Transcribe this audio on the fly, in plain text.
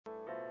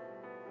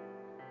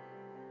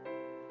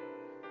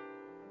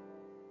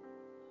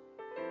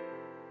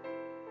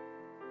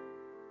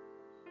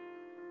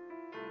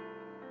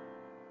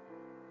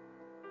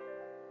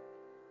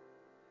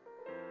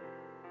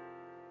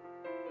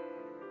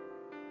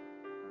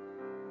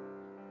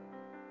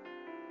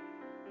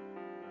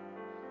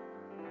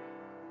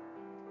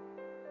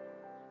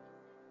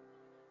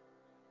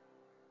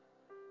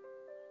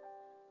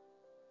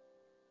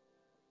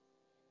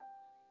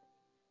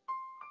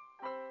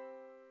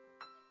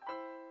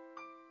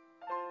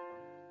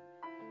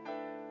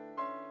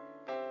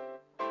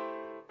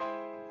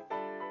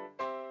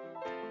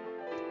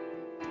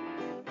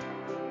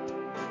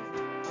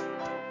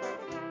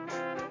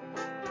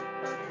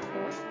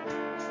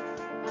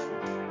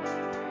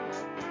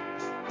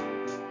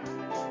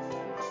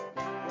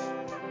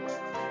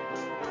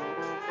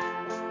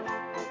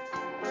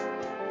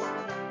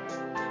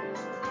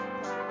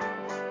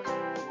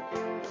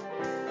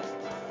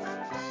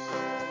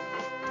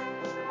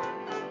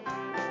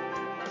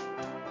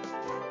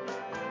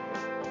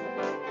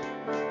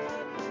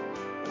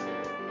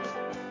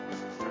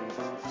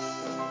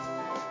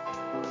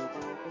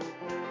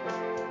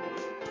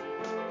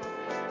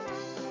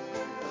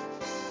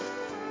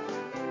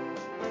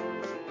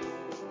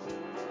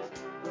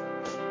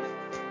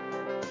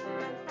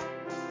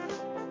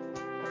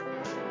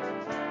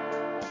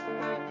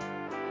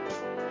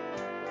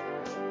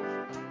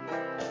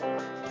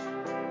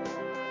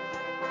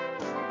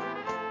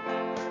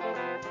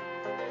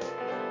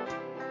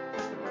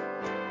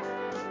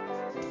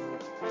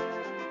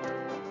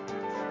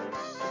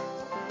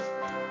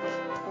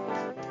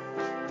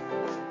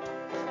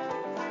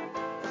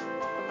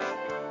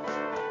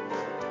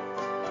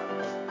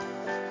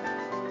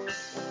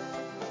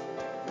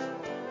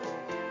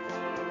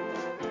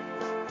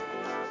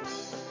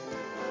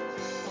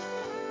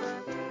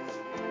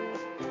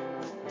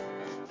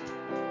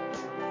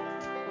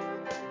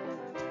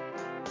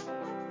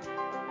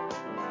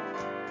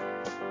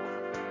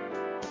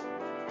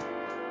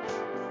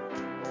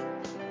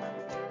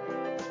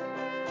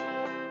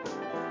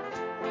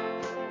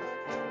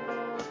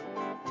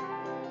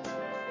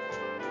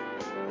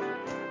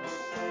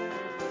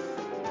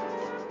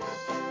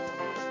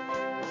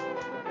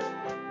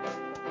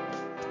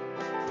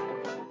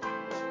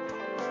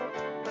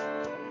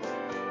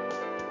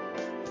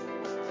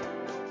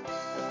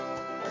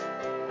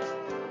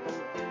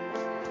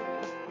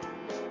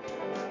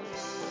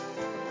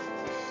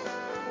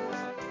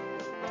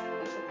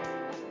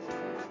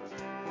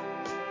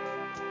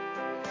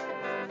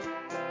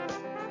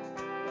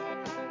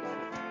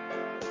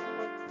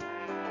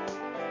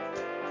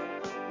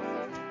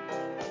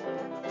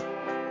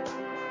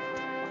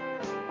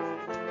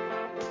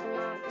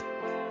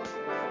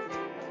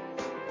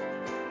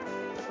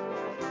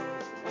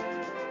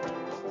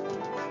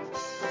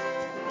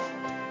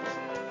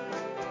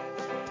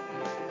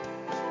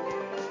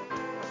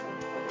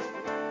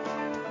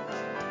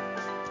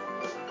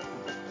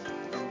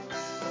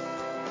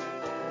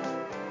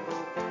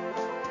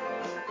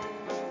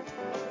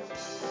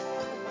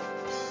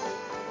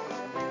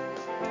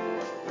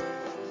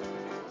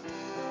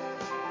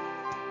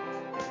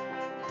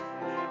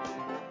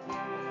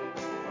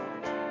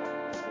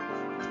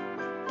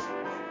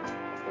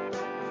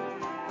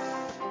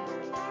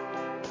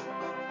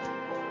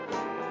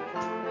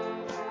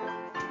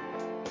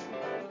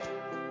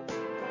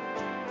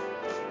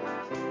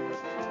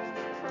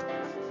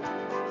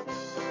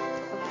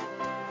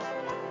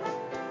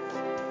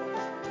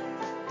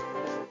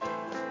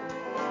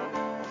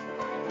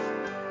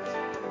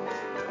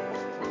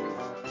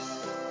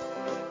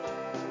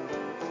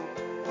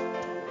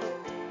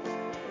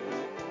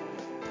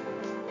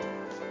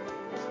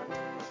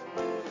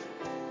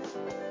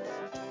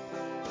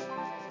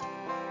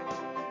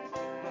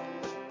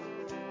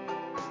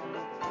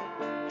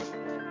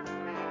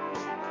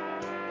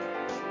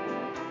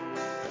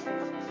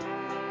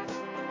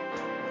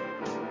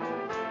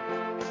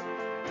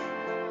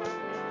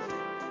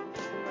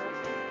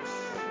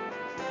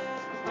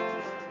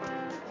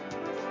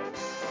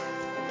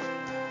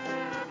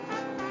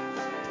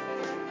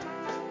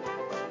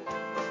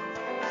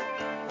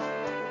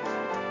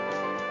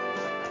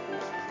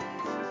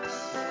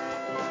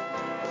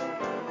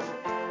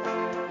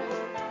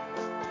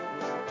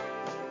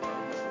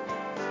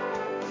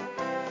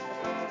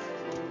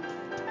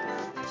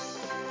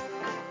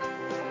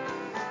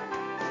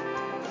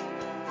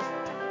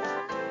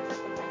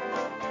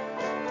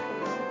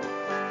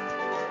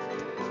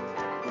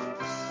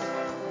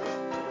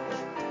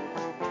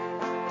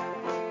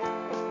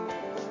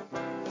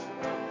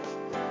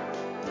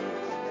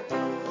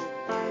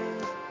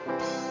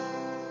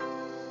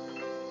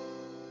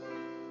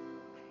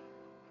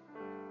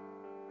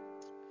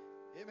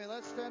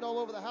it all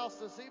over the house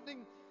this evening.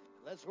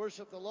 Let's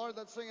worship the Lord.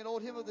 Let's sing an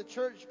old hymn of the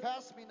church,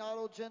 Pass Me Not,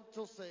 O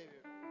Gentle Savior.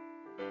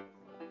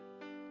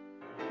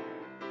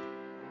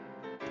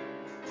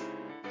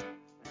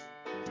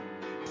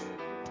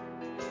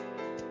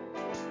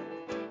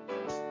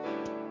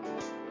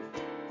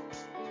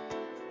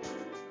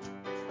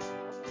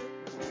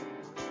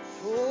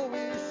 So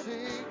we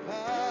sing,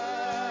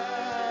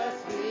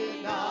 pass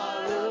me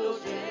not, O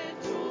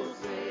gentle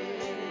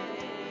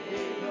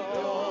Savior.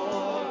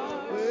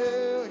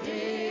 Will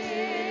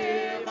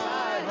hear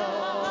my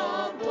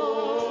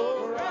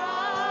humble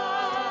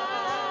cry.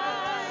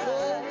 So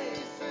we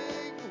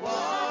sing,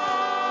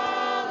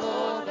 while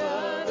on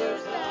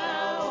others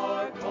thou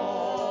art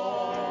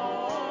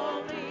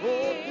calling.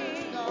 Oh,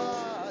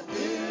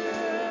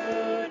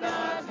 do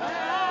not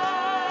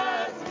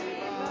pass me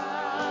by.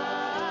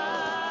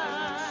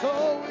 So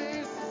we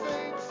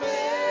sing, Savior,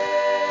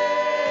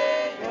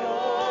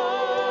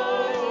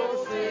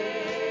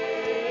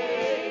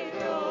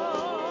 Savior,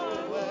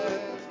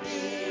 when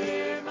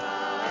hear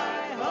my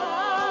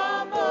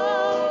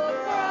humble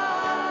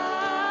cry.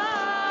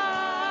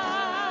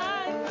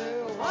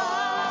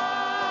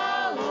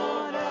 While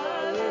on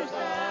others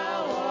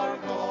thou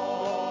art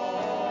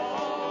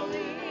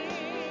calling,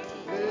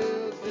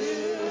 will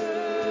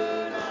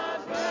do not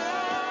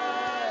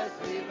pass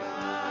me by.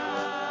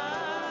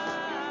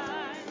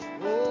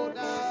 Oh,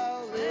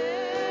 now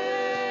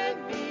let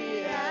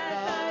me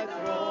at thy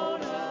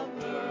throne of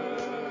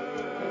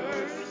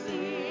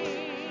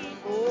mercy,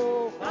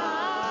 oh,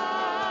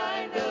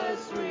 find a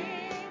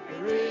sweet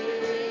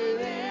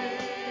release.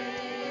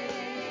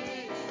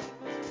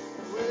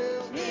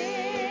 Will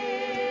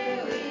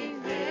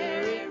kneeling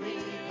there in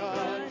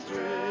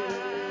contrition,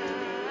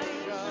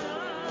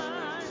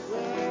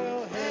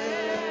 will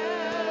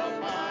help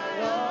my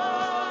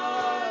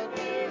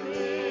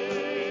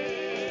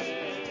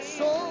unbelief.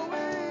 So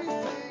we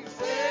sing,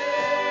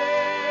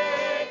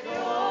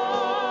 Savior,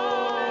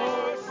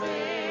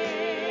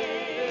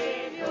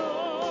 Savior,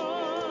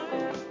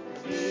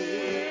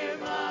 hear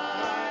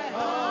my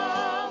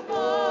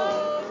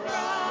humble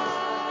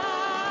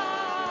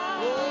cry.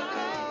 Oh,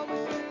 now we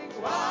sing,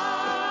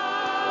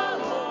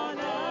 while on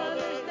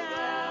others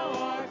thou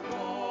art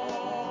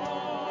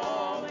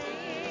calling.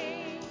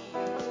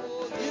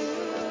 Oh, do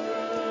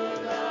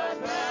not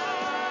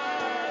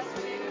pass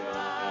me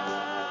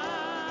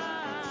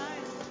by.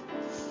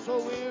 So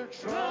we're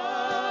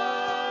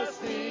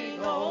trusting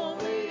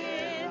only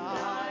in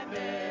thy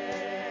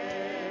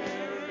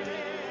merit.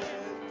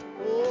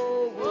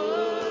 Oh,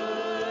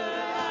 would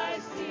I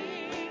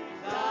see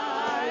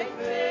thy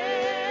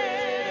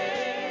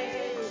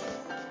face.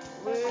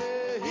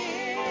 Will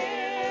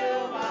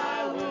heal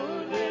my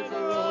wounded,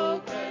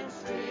 broken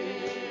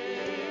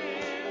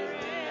spirit.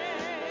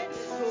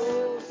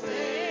 So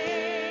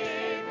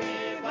save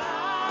me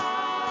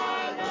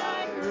by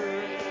thy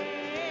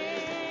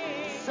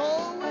grace. So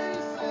we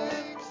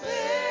sing,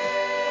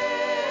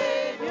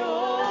 Savior,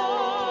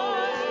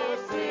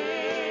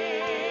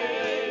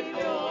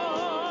 Savior,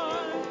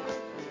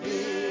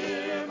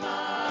 hear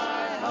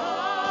my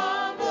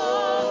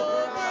humble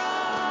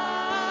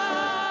cry.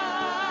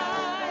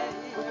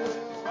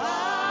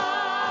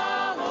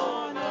 While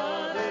on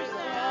others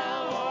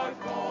thou art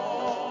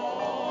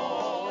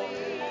calling,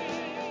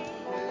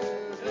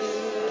 do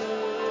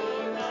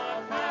not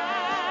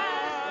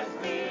pass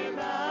me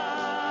by.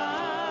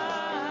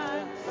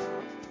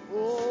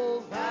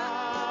 O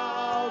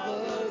thou,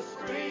 the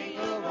spring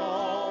of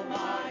all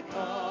my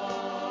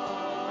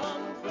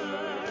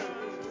comfort,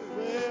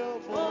 will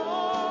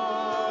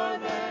more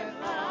than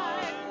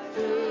life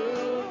to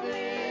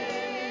me.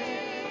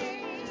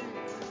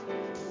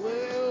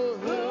 Will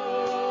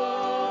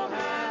whom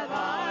have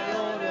I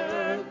on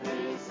earth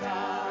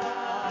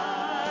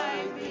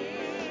beside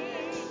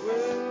thee?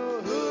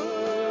 Will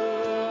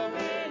whom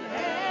in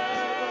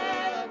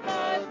heaven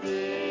but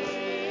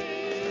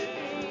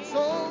thee?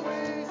 So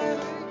we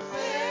sing,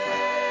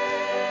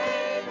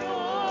 Savior,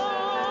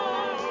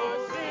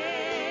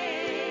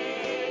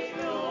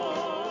 Savior,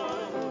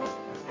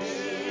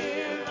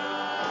 hear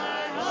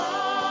my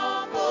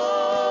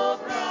humble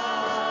cry.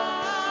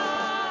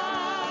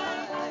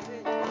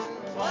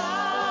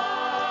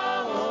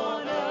 While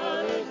on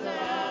others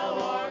thou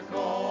art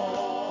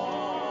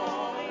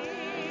calling,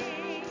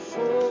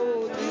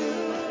 so do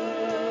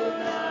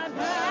not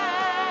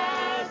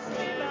pass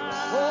me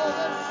by. Oh,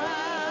 let's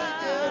sing it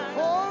again,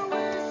 for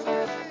we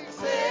sing,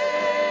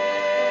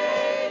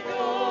 Savior,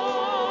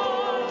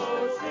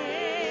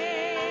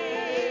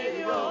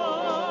 Savior,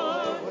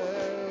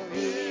 will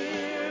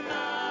hear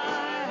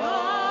my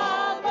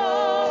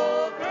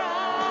humble cry.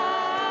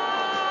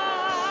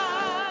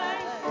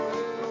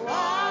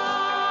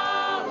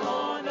 While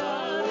on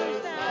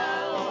others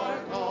thou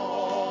art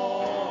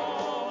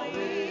calling,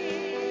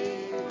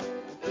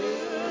 do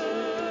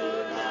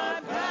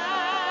not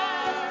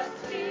pass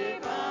me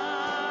by.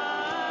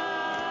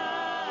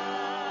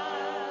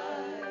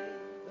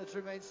 Let's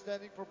remain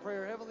standing for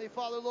prayer. Heavenly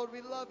Father, Lord,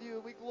 we love you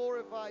and we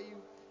glorify you.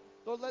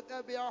 Lord, let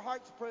that be our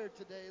heart's prayer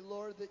today,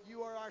 Lord, that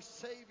you are our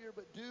Savior,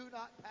 but do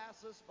not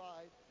pass us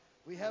by.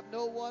 We have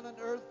no one on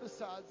earth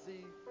besides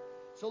thee.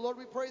 So, Lord,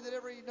 we pray that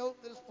every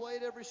note that is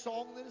played, every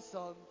song that is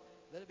sung,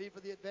 let it be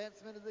for the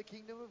advancement of the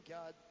kingdom of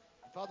God.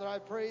 And Father, I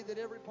pray that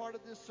every part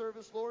of this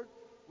service, Lord,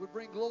 would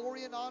bring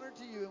glory and honor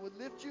to you and would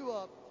lift you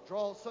up,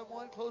 draw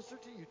someone closer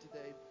to you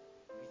today.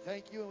 We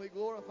thank you and we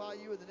glorify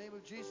you. In the name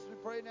of Jesus, we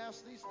pray and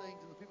ask these things.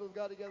 And the people of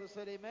God together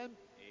said amen.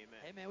 Amen.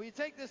 Amen. Will you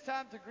take this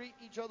time to greet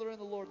each other in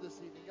the Lord this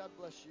evening? God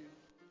bless you.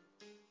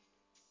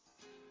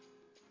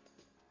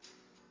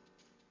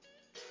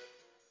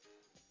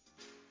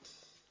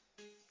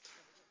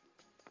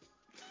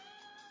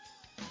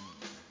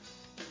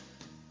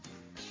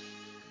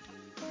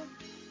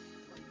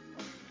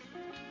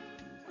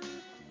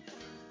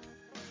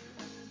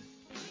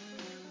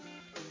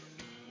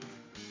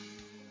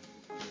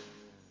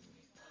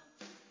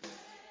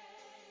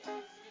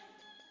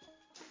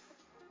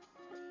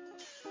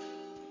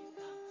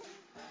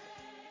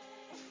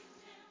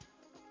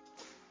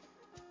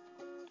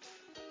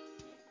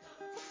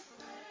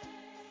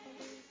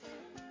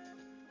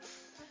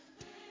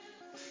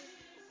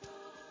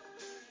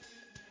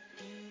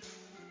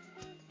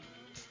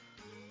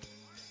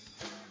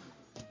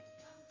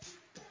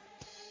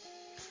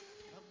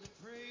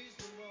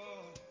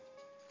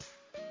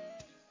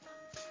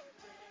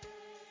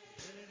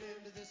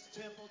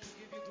 Temple to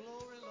give you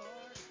glory,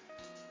 Lord.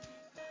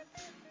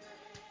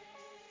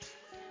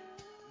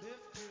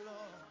 Lift you,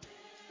 Lord.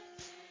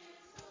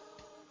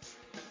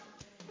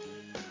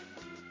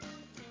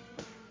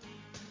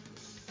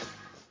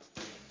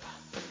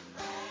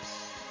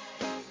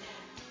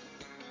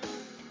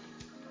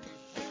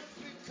 Yes,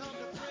 we've come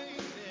to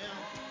praise Him.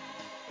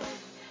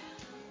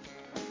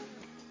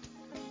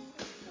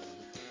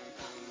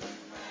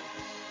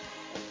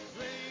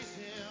 Praise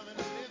Him and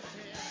lift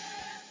Him.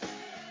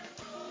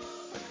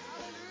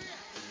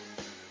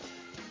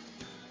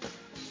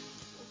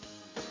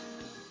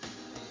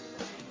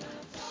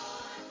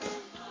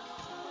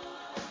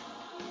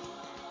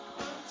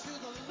 Unto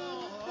the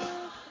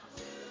Lord,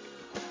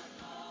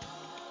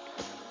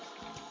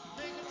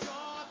 make a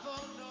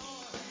joyful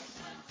noise.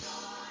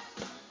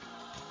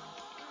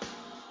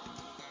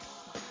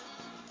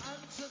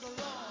 Unto the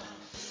Lord,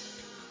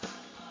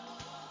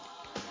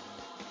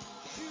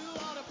 you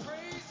ought to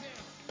praise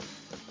Him.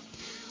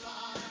 You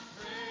ought to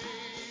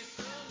praise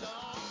the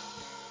Lord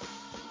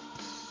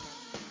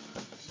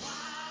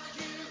while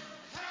you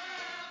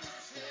have the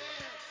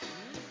chance.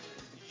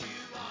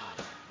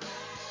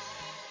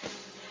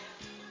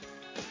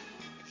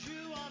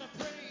 You ought to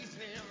praise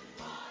Him.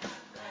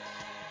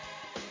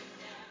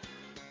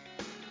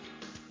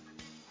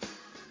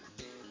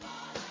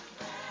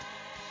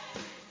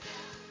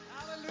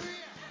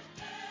 Hallelujah.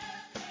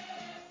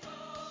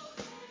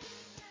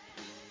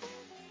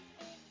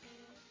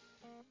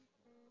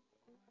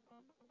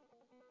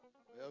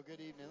 Well, good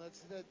evening.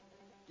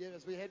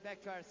 As we head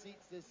back to our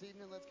seats this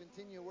evening, let's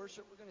continue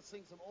worship. We're going to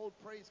sing some old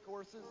praise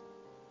choruses.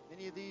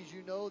 Many of these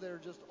you know, they're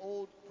just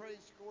old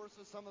praise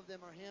choruses. Some of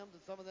them are hymns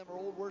and some of them are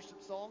old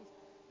worship songs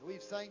that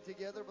we've sang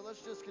together. But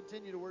let's just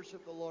continue to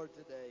worship the Lord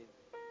today.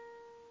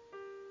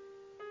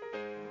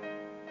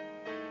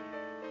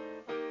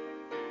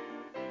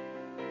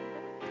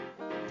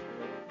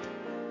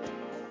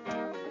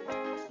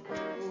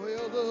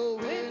 Will the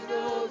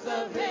windows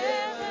of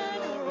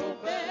heaven are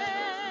open?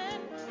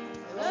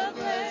 The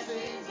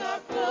blessings are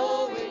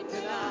flowing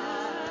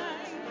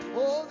tonight.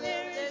 Oh,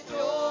 there is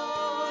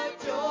joy,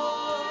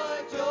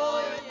 joy,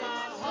 joy in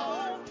my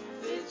heart,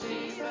 since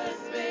Jesus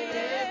made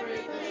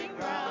everything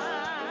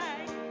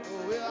right.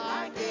 Oh, well,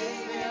 I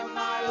gave Him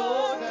my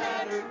old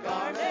tattered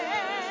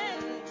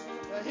garment.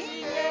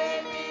 He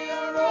gave me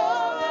a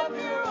robe of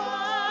pure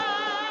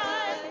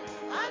white.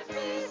 I'm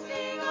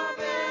feasting on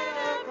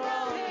manna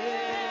from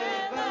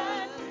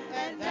heaven,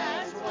 and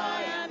that's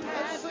why I'm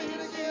happy. Let's sing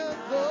it again.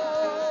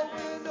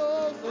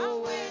 The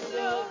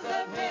windows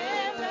of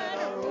heaven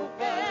are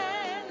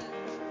open.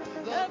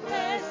 The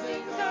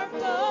blessings are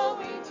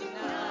flowing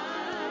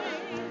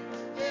tonight.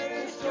 There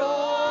is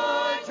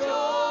joy,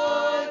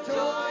 joy,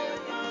 joy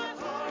in my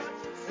heart,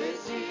 since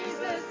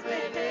Jesus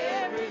made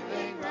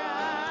everything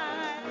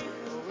right.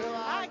 Well,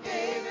 I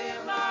gave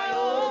Him my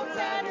old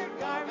tattered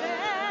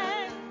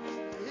garment.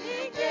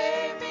 He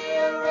gave me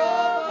a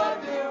robe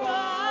of pure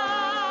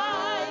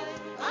white.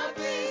 I'm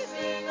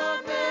feasting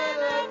on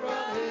manna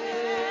from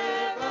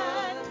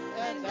heaven,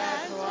 and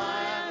that's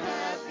why I'm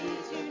happy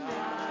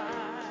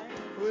tonight.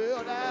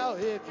 Well, now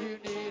if you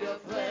need a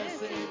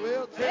blessing,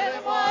 we'll tell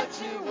Him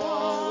what you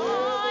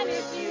want.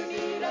 If you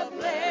need a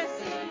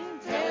blessing,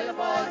 tell Him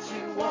what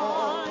you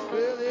want.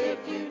 Well,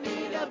 if you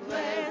need a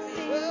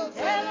blessing, we'll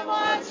tell Him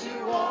what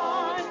you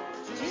want.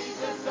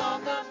 Jesus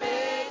on the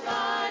main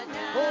line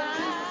now. Oh,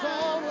 Jesus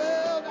on,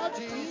 well, now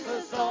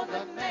Jesus on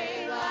the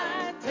main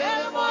line.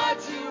 Tell Him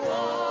what you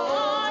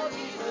want.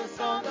 Jesus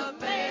on the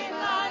main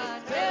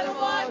line. Tell Him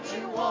what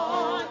you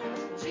want.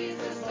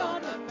 Jesus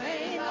on the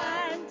main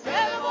line.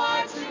 Tell Him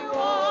what you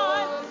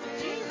want.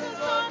 Jesus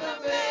on the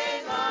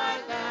main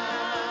line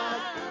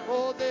now.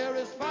 Oh, there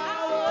is power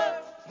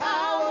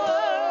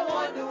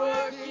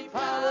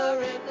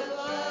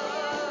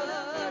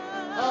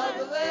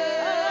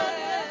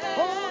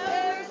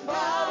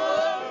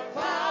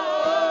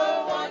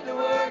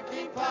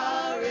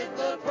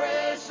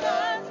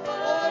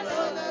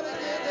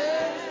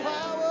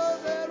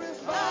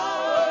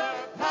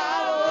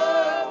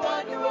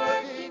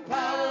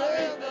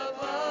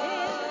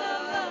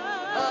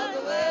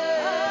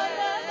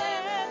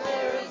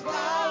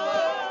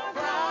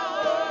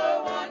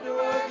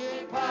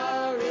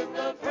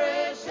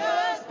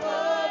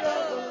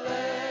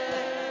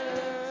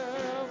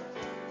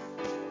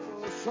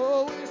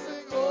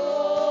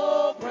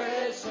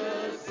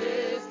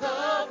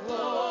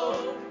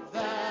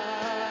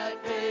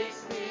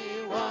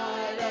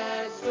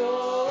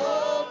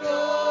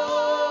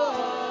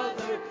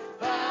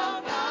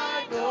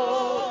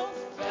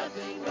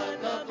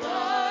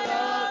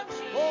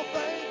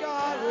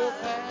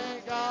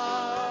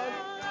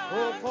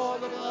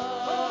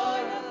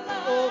blood.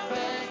 Oh,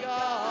 thank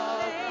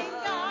God.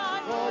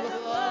 For the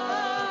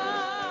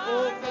blood.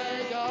 Oh,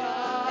 thank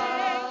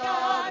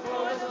God.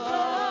 For the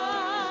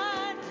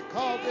blood.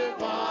 Because it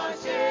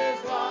washes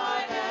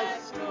white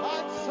as snow.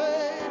 I'm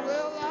saved.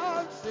 Well,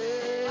 I'm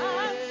saved.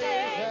 I'm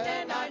saved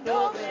and I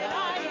know that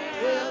I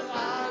am. Well,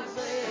 I'm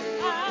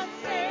saved. I'm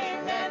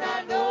saved and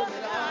I know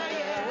that I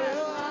am.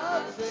 Well,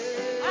 I'm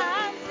saved.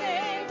 I'm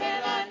saved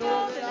and I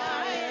know that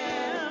I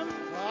am.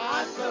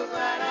 I'm so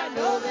glad I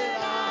know that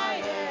I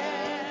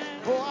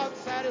am. Oh, I'm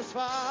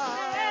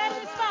satisfied.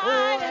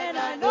 Satisfied and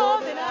I know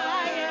that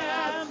I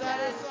am.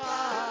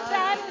 Satisfied.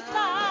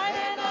 Satisfied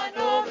and I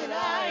know that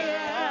I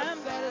am.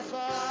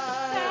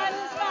 Satisfied.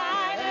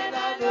 Satisfied and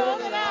I know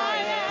that I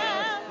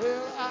am.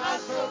 Well, I'm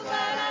so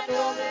glad I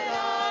know that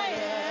I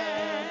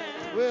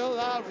am. Well,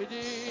 I'm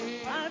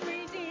redeemed. I'm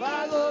redeemed.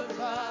 By Lord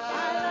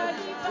divine.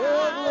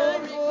 Well,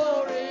 glory,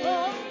 glory.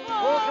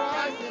 Oh,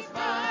 Christ is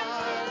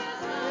mine.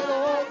 And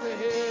all the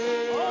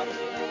hill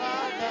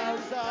I now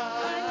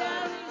reside.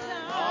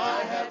 I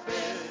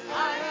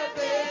have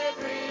been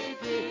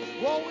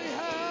redeemed. Won't we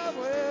have,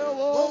 well,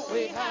 won't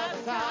we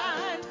have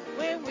time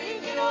when we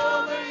get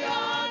over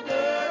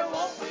yonder?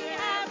 Won't we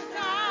have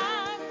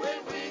time when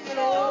we get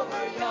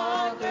over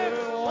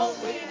yonder? Won't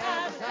we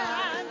have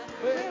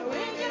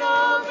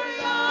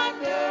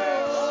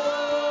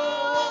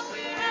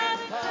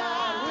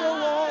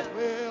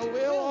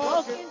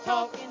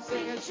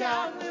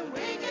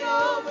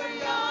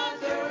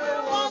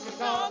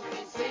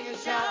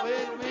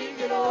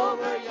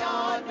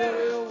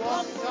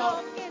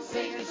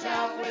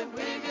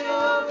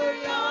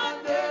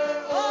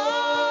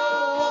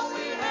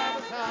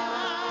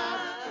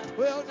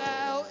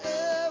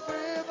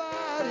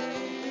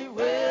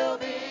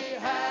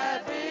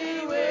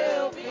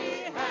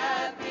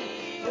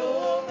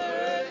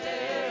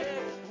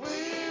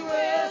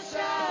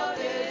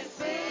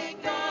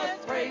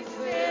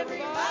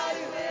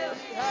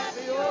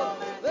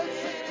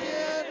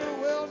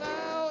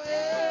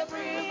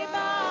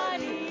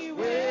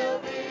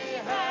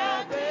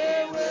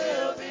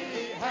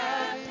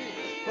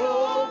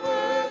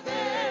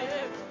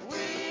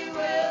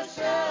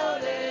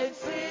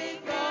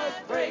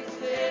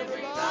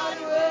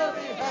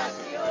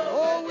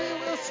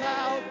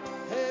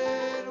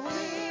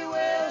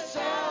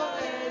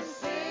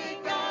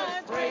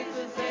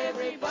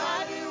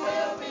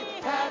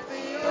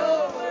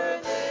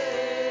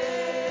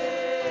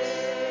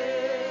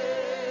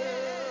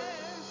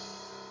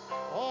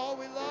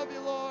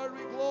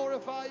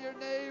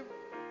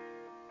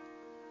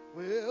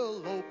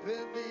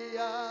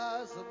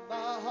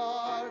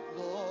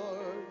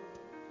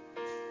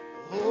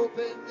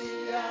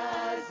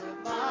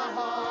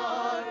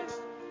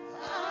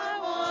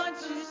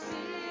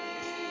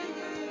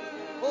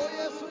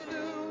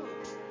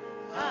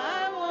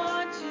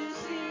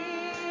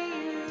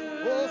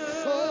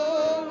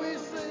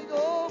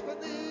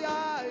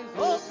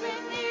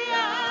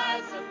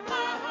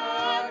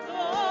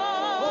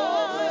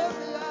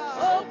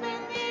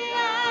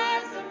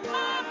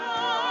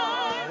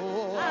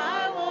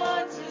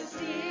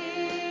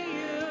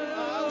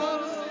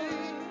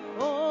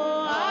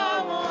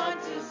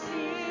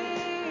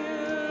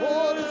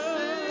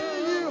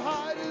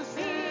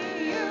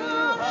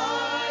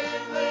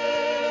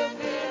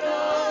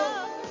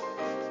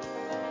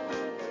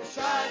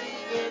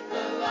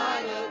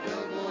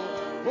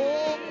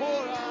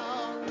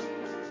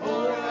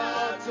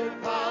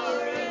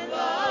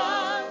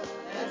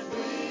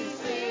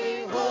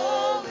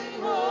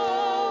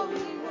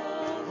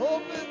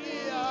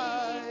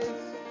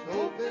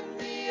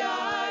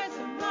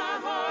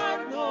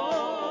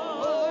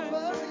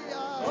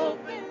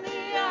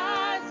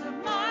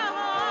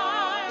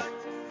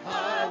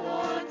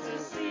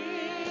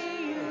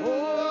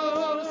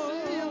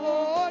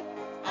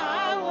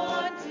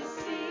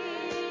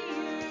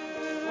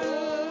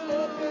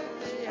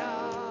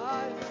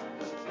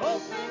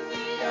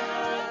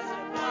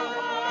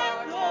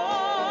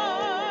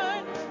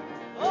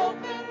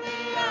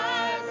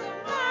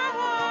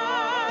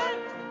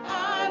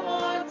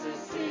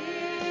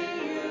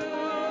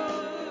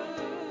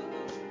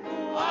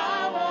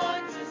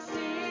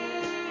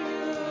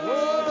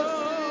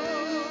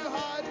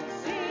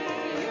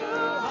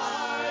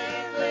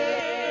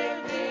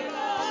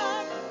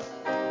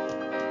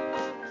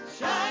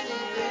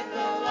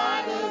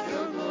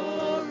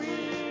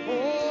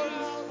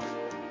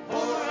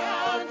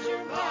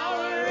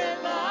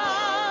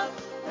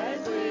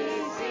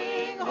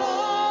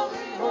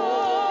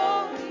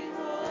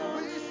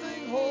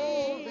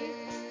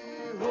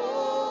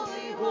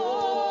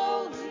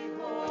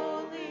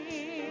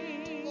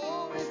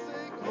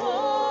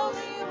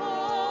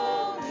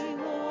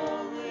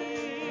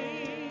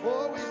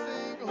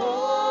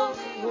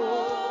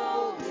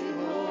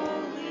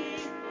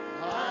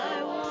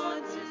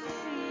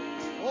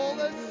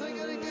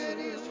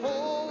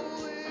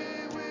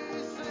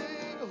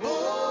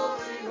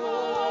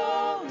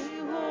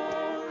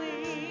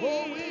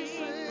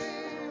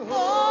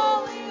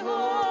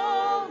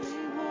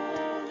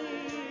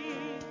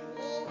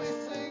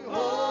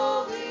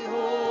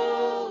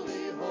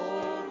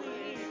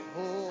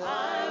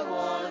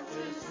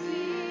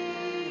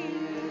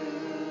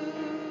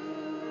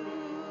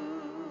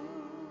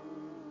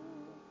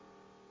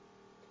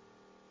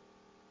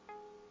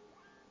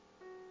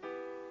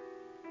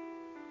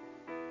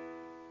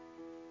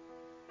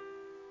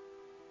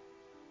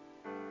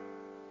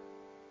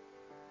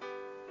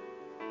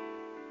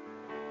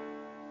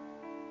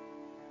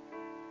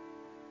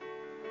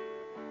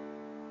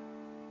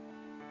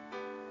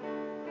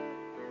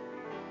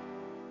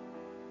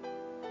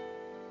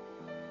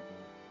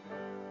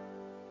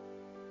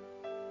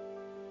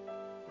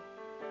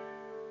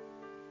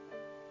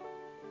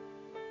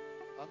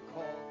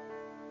caught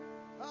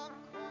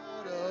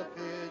up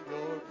in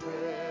your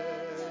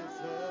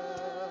presence.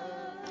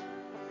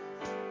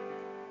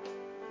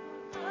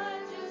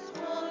 I just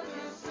want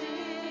to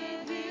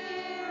sit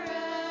here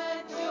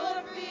at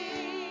your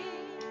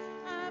feet.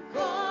 I'm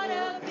caught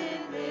up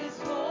in this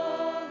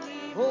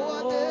holy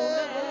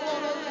moment.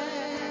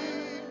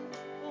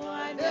 Oh,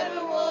 I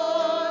never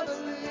want to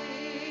leave.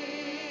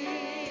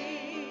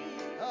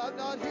 I'm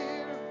not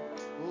here.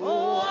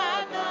 Oh,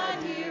 I'm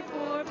not here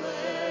for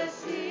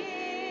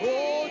blessing.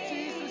 Oh,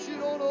 Jesus, you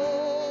don't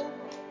know.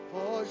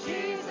 Oh,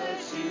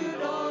 Jesus, you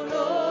don't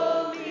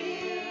owe me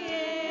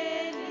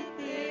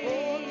anything.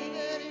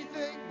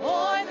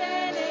 More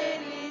than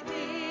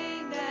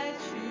anything that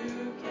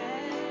you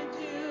can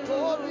do.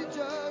 Lord,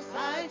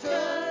 I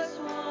just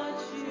want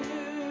you.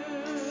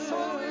 so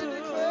we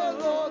declare,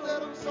 Lord,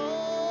 that I'm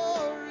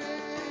sorry.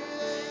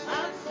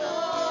 I'm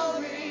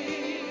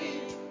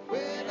sorry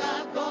when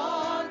I've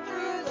gone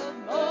through the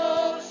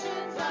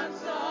motions. I'm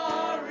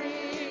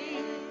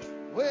sorry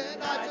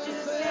When I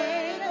just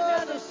sang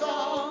another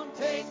song.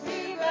 Take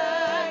me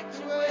back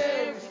to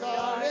where we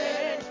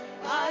started.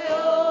 I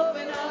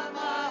open up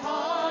my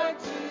heart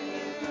to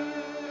you.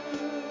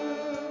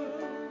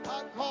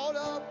 I'm caught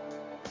up.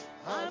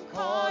 I'm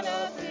caught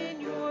up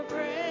in your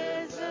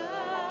presence.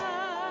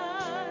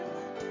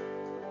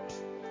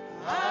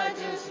 I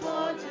just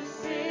want to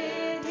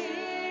sit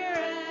here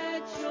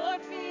at your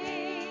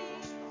feet.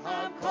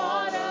 I'm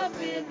caught up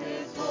in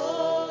this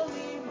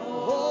holy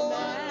Oh,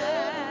 moment.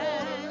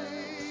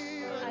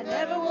 I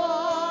never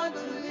want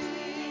to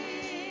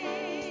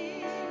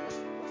leave.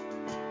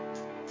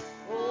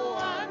 Oh,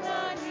 I'm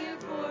not here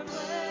for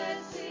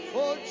blessing.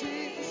 Oh,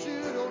 Jesus,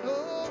 you don't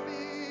know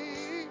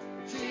me.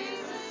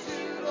 Jesus,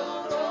 you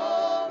don't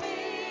owe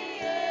me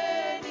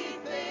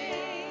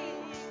anything.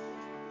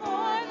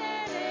 More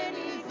than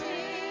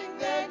anything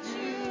that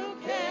you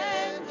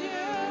can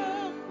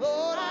do.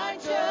 Lord, I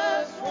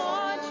just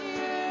want you.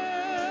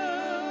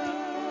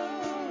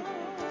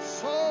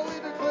 so we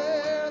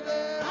declare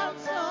that I'm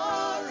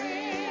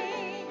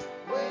sorry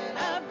when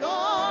I've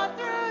gone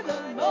through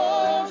the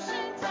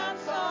motions. I'm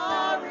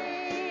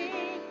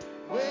sorry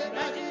when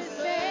I just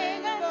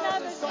sang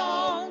another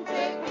song.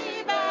 Take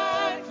me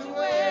back to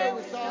where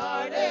we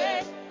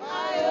started.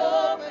 I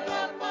open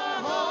up my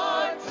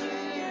heart to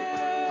you.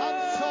 I'm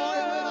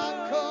sorry when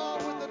I've come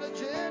with an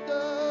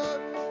agenda.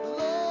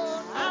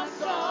 Lord, I'm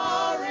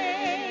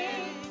sorry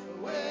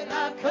when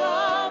I've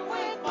come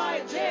with my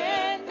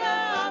agenda.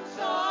 I'm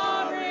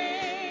sorry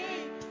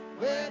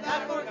when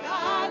I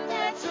forgot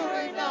that you're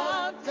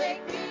enough.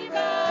 Take me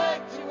back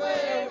to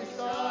where we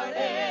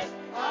started.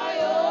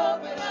 I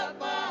open up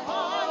my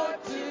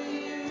heart to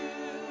you.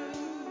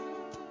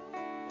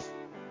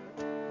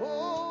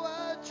 oh,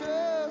 I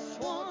just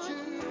want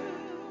you.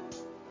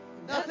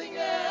 Nothing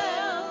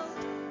else.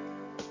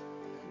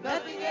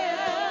 Nothing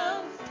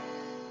else.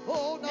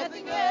 Oh,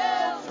 Nothing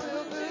else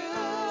will do.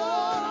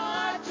 Oh,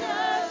 I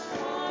just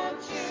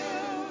want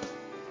you.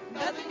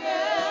 Nothing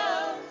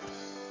else.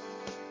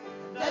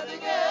 Nothing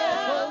Oh,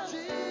 else.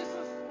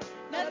 Jesus,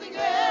 Nothing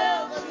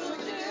else let's will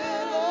sing it do.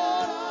 again, Oh,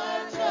 Lord. I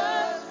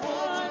just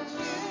want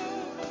you.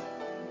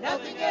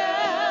 Nothing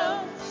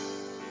else.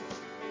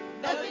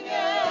 Nothing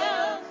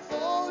else.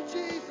 Oh,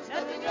 Jesus,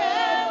 Nothing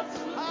else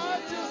will do. I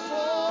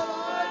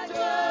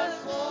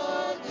just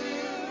want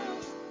you.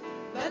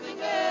 Nothing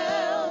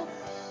else.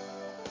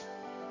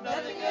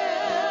 Nothing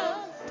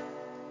else.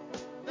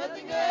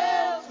 Nothing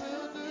else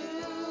will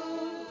do.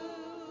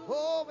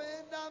 Oh,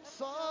 and I'm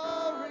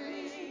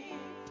sorry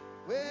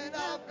when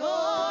I've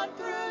Gone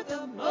through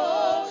the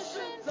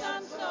motions.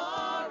 I'm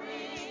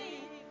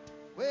sorry.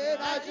 when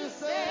I just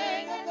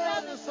sang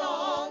another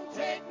song.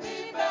 Take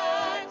me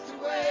back to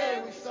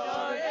where we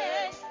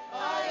started.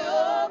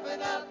 I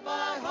open up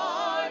my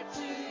heart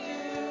to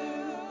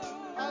you.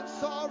 I'm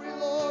sorry,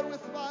 Lord,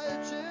 with my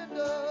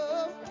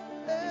agenda.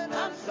 And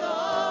I'm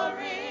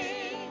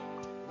sorry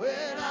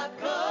when I've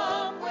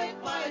come with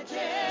my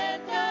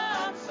agenda.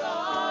 I'm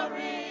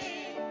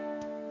sorry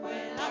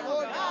when I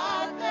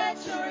forgot that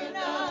you're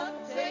enough.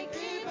 Take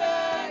me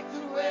back to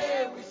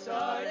where we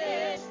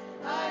started.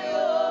 I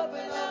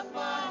open up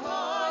my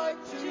heart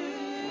to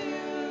you.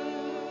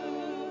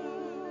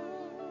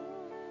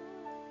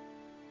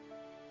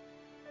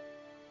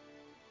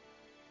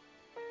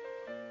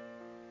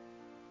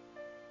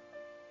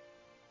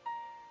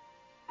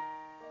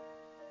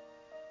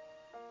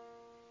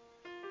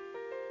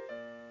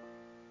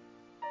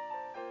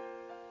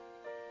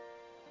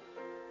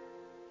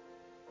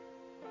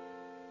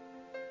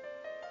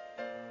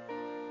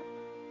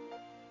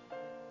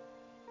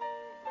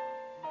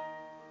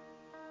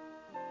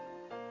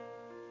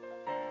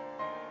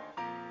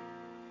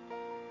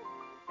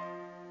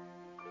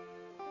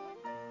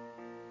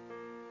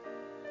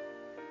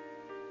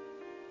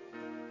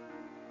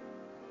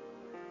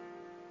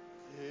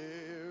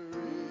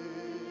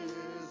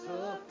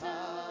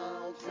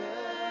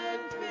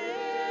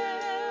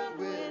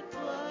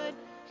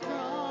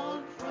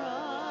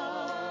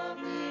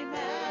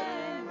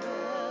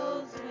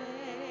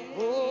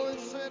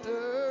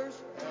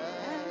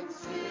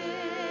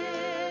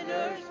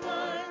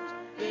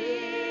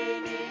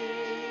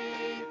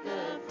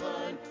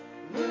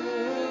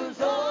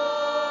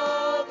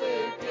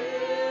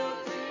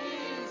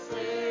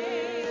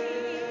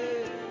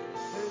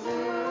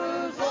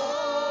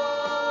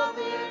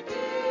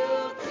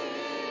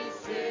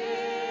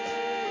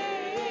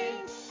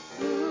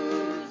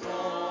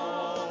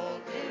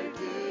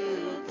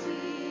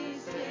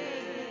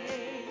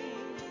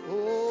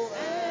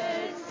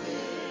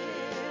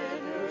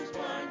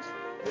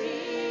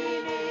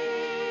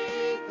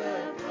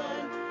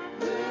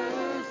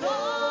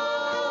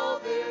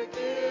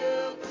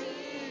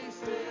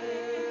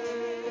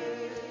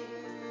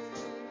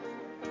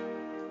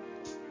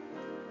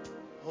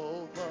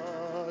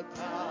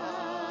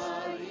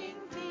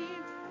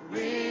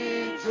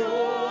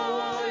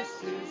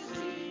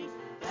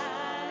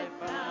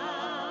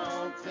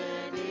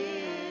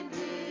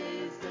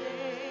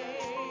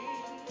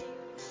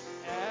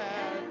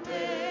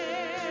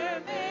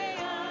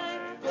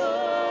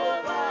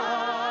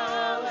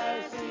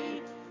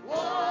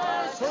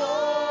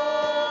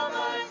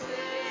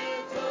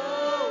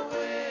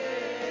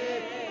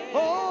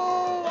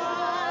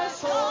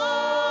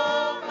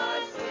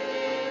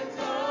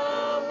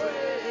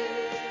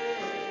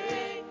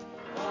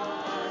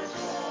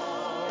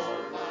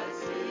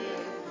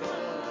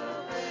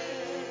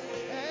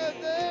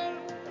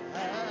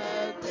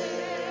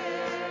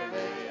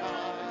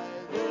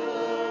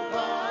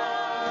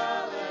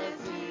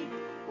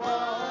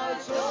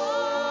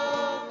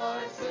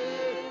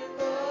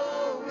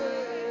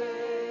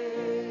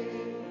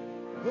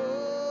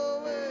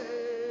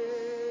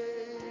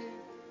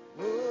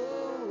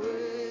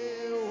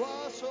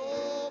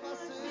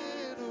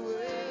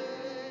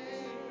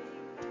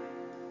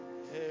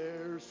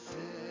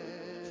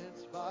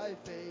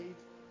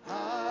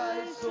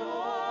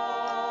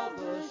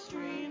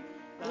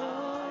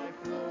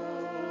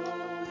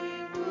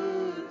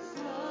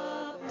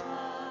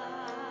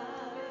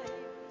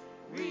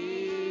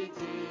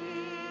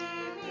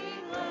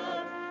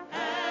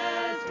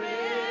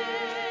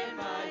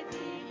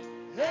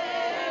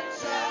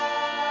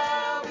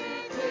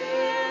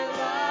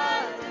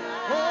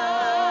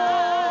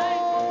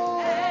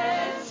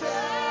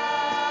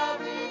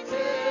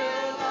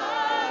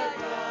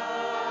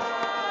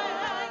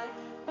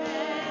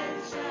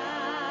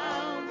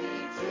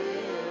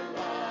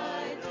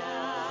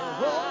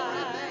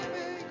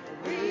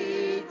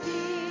 redeeming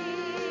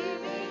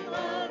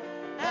love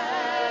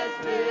has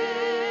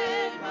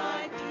been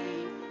my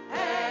theme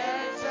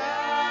and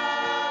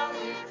shall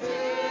be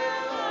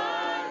till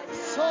I die.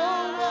 So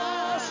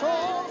wash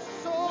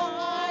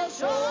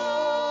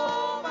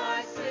all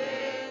my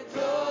sins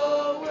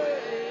away.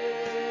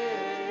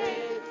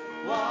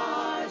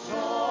 Wash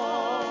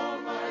all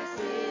my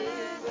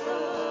sins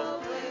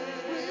away.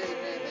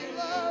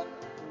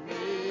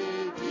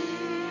 Redeeming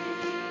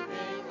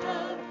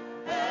love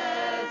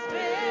has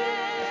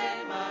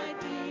been my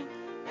theme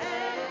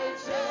and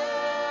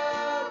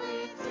shall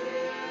be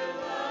till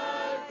I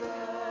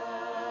die.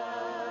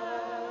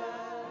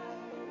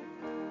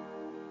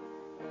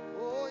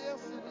 Oh,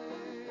 yes it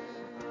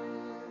is.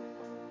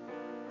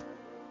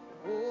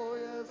 Oh,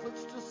 yes,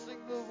 let's just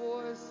sing the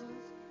voices.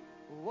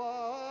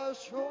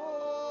 Wash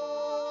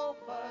all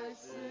my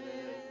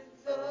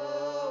sins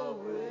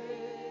away.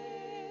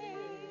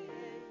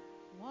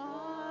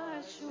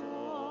 Wash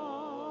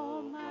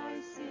all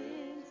my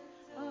sins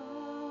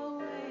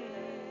away.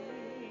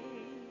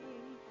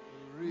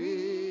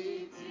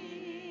 Redeeming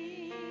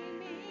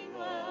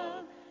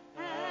love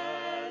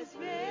has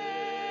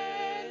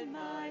been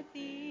my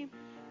theme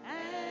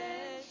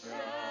and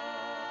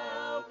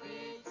shall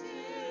be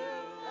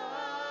till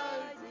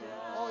I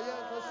die. Oh,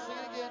 yeah, let's sing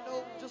it again.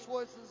 No, just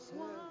voices.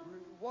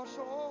 Wash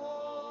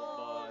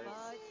all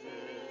my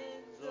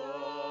sins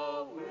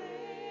away.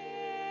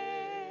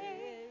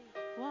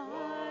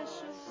 Wash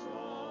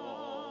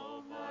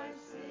all my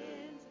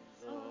sins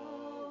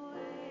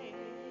away.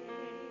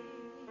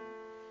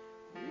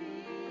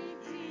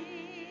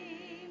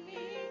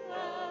 Redeeming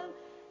love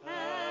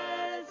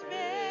has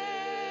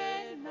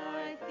been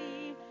my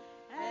theme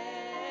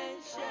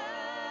and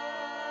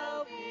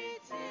shall be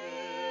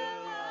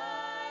till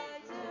I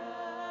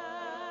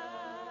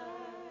die.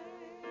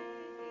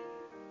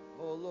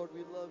 Oh, Lord,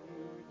 we love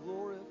you. We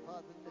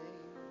glorify the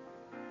name.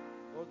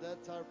 Lord,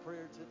 that's our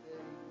prayer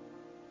today.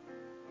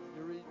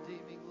 Your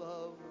redeeming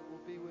love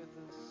will be with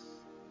us.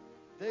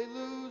 They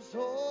lose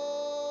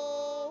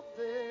all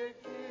their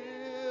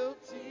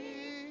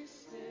guilty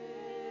stains.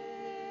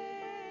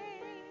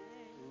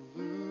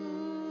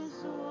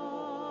 Lose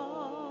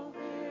all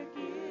their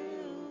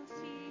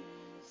guilty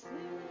stains.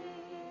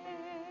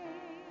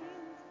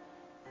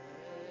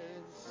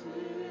 And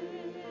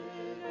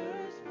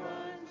Sinners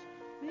plunge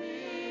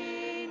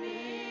beneath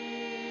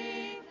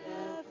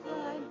the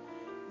flood.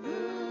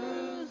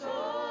 Lose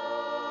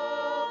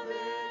all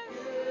their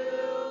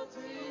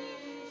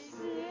guilty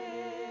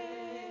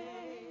stains.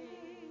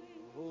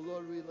 oh,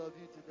 Lord, we love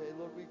you today.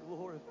 Lord, we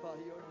glorify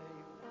your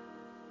name.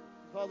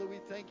 Father, we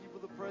thank you for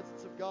the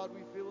presence of God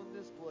we feel in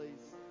this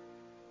place.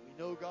 We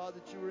know, God,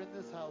 that you are in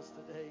this house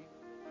today.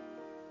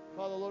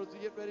 Father, Lord, as we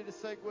get ready to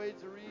segue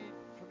to read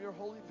from your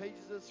holy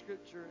pages of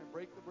Scripture and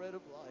break the bread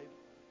of life,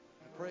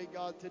 I pray,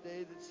 God,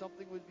 today that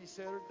something would be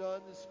said or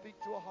done to speak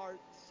to a heart,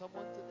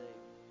 someone today.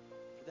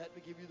 For that,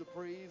 we give you the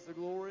praise, the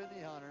glory, and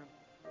the honor.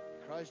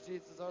 In Christ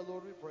Jesus, our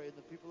Lord, we pray. And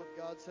the people of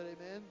God said,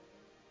 amen.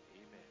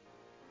 Amen.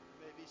 You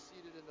may be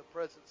seated in the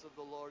presence of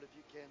the Lord if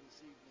you can this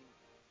evening.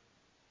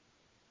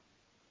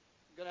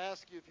 I'm going to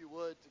ask you, if you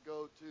would, to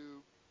go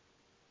to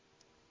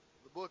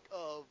the book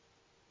of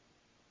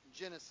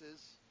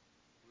Genesis.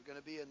 We're going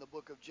to be in the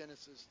book of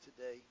Genesis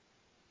today.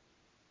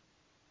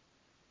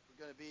 We're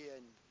going to be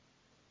in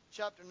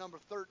chapter number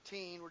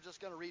 13. We're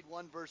just going to read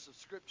one verse of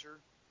Scripture.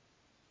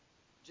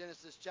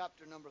 Genesis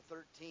chapter number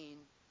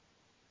 13,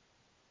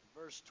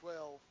 verse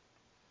 12.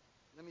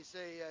 Let me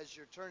say, as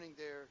you're turning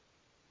there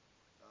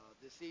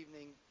this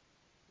evening,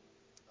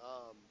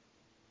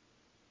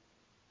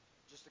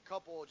 just a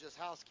couple just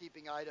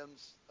housekeeping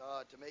items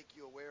to make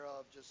you aware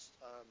of, just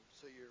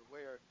so you're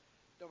aware.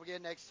 Don't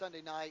forget, next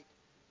Sunday night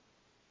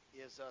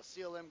is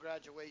CLM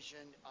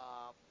graduation.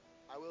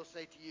 I will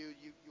say to you,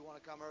 you want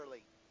to come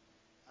early.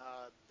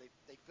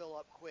 They fill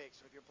up quick.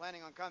 So if you're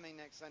planning on coming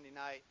next Sunday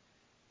night,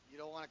 you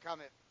don't want to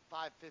come at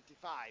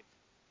 5:55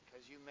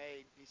 because you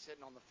may be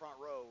sitting on the front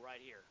row right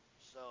here.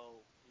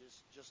 So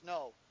just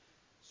know.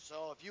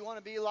 So if you want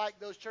to be like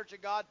those Church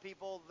of God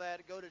people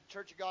that go to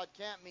Church of God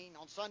camp meeting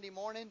on Sunday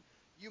morning,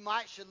 you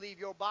might should leave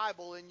your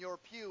Bible in your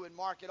pew and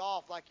mark it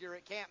off like you're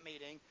at camp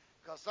meeting,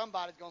 because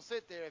somebody's going to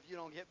sit there if you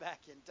don't get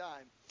back in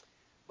time.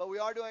 But we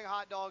are doing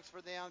hot dogs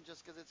for them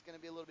just because it's going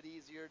to be a little bit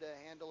easier to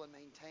handle and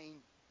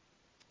maintain.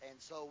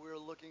 And so we're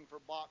looking for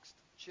boxed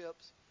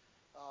chips,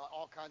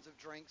 all kinds of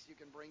drinks. You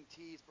can bring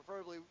teas,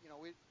 preferably,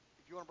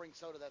 if you want to bring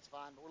soda, that's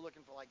fine. But we're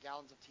looking for like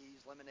gallons of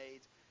teas,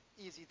 lemonades,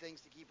 easy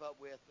things to keep up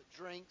with. But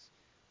drinks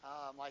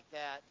like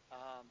that,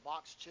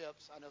 boxed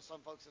chips. I know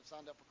some folks have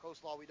signed up for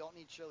coleslaw. We don't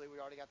need chili. We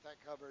already got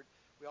that covered.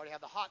 We already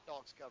have the hot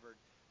dogs covered.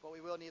 But we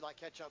will need like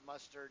ketchup,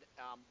 mustard,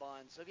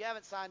 buns. So if you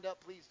haven't signed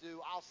up, please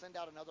do. I'll send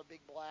out another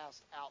big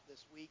blast out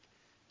this week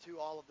to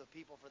all of the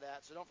people for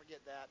that. So don't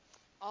forget that.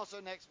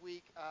 Also next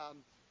week,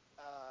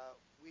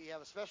 we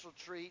have a special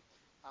treat.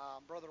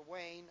 Brother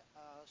Wayne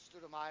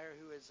Studemeyer,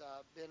 who has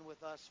been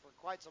with us for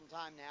quite some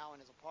time now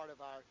and is a part of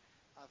our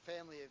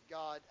family of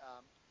God.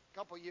 A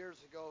couple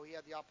years ago, he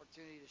had the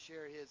opportunity to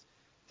share his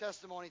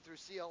testimony through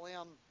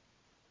CLM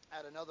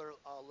at another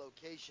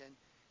location,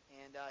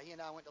 and he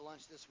and I went to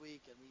lunch this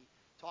week, and we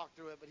talked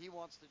through it, but he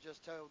wants to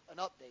just tell an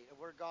update of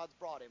where God's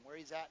brought him, where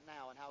he's at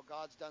now, and how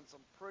God's done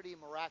some pretty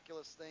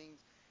miraculous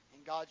things,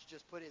 and God's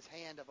just put his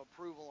hand of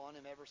approval on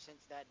him ever since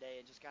that day,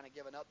 and just kind of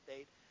give an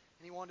update.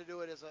 And he wanted to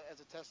do it as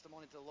a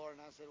testimony to the Lord,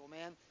 and I said, well,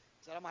 man, I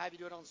said, I'm going to have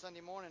you do it on Sunday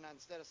morning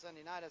instead of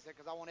Sunday night. I said,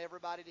 because I want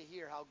everybody to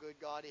hear how good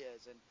God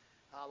is. And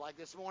like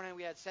this morning,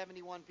 we had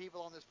 71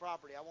 people on this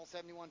property. I want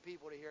 71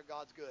 people to hear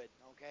God's good,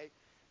 okay?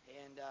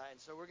 And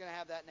so we're going to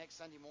have that next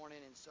Sunday morning.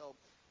 And so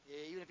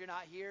even if you're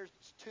not here,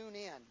 just tune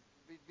in.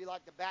 Be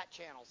like the Bat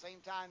Channel,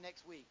 same time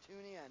next week.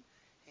 Tune in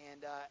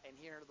and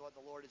hear what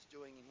the Lord is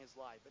doing in his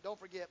life. But don't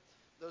forget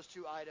those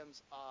two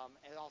items,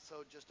 and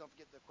also just don't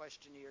forget the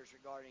questionnaires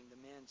regarding the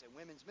men's and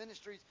women's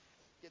ministries.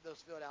 Get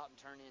those filled out and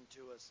turned in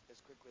to us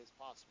as quickly as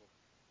possible.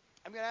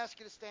 I'm going to ask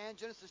you to stand.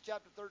 Genesis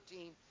chapter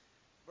 13,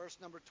 verse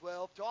number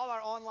 12. To all our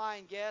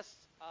online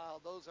guests,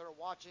 those that are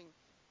watching,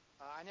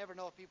 I never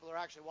know if people are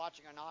actually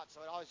watching or not,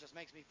 so it always just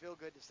makes me feel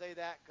good to say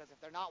that, because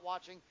if they're not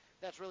watching,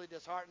 that's really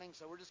disheartening.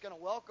 So we're just going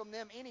to welcome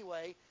them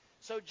anyway.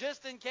 So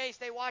just in case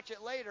they watch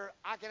it later,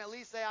 I can at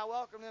least say I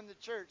welcome them to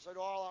church. So to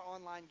all our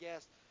online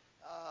guests,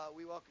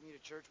 we welcome you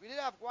to church. We did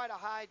have quite a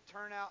high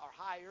turnout, or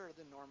higher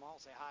than normal. I'll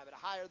say high, but a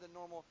higher than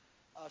normal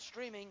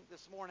streaming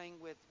this morning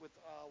with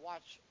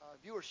watch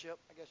viewership,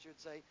 I guess you would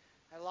say.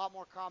 Had a lot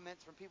more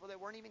comments from people that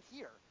weren't even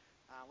here.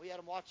 We had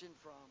them watching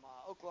from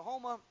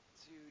Oklahoma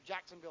to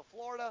Jacksonville,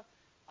 Florida,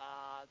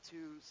 to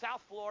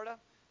South Florida.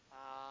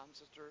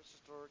 Sister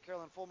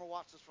Carolyn Fulmer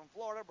watched us from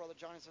Florida. Brother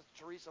Johnny and Sister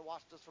Teresa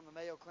watched us from the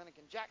Mayo Clinic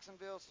in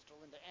Jacksonville. Sister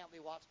Linda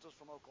Antley watched us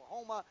from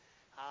Oklahoma.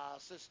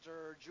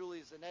 Sister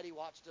Julie Zanetti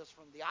watched us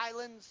from the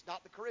islands,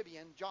 not the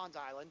Caribbean, John's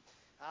Island,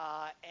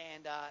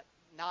 and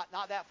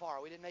not that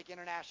far. We didn't make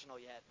international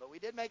yet, but we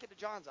did make it to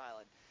John's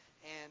Island,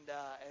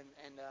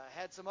 and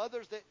had some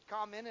others that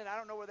commented. I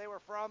don't know where they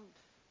were from.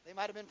 They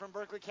might have been from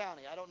Berkeley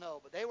County. I don't know,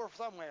 but they were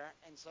somewhere,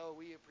 and so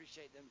we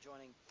appreciate them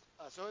joining.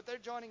 So if they're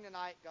joining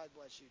tonight, God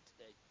bless you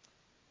today.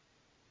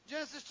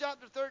 Genesis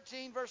chapter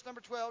 13, verse number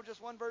 12,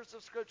 just one verse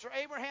of Scripture.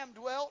 Abraham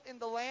dwelt in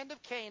the land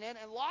of Canaan,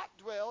 and Lot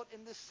dwelt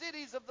in the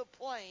cities of the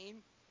plain,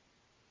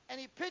 and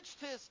he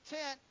pitched his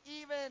tent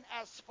even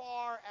as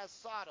far as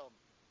Sodom.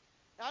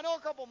 Now, I know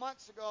a couple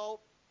months ago,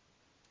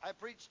 I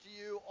preached to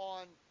you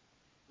on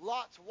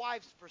Lot's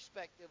wife's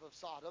perspective of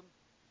Sodom.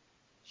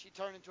 She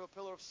turned into a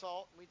pillar of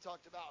salt, and we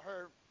talked about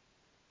her.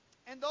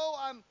 And though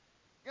I'm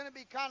going to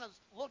be kind of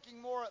looking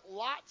more at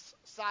Lot's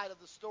side of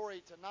the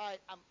story tonight,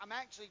 I'm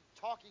actually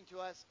talking to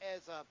us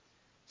as a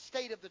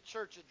State of the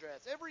Church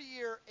address. Every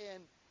year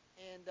in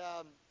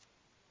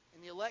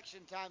the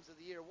election times of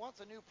the year, once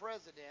a new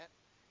president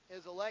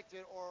is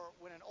elected, or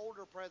when an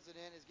older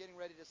president is getting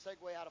ready to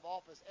segue out of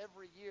office,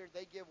 every year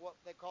they give what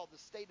they call the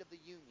State of the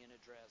Union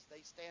address.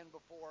 They stand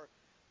before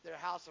their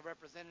House of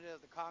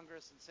Representatives, the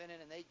Congress and Senate,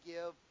 and they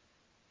give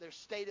their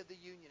State of the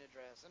Union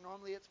address. And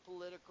normally it's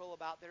political,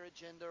 about their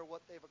agenda or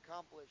what they've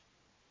accomplished.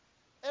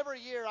 Every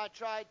year I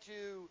try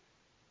to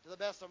the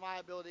best of my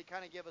ability,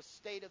 kind of give a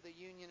State of the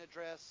Union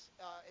address.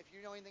 If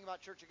you know anything about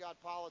Church of God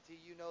polity,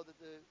 you know that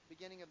the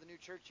beginning of the new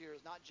church year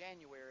is not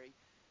January.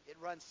 It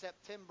runs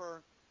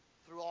September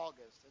through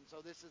August. And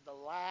so this is the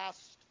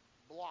last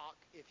block,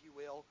 if you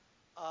will,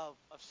 of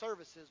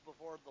services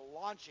before the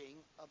launching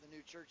of the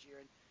new church year.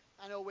 And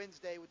I know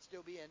Wednesday would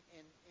still be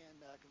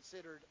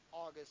considered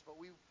August, but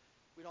we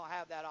don't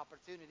have that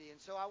opportunity. And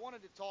so I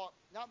wanted to talk,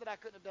 not that I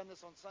couldn't have done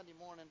this on Sunday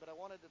morning, but I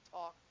wanted to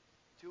talk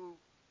to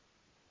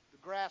the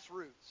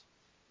grassroots.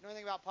 You know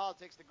anything about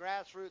politics, the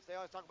grassroots, they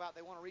always talk about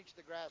they want to reach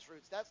the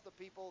grassroots. That's the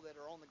people that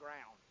are on the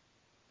ground.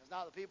 It's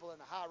not the people in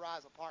the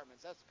high-rise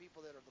apartments. That's the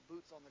people that are the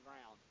boots on the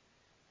ground.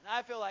 And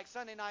I feel like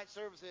Sunday night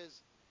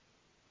services,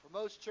 for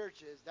most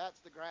churches, that's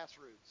the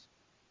grassroots.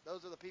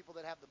 Those are the people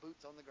that have the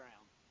boots on the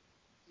ground.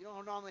 You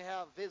don't normally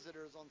have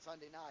visitors on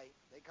Sunday night.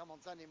 They come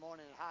on Sunday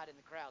morning and hide in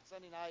the crowd.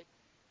 Sunday night,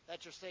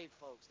 that's your saved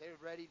folks. They're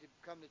ready to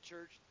come to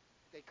church.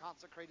 They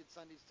consecrated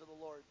Sundays to the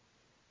Lord.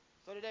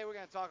 So today we're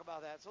going to talk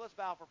about that. So let's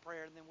bow for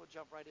prayer, and then we'll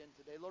jump right in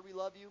today. Lord, we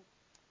love you.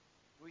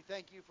 We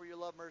thank you for your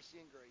love, mercy,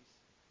 and grace.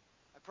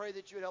 I pray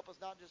that you would help us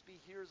not just be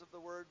hearers of the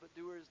word, but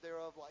doers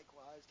thereof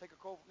likewise. Take a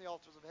coal from the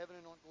altars of heaven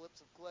and anoint the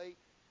lips of clay,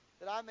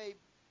 that I may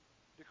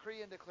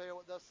decree and declare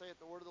what thus saith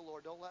the word of the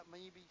Lord. Don't let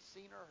me be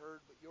seen or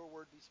heard, but your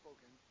word be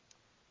spoken.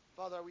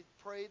 Father, we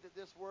pray that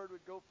this word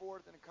would go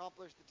forth and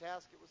accomplish the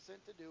task it was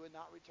sent to do and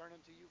not return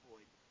unto you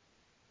void.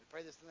 We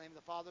pray this in the name of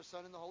the Father,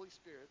 Son, and the Holy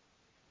Spirit.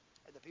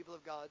 And the people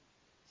of God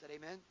said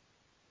amen.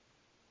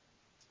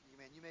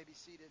 Amen. You may be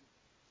seated.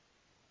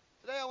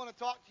 Today I want to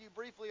talk to you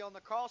briefly on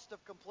the cost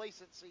of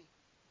complacency.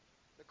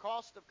 The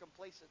cost of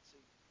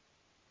complacency.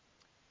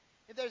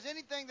 If there's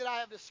anything that I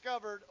have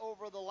discovered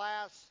over the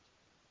last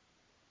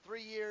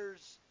 3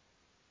 years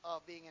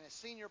of being in a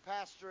senior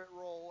pastorate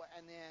role,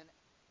 and then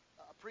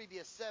a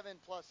previous 7+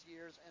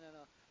 years in an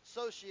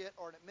associate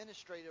or an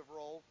administrative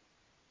role,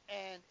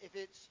 and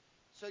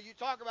so you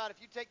talk about if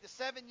you take the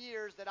 7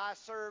 years that I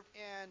served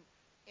in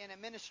an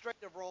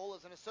administrative role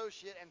as an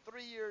associate and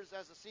 3 years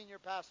as a senior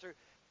pastor,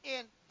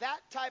 in that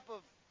type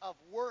of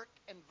work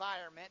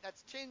environment,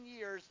 that's 10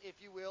 years, if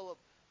you will,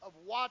 of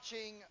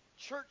watching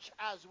church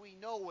as we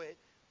know it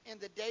in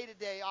the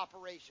day-to-day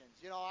operations.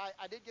 You know,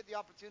 I did get the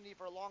opportunity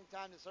for a long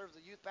time to serve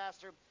as a youth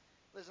pastor.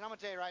 Listen, I'm going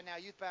to tell you right now,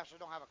 youth pastors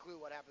don't have a clue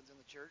what happens in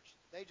the church.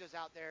 They just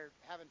out there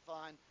having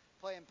fun,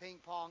 playing ping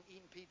pong,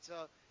 eating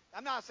pizza.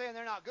 I'm not saying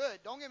they're not good.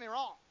 Don't get me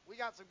wrong. We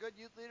got some good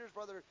youth leaders,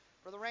 Brother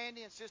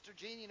Randy and Sister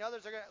Jeannie and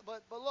others.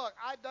 But look,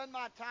 I've done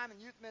my time in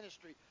youth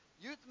ministry.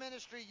 Youth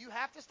ministry, you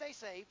have to stay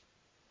saved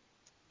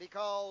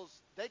because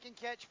they can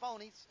catch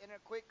phonies in a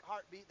quick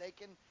heartbeat. They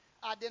can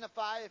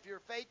identify if you're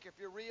fake, if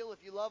you're real,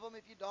 if you love them,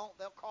 if you don't.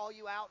 They'll call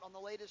you out on the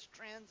latest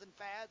trends and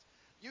fads.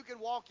 You can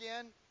walk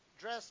in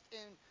dressed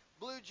in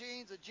blue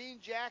jeans, a jean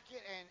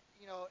jacket, and,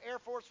 you know, Air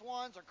Force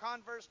Ones or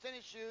Converse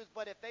tennis shoes,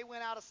 but if they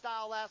went out of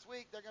style last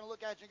week, they're going to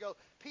look at you and go,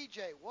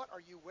 PJ, what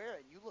are you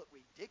wearing? You look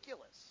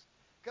ridiculous.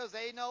 Because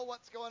they know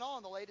what's going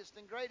on, the latest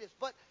and greatest.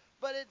 But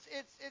it's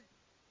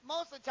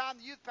most of the time,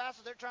 the youth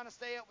pastors, they're trying to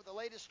stay up with the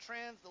latest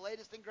trends, the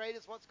latest and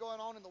greatest, what's going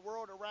on in the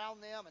world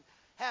around them, and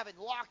having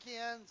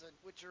lock-ins,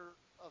 which are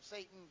of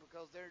Satan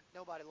because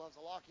nobody loves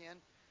a lock-in.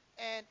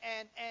 And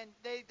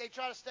they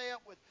try to stay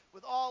up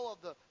with all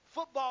of the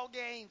football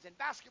games and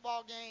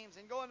basketball games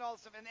and going to all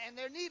this stuff. And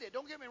they're needed.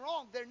 Don't get me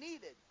wrong, they're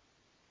needed.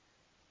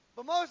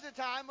 But most of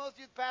the time, most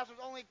youth pastors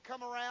only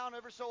come around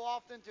every so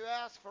often to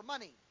ask for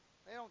money.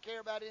 They don't care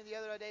about any of the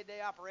other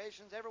day-to-day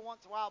operations. Every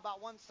once in a while,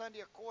 about one Sunday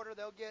a quarter,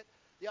 they'll get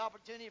the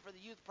opportunity for the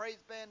youth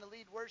praise band to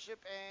lead worship,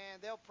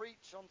 and they'll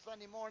preach on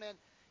Sunday morning.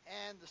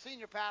 And the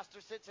senior pastor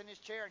sits in his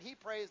chair, and he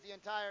prays the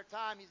entire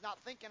time. He's not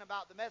thinking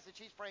about the message.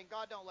 He's praying,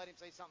 God, don't let him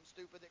say something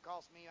stupid that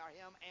costs me or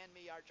him and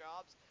me our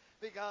jobs.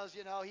 Because,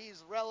 you know,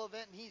 he's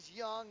relevant, and he's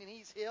young, and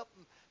he's hip.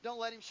 And don't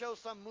let him show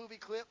some movie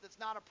clip that's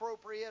not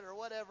appropriate or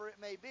whatever it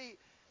may be.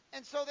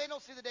 And so they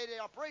don't see the day-to-day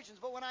operations.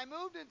 But when I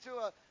moved into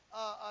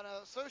an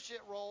associate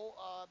role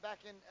back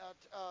in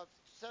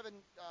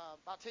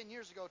about 10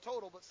 years ago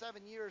total, but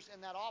 7 years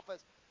in that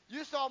office,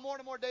 you saw more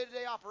and more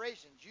day-to-day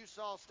operations. You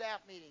saw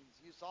staff meetings.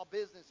 You saw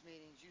business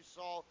meetings. You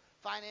saw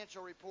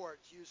financial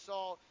reports. You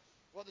saw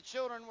what the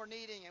children were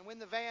needing and when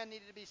the van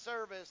needed to be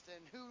serviced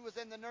and who was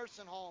in the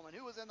nursing home and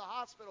who was in the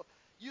hospital.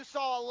 You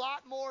saw a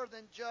lot more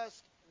than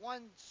just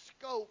one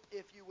scope,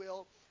 if you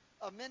will,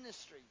 of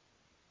ministry.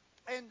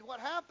 And what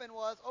happened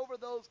was, over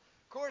those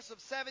course of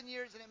 7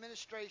 years in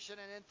administration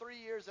and in 3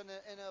 years in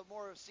a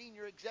more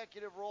senior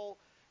executive role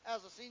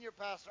as a senior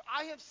pastor,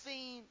 I have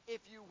seen,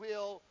 if you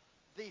will,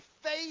 the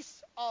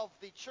face of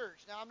the church.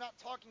 Now, I'm not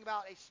talking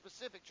about a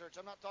specific church.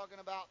 I'm not talking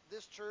about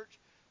this church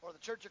or the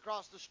church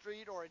across the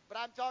street, but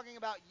I'm talking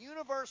about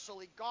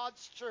universally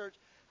God's church.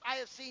 I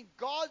have seen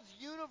God's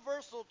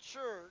universal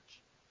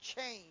church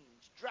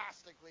change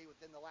drastically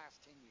within the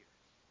last 10 years.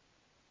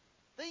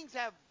 Things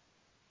have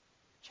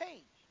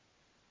changed.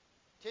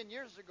 10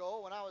 years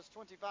ago, when I was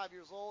 25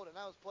 years old and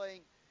I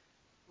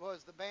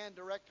was the band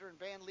director and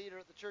band leader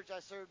at the church I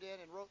served in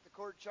and wrote the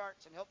chord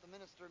charts and helped the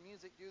minister of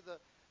music do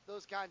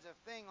those kinds of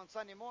things. On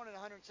Sunday morning,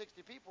 160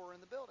 people were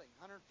in the building.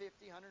 150,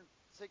 160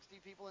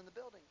 people in the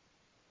building.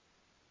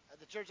 At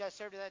the church I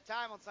served at that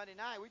time on Sunday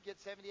night, we'd get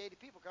 70, 80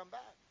 people come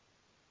back.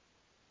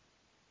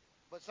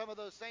 But some of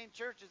those same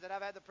churches that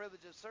I've had the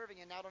privilege of serving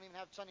in now don't even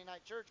have Sunday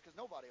night church because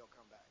nobody will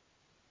come back.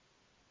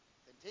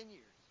 In 10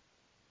 years.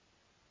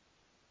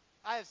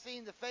 I have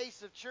seen the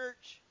face of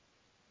church,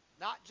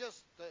 not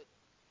just the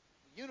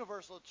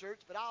universal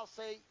church, but I'll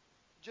say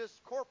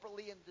just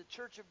corporately in the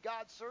Church of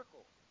God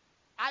circle.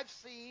 I've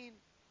seen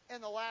in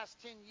the last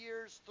 10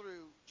 years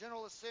through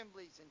general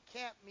assemblies and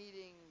camp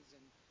meetings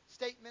and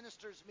state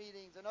ministers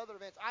meetings and other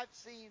events, I've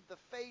seen the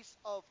face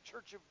of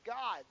Church of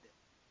God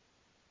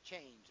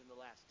change in the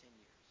last 10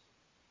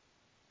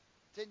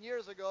 years. 10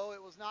 years ago,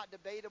 it was not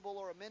debatable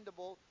or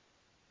amendable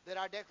that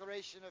our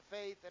declaration of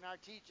faith and our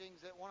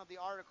teachings, that one of the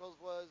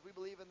articles was, we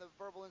believe in the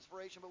verbal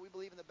inspiration, but we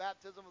believe in the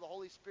baptism of the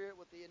Holy Spirit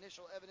with the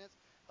initial evidence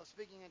of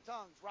speaking in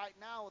tongues. Right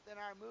now, within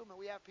our movement,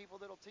 we have people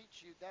that will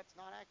teach you that's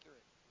not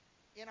accurate.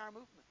 In our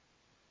movement,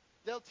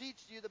 they'll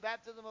teach you the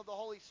baptism of the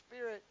Holy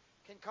Spirit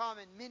can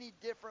come in many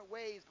different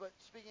ways, but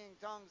speaking in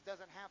tongues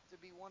doesn't have to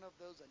be one of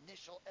those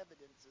initial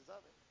evidences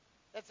of it.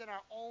 That's in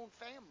our own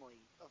family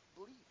of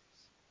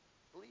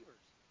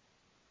believers.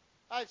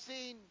 I've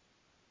seen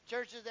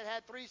churches that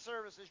had 3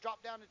 services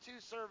drop down to 2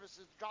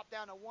 services, drop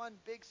down to 1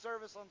 big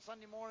service on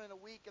Sunday morning a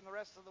week, and the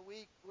rest of the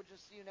week, we'll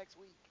just see you next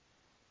week.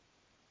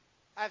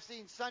 I've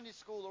seen Sunday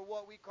school, or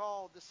what we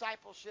call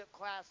discipleship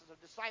classes or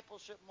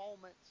discipleship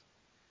moments.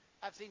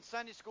 I've seen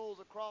Sunday schools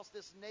across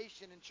this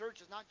nation and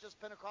churches, not just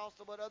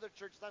Pentecostal, but other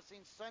churches. I've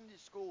seen Sunday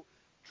school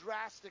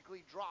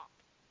drastically drop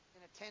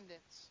in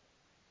attendance.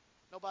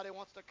 Nobody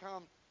wants to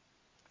come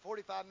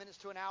 45 minutes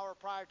to an hour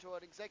prior to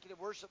an executive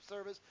worship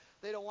service.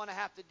 They don't want to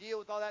have to deal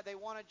with all that. They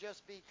want to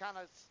just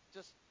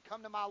just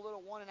come to my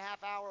little 1.5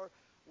 hour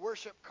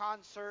worship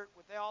concert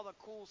with all the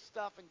cool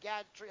stuff and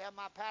gadgetry. Have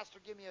my pastor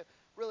give me a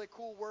really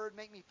cool word,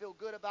 make me feel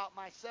good about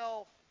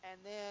myself, and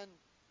then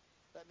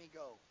let me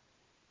go.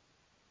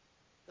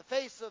 The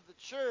face of the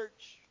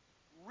church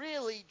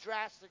really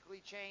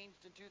drastically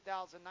changed in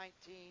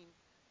 2019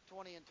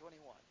 20 and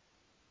 21.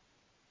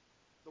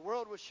 The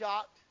world was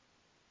shocked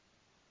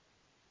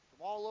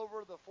from all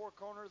over the four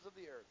corners of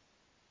the earth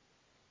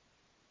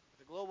with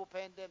the global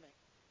pandemic.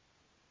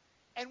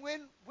 And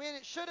when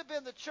it should have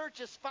been the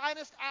church's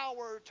finest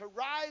hour to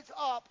rise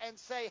up and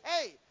say,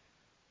 hey,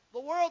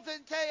 the world's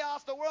in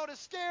chaos, the world is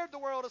scared, the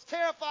world is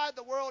terrified,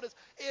 the world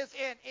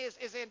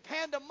is in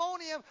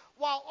pandemonium.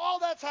 While all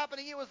that's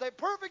happening, it was a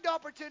perfect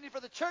opportunity for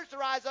the church to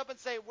rise up and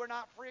say, we're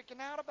not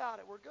freaking out about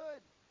it, we're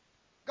good.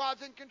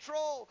 God's in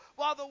control.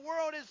 While the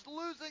world is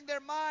losing their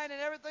mind and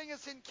everything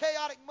is in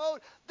chaotic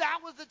mode, that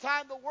was the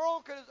time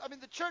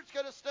the church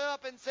could have stood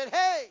up and said,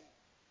 hey,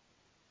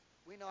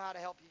 we know how to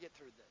help you get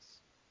through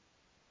this.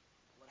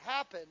 What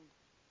happened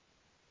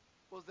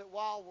was that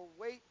while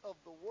the weight of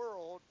the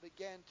world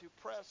began to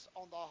press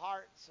on the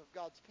hearts of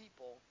God's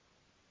people,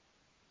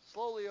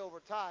 slowly over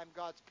time,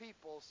 God's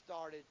people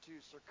started to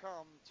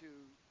succumb to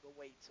the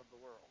weights of the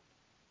world.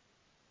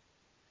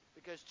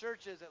 Because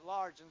churches at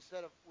large,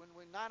 instead of, when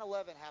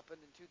 9/11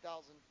 happened in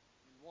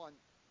 2001,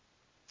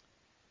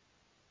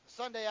 the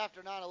Sunday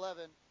after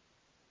 9/11,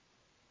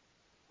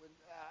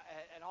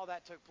 and all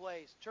that took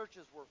place,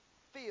 churches were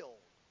filled.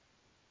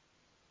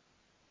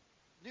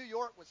 New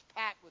York was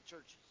packed with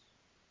churches.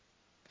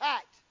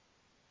 Packed.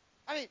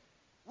 I mean,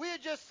 we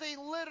had just seen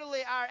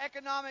literally our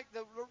economic,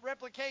 the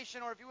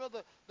replication, or if you will,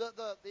 the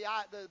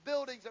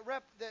buildings that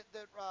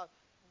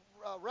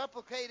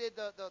replicated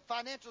the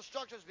financial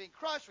structures being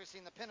crushed. We've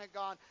seen the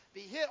Pentagon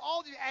be hit.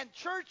 And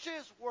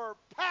churches were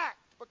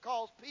packed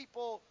because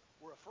people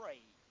were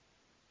afraid.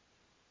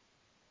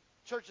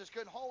 Churches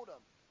couldn't hold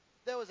them.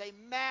 There was a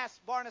mass,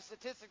 Barna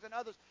Statistics and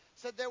others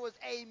said there was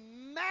a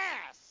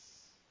mass,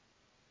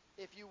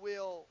 if you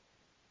will,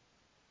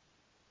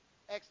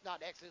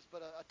 not exodus,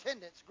 but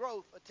attendance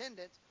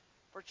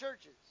for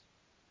churches.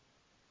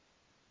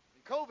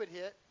 When COVID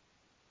hit,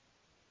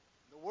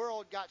 the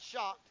world got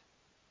shocked.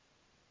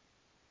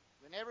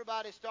 When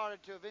everybody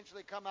started to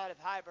eventually come out of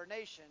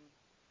hibernation,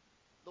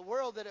 the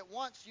world that at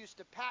once used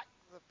to pack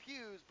the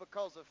pews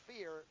because of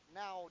fear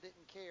now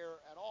didn't care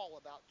at all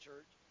about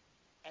church.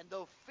 And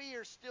though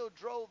fear still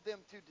drove them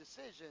to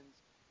decisions,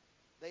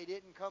 they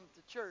didn't come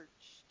to church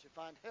to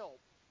find help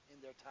in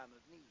their time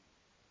of need.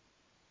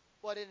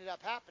 What ended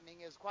up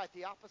happening is quite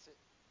the opposite.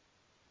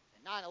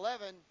 In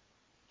 9/11,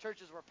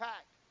 churches were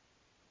packed.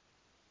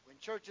 When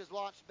churches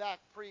launched back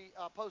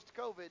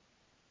post-COVID,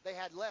 they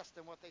had less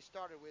than what they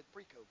started with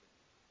pre-COVID.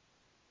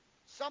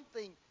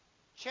 Something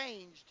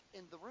changed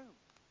in the room.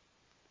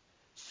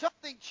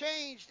 Something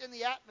changed in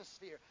the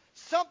atmosphere.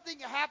 Something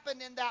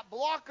happened in that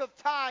block of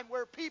time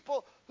where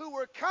people who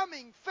were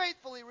coming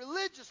faithfully,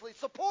 religiously,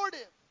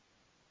 supportive,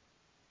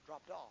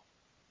 dropped off.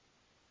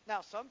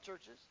 Now, some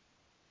churches,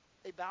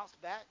 they bounced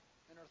back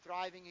and are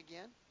thriving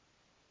again.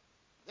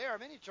 There are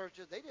many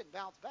churches, they didn't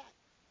bounce back.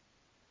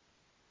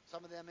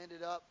 Some of them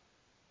ended up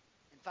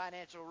in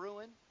financial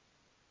ruin.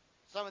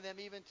 Some of them,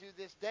 even to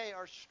this day,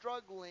 are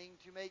struggling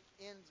to make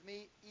ends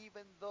meet,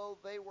 even though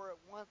they were at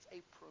once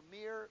a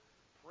premier,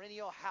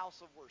 perennial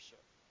house of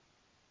worship.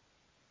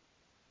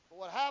 But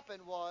what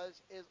happened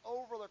is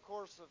over the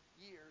course of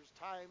years,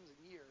 times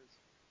and years,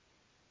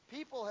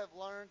 people have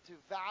learned to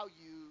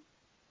value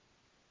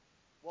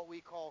what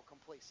we call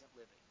complacent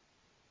living.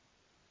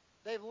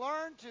 They've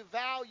learned to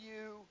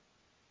value,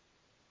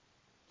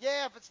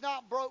 if it's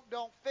not broke,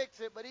 don't fix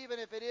it. But even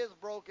if it is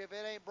broke, if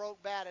it ain't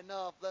broke bad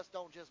enough, let's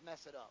don't just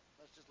mess it up.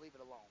 Let's just leave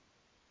it alone.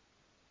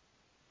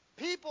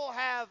 People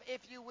have, if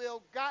you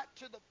will, got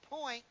to the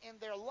point in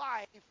their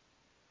life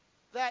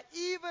that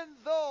even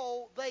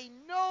though they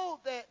know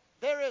that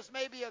there is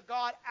maybe a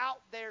God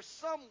out there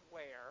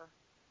somewhere,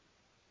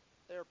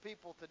 there are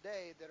people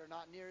today that are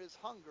not near as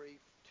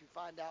hungry to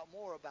find out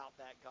more about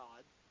that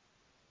God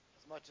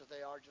as much as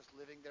they are just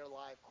living their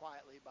life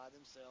quietly by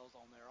themselves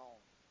on their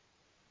own.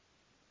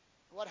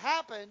 What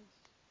happens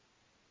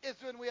is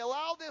when we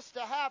allow this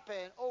to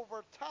happen,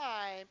 over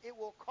time, it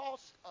will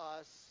cost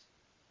us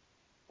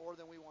more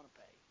than we want to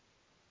pay.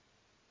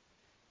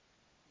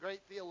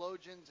 Great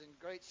theologians and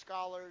great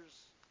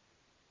scholars,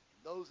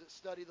 those that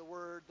study the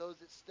Word, those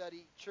that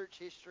study church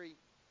history,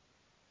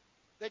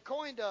 they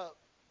coined a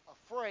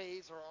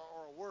phrase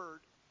or a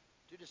word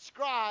to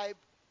describe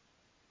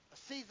a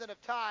season of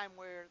time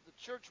where the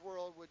church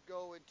world would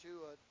go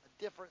into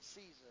a different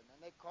season,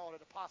 and they called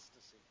it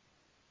apostasy.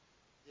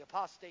 The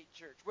apostate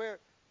church, where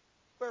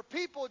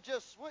people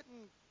just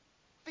wouldn't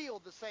feel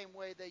the same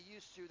way they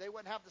used to. They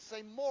wouldn't have the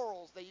same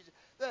morals they used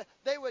to.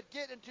 They would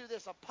get into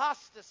this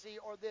apostasy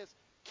or this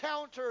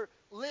counter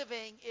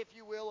living, if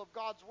you will, of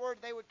God's Word.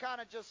 They would kind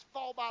of just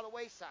fall by the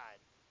wayside.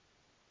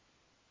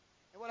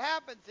 And what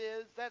happens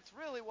is, that's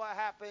really what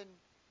happened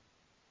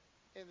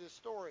in this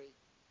story.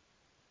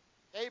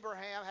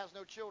 Abraham has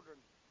no children.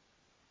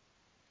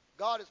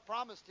 God has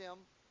promised him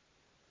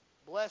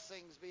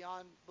blessings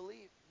beyond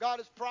belief. God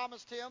has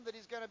promised him that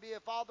he's going to be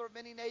a father of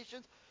many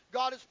nations.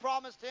 God has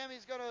promised him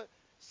he's going to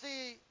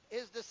see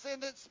his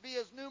descendants be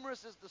as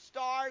numerous as the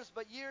stars,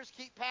 but years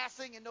keep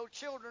passing and no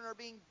children are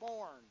being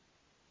born.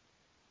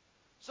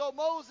 So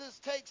Moses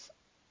takes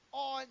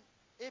on,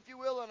 if you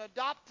will, an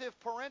adoptive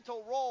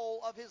parental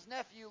role of his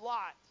nephew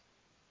Lot.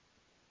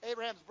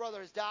 Abraham's brother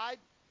has died.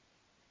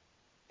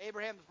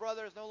 Abraham's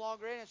brother is no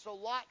longer in, and so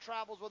Lot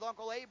travels with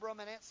Uncle Abram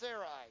and Aunt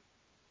Sarai.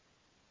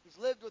 He's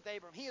lived with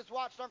Abram. He has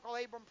watched Uncle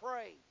Abram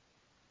pray.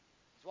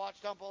 He's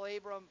watched Uncle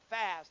Abram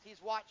fast.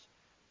 He's watched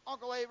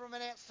Uncle Abram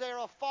and Aunt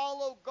Sarah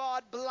follow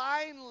God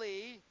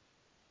blindly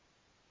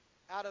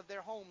out of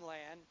their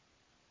homeland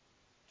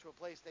to a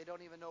place they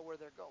don't even know where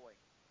they're going.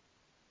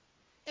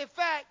 In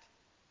fact,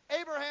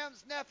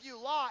 Abraham's nephew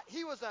Lot,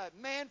 he was a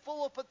man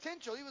full of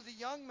potential. He was a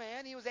young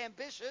man. He was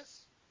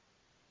ambitious.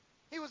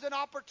 He was an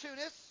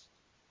opportunist.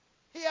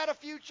 He had a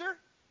future.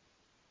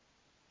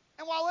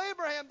 And while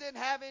Abraham didn't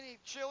have any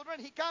children,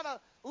 he kind of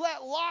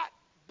let Lot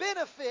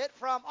benefit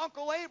from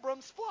Uncle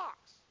Abram's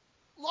flocks.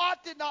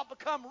 Lot did not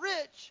become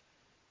rich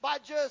by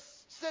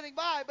just sitting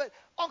by, but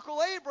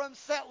Uncle Abram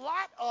set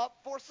Lot up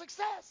for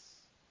success.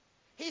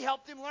 He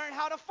helped him learn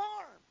how to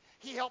farm.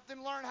 He helped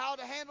him learn how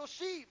to handle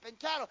sheep and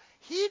cattle.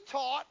 He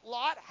taught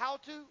Lot how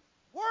to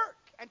work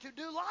and to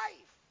do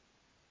life,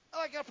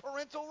 like a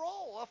parental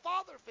role, a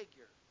father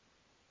figure.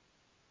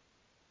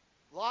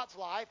 Lot's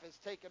life has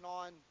taken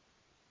on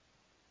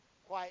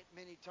quite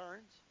many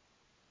turns.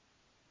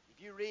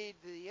 If you read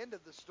the end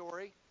of the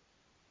story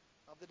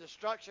of the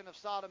destruction of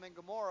Sodom and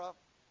Gomorrah,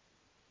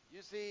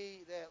 you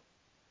see that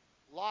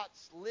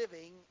Lot's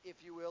living,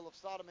 if you will, of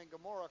Sodom and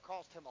Gomorrah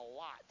cost him a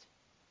lot.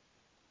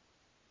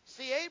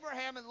 See,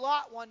 Abraham and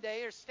Lot one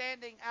day are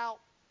standing out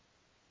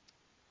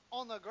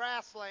on the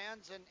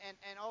grasslands and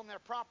on their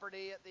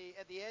property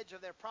at the edge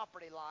of their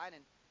property line.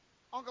 And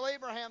Uncle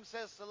Abraham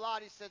says to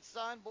Lot, he said,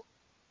 "Son,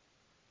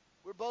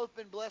 we've both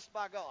been blessed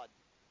by God.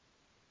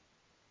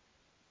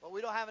 But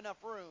we don't have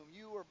enough room.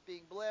 You are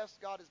being blessed.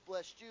 God has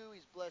blessed you.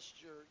 He's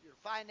blessed your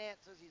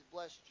finances. He's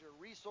blessed your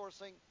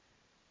resourcing.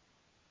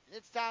 And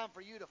it's time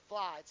for you to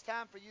fly. It's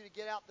time for you to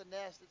get out the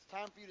nest. It's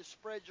time for you to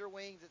spread your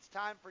wings. It's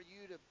time for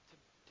you to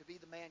be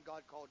the man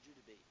God called you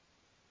to be.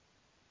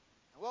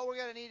 And what we're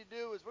going to need to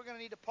do is we're going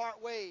to need to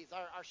part ways.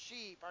 Our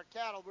sheep, our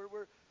cattle,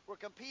 we're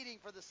competing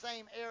for the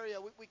same area.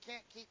 We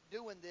can't keep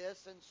doing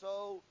this. And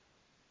so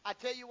I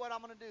tell you what I'm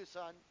going to do,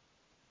 son.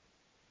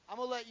 I'm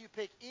going to let you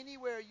pick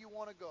anywhere you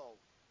want to go.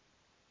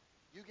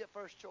 You get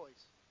first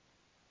choice.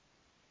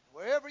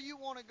 Wherever you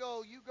want to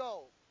go, you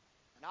go.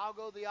 And I'll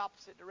go the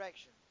opposite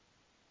direction."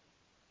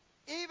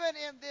 Even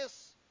in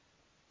this,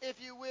 if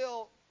you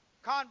will,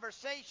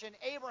 conversation,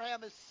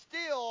 Abraham is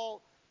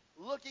still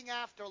looking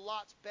after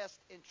Lot's best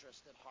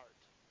interest at heart.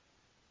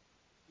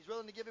 He's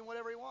willing to give him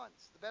whatever he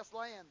wants, the best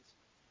lands.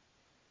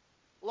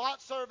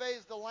 Lot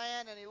surveys the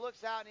land, and he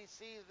looks out and he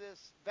sees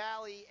this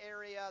valley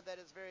area that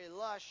is very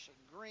lush and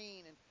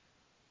green, and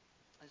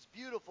it's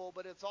beautiful,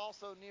 but it's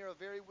also near a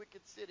very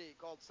wicked city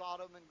called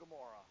Sodom and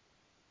Gomorrah.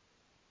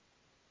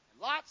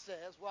 And Lot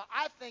says, "Well,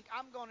 I think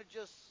I'm going to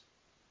just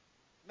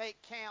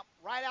make camp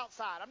right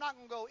outside. I'm not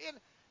going to go in,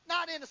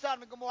 not into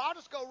Sodom and Gomorrah. I'll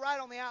just go right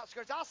on the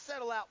outskirts. I'll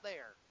settle out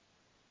there."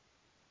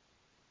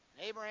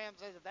 And Abraham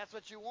says, "If that's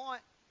what you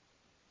want."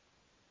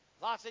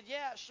 Lot said,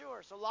 "Yeah,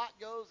 sure." So Lot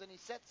goes and he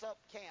sets up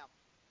camp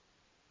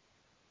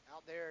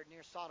out there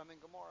near Sodom and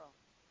Gomorrah.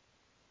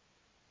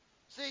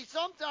 See,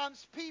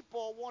 sometimes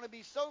people want to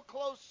be so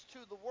close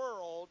to the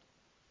world,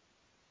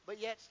 but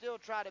yet still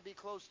try to be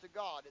close to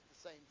God at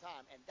the same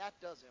time, and that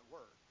doesn't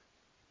work.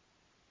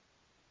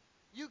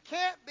 You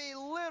can't be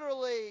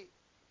literally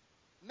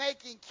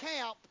making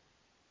camp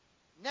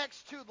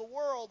next to the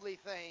worldly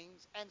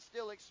things and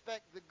still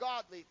expect the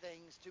godly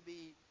things to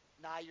be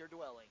nigh your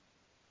dwelling.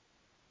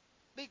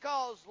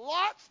 Because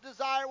Lot's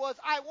desire was,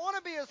 I want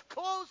to be as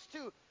close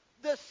to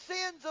the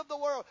sins of the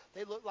world.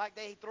 They look like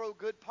they throw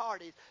good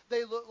parties.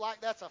 They look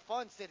like that's a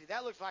fun city.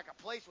 That looks like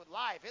a place with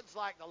life. It's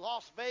like the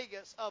Las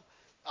Vegas of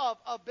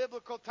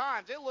biblical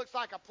times. It looks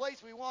like a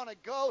place we want to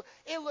go.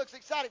 It looks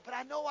exciting. But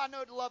I know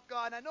to love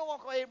God. And I know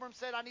Uncle Abram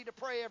said I need to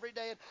pray every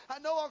day. And I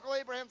know Uncle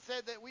Abraham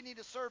said that we need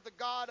to serve the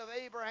God of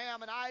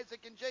Abraham and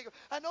Isaac and Jacob.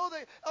 I know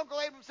that Uncle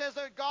Abram says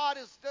that God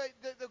is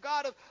the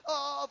God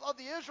of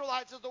the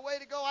Israelites is the way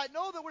to go. I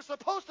know that we're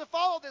supposed to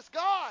follow this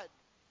God.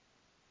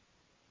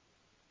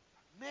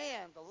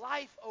 Man, the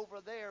life over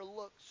there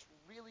looks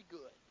really good.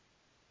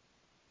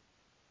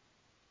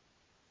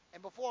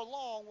 And before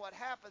long, what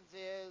happens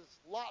is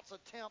Lot's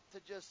attempt to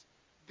just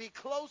be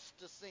close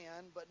to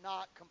sin, but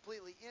not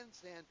completely in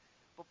sin.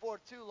 Before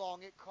too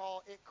long, it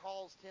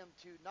caused him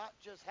to not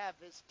just have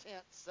his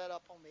tent set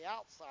up on the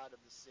outside of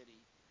the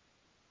city,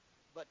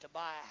 but to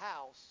buy a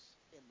house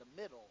in the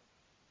middle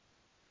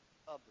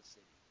of the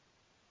city.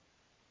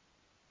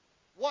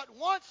 What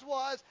once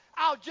was,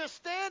 I'll just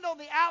stand on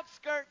the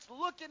outskirts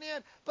looking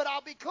in, but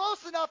I'll be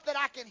close enough that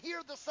I can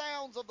hear the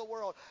sounds of the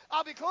world.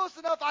 I'll be close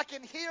enough I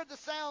can hear the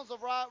sounds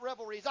of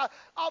revelries.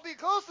 I'll be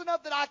close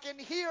enough that I can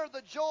hear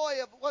the joy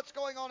of what's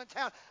going on in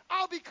town.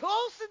 I'll be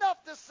close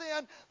enough to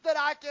sin that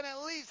I can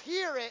at least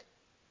hear it,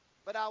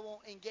 but I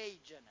won't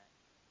engage in it.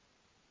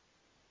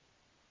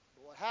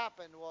 But what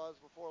happened was,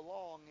 before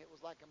long, it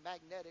was like a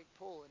magnetic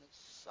pull, and it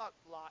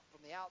sucked Lot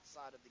from the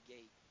outside of the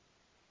gate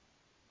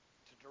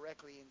to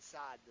directly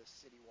inside the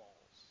city walls.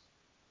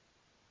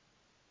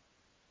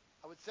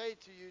 I would say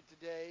to you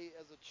today,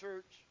 as a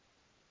church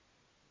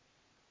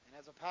and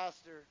as a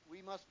pastor,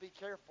 we must be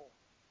careful.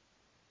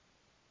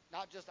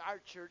 Not just our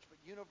church, but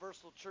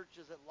universal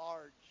churches at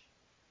large.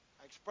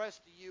 I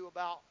expressed to you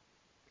about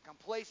the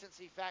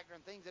complacency factor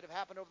and things that have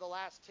happened over the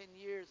last 10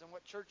 years and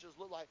what churches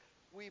look like.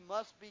 We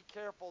must be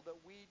careful that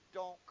we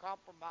don't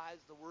compromise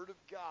the Word of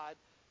God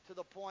to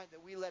the point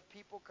that we let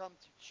people come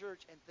to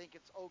church and think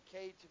it's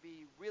okay to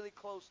be really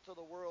close to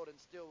the world and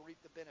still reap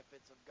the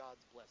benefits of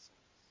God's blessings.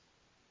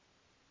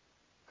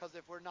 Because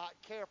if we're not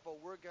careful,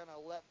 we're going to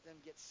let them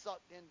get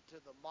sucked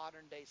into the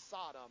modern day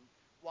Sodom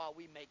while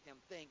we make them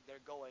think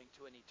they're going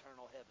to an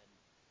eternal heaven.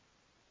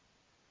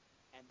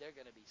 And they're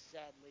going to be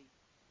sadly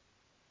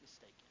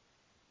mistaken.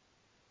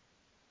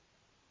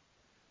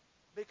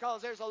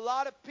 Because there's a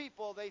lot of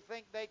people, they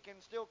think they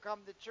can still come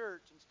to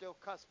church and still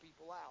cuss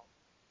people out.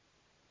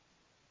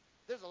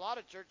 There's a lot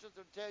of churches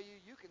that tell you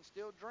you can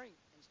still drink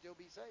and still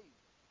be saved.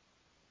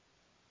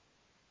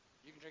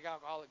 You can drink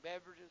alcoholic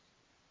beverages.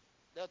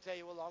 They'll tell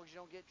you, well, as long as you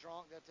don't get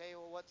drunk. They'll tell you,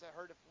 well, what's that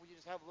hurt if you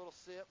just have a little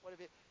sip? What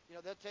if it,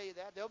 they'll tell you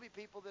that. There'll be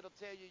people that'll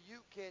tell you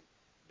you can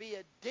be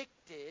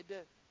addicted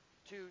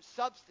to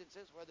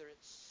substances, whether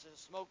it's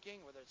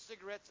smoking, whether it's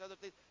cigarettes, other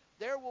things.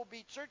 There will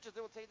be churches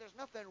that will tell you there's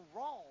nothing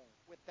wrong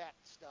with that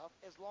stuff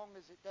as long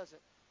as it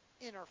doesn't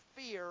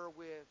interfere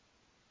with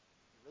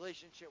your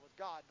relationship with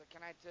God. But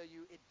can I tell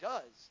you, it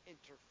does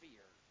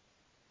interfere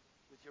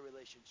with your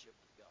relationship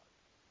with God.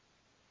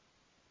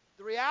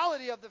 The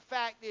reality of the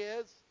fact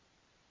is,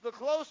 the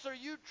closer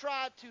you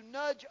try to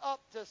nudge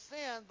up to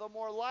sin, the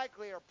more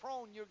likely or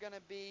prone you're going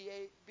to be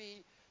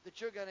that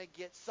you're going to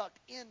get sucked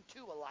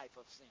into a life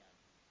of sin.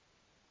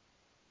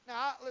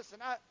 Now, listen,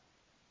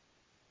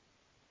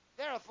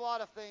 there are a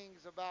lot of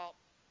things about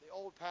the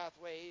old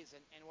pathways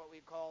and what we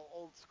call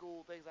old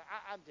school things.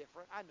 I'm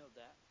different. I know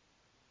that.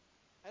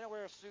 I don't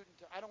wear a suit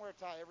and I don't wear a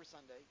tie every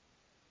Sunday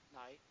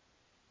night.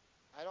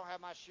 I don't have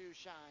my shoes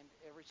shined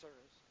every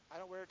service. I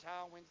don't wear a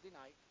tie on Wednesday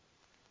night.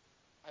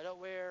 I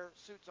don't wear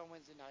suits on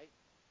Wednesday night.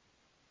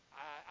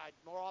 I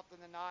more often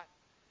than not,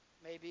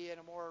 maybe in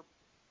a more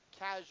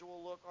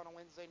casual look on a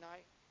Wednesday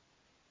night.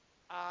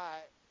 I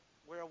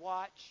wear a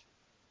watch.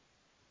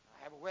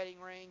 I have a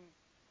wedding ring.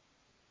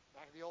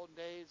 Back in the olden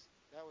days,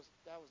 that was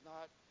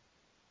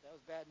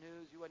bad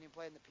news. You wasn't even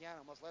playing the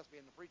piano, much less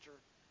being the preacher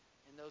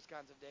in those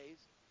kinds of days.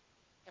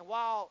 And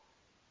while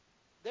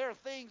there are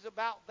things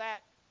about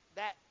that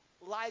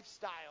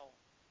lifestyle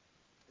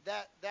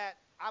that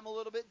I'm a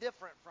little bit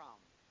different from.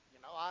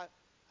 I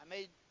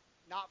may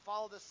not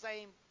follow the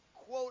same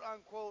quote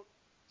unquote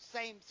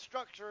same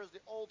structure as the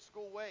old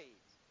school ways.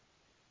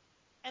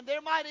 And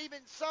there might even,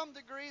 some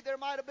degree, there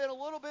might have been a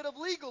little bit of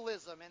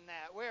legalism in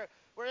that, where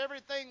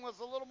everything was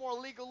a little more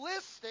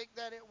legalistic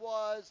than it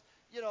was,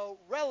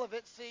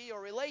 relevancy or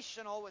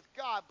relational with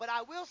God. But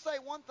I will say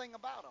one thing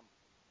about them.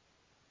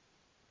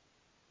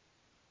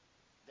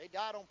 They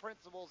died on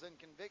principles and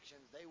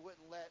convictions. They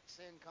wouldn't let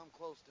sin come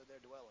close to their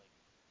dwelling.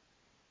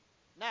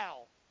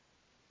 Now,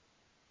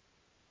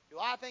 do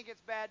I think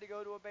it's bad to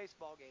go to a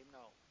baseball game?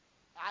 No.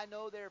 I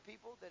know there are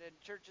people that in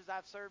churches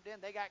I've served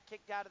in, they got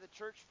kicked out of the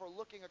church for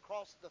looking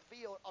across the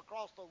field,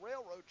 across the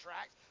railroad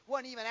tracks.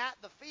 Wasn't even at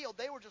the field.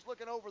 They were just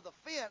looking over the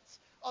fence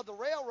of the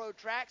railroad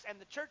tracks, and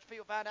the church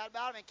people found out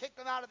about them and kicked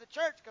them out of the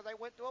church because they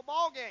went to a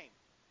ball game.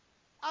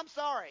 I'm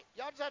sorry.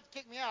 Y'all just have to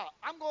kick me out.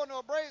 I'm going to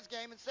a Braves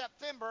game in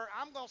September.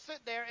 I'm going to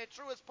sit there at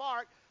Truist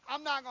Park.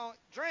 I'm not going to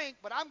drink,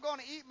 but I'm going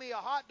to eat me a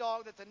hot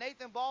dog that's a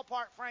Nathan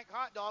Ballpark Frank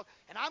hot dog,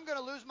 and I'm going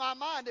to lose my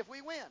mind if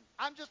we win.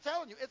 I'm just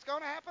telling you, it's going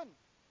to happen.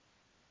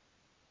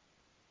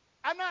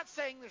 I'm not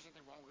saying there's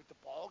anything wrong with the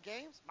ball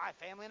games. My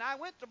family and I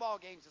went to ball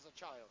games as a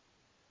child.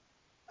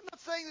 I'm not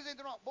saying there's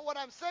anything wrong. But what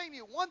I'm saying to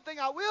you, one thing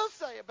I will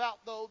say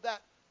about, though,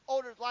 that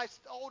older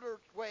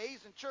ways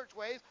and church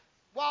ways,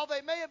 while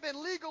they may have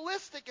been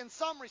legalistic in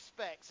some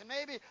respects, and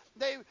maybe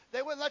they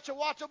wouldn't let you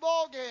watch a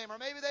ball game, or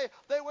maybe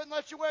they wouldn't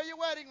let you wear your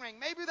wedding ring,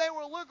 maybe they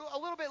were a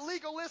little bit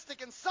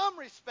legalistic in some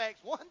respects,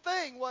 one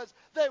thing was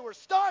they were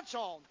staunch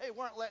on. They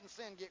weren't letting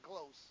sin get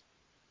close.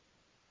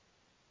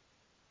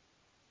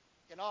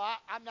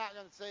 I'm not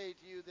going to say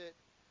to you that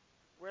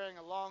wearing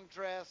a long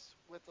dress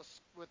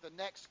with a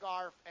neck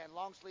scarf and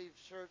long sleeve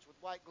shirts with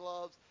white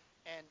gloves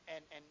and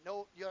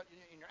no your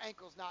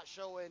ankles not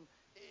showing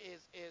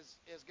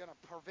is going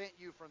to prevent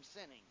you from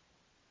sinning.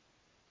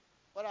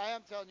 What I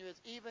am telling you is,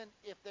 even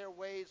if their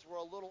ways were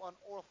a little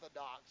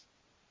unorthodox,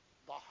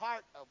 the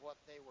heart of what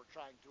they were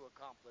trying to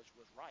accomplish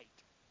was right.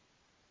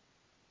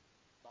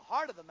 The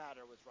heart of the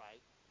matter was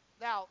right.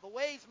 Now, the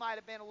ways might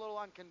have been a little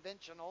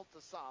unconventional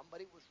to some,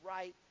 but it was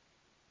right.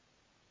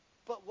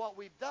 But what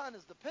we've done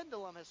is the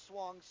pendulum has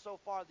swung so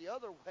far the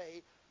other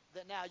way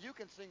that now you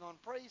can sing on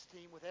praise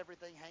team with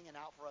everything hanging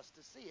out for us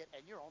to see it,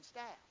 and you're on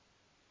staff.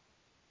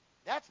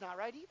 That's not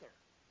right either.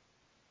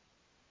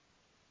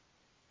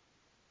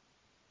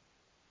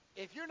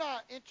 If you're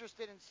not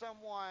interested in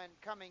someone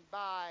coming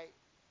by,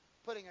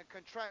 putting a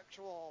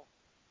contractual,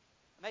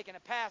 making a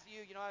pass at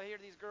you, I hear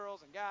these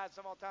girls and guys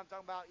some all the time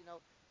talking about,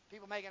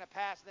 people making a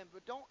pass at them,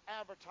 but don't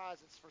advertise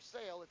it's for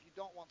sale if you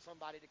don't want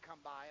somebody to come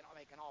by and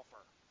make an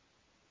offer.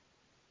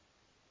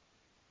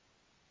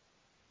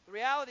 The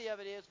reality of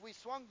it is we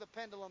swung the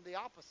pendulum the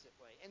opposite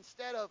way.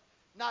 Instead of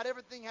not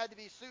everything had to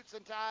be suits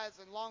and ties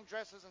and long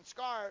dresses and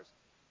scarves,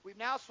 we've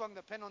now swung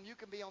the pendulum. You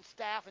can be on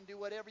staff and do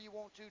whatever you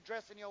want to,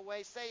 dress in your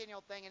way, say in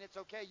your thing, and it's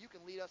okay. You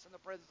can lead us in the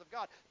presence of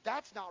God.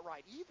 That's not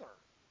right either.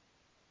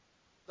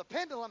 The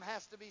pendulum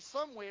has to be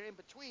somewhere in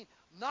between,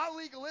 not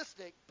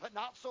legalistic, but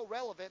not so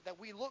relevant that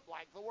we look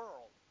like the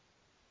world.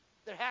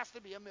 There has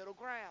to be a middle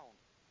ground.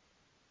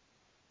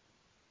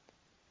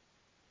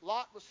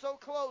 Lot was so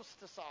close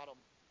to Sodom,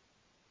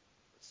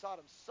 but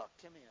Sodom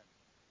sucked him in.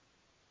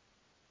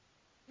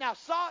 Now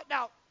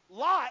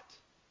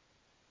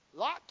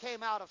Lot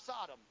came out of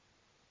Sodom,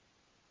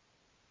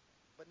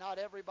 but not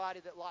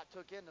everybody that Lot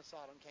took into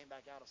Sodom came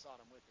back out of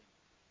Sodom with him.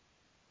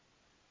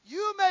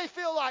 You may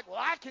feel like,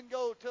 well, I can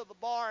go to the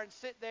bar and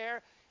sit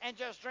there and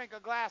just drink a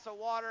glass of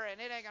water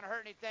and it ain't going to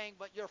hurt anything,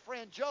 but your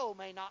friend Joe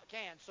may not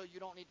can, so you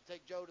don't need to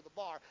take Joe to the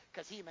bar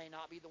because he may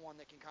not be the one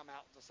that can come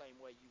out the same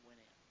way you went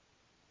in.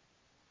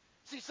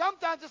 See,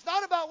 sometimes it's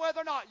not about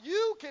whether or not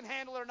you can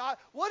handle it or not.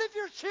 What if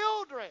your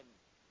children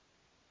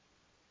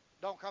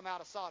don't come out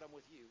of Sodom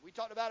with you? We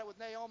talked about it with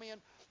Naomi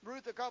and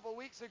Ruth a couple of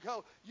weeks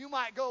ago. You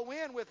might go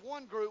in with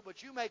one group,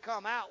 but you may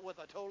come out with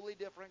a totally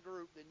different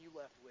group than you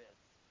left with.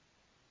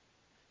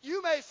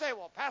 You may say,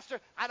 well, Pastor,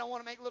 I don't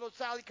want to make little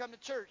Sally come to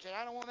church, and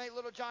I don't want to make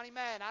little Johnny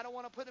mad, and I don't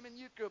want to put him in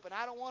youth group, and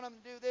I don't want him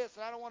to do this,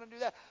 and I don't want him to do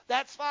that.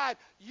 That's fine.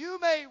 You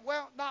may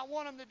not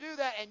want him to do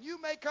that, and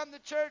you may come to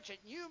church, and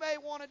you may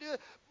want to do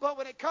it, but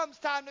when it comes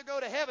time to go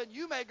to heaven,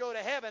 you may go to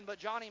heaven, but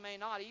Johnny may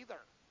not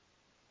either.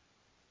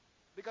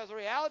 Because the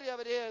reality of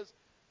it is,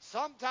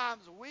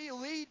 sometimes we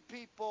lead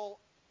people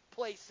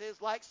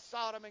places like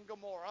Sodom and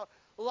Gomorrah,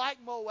 like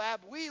Moab.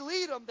 We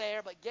lead them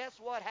there, but guess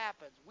what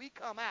happens? We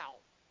come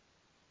out.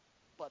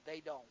 But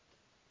they don't.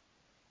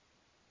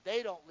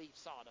 They don't leave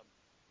Sodom.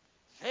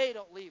 They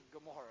don't leave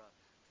Gomorrah.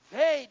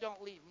 They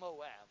don't leave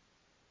Moab.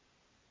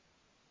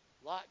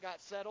 Lot got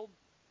settled.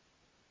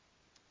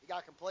 He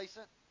got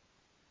complacent.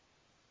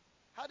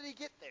 How did he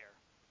get there?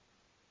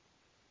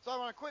 So I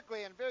want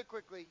to very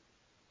quickly,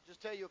 just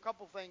tell you a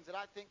couple things that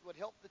I think would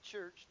help the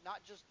church,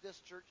 not just this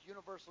church,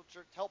 Universal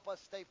Church, help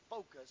us stay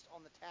focused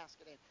on the task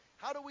at hand.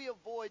 How do we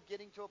avoid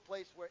getting to a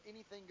place where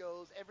anything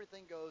goes,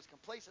 everything goes,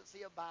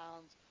 complacency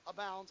abounds,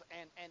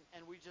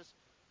 and we just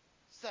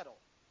settle?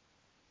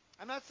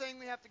 I'm not saying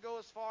we have to go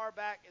as far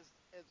back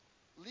as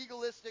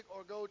legalistic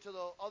or go to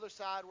the other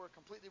side where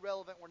completely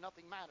relevant, where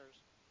nothing matters.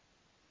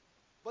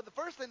 But the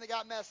first thing that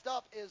got messed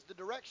up is the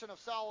direction of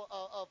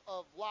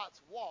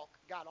Lot's walk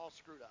got all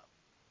screwed up.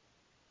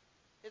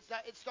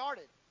 It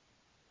started.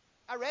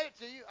 I read it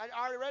to you. I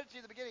already read it to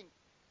you at the beginning.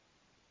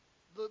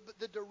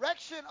 The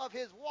direction of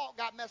his walk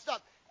got messed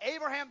up.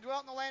 Abraham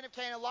dwelt in the land of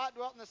Canaan. Lot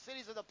dwelt in the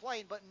cities of the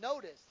plain. But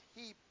notice,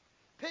 he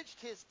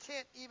pitched his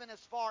tent even as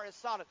far as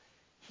Sodom.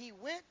 He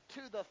went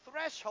to the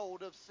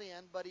threshold of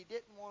sin, but he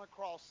didn't want to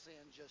cross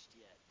sin just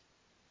yet.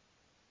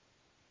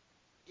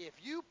 If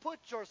you put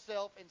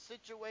yourself in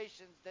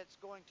situations that's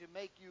going to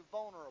make you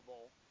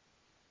vulnerable,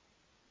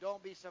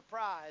 don't be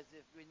surprised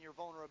if in your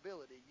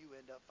vulnerability you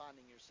end up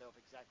finding yourself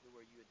exactly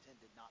where you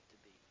intended not to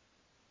be.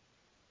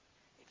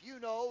 If you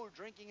know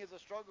drinking is a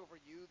struggle for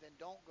you, then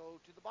don't go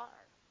to the bar.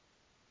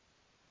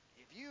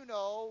 If you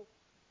know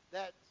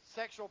that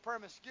sexual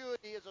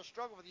promiscuity is a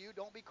struggle for you,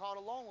 don't be caught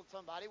alone with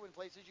somebody in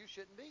places you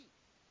shouldn't be.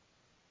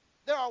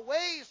 There are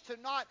ways to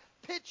not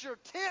pitch your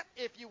tent,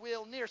 if you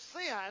will, near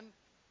sin.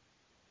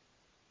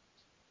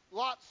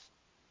 Lot's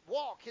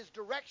walk, his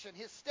direction,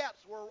 his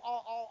steps were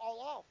all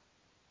off.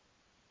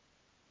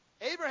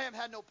 Abraham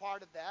had no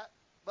part of that,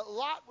 but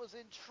Lot was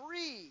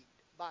intrigued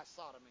by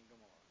Sodom and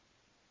Gomorrah.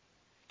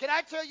 Can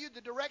I tell you, the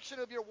direction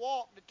of your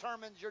walk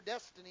determines your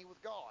destiny with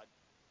God?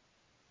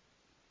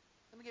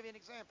 Let me give you an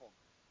example.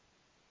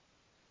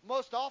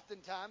 Most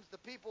oftentimes, the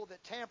people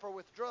that tamper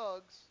with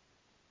drugs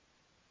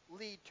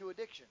lead to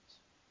addictions.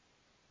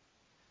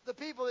 The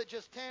people that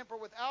just tamper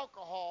with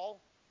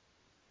alcohol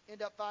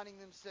end up finding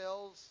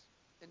themselves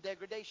in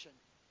degradation.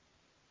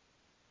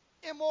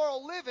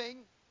 Immoral living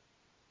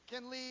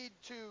can lead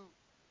to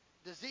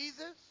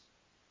diseases,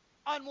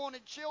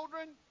 unwanted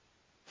children,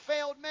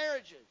 failed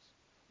marriages.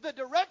 The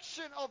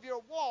direction of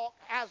your walk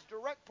has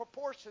direct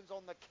proportions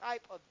on the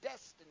type of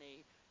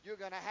destiny you're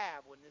going to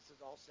have when this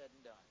is all said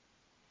and done.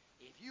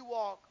 If you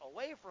walk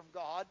away from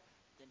God,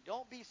 then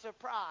don't be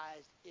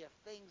surprised if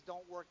things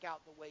don't work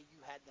out the way you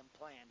had them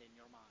planned in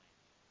your mind.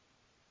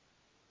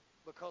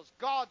 Because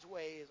God's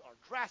ways are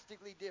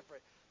drastically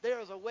different. There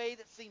is a way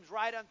that seems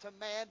right unto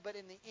man, but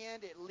in the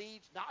end it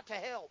leads not to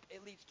help,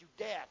 it leads to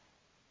death.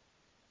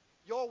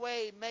 Your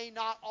way may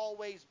not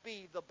always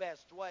be the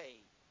best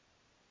way.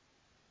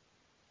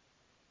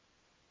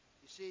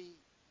 You see,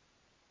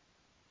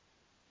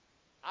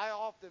 I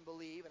often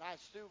believe, and I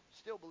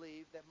still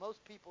believe, that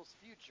most people's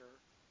future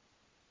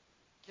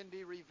can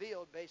be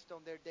revealed based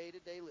on their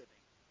day-to-day living.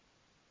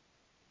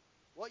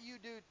 What you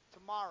do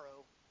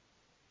tomorrow,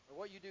 or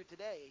what you do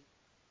today,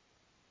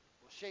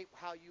 will shape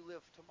how you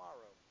live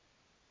tomorrow.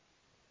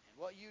 And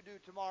what you do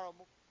tomorrow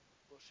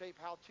will shape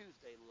how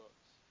Tuesday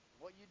looks.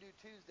 What you do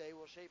Tuesday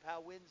will shape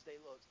how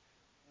Wednesday looks.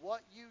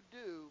 What you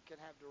do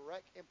can have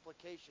direct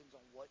implications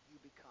on what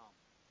you become.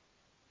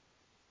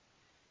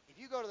 If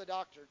you go to the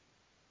doctor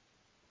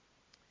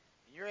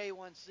and your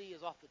A1C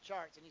is off the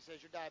charts and he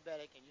says you're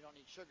diabetic and you don't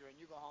need sugar, and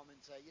you go home and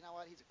say, you know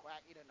what, he's a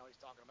quack, he doesn't know what he's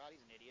talking about,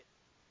 he's an idiot.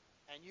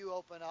 And you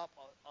open up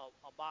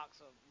a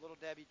box of Little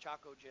Debbie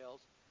Choco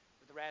Gels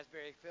with the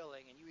raspberry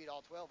filling and you eat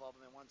all 12 of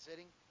them in one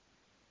sitting,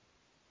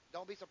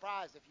 don't be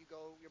surprised if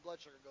your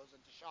blood sugar goes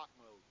into shock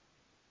mode.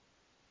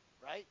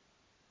 Right?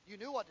 You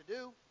knew what to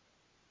do.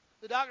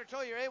 The doctor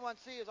told you your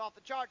A1C is off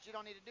the charts, you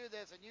don't need to do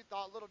this, and you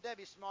thought Little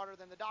Debbie's smarter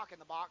than the doc in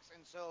the box,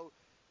 and so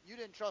you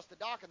didn't trust the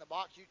doc in the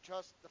box, you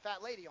trust the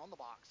fat lady on the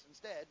box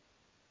instead.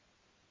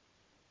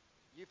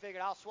 You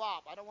figured, I'll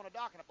swap. I don't want a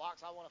doc in a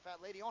box, I want a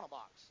fat lady on a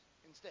box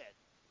instead.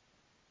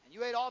 And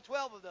you ate all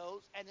 12 of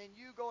those, and then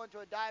you go into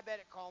a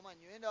diabetic coma,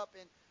 and you end up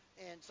in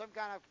some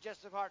kind of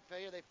congestive heart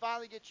failure. They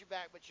finally get you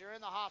back, but you're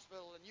in the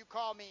hospital, and you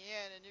call me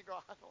in, and you go,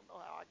 I don't know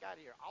how I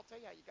got here. I'll tell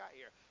you how you got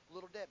here.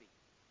 Little Debbie.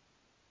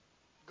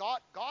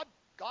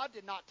 God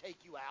did not take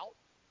you out.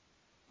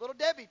 Little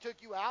Debbie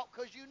took you out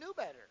because you knew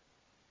better.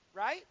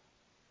 Right?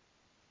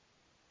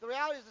 The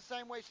reality is the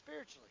same way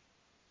spiritually.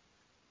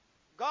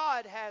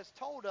 God has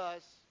told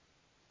us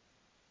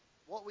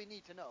what we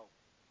need to know.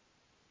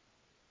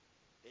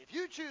 If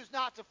you choose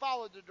not to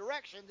follow the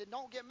direction, then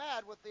don't get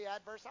mad with the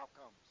adverse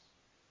outcomes.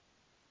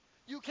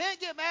 You can't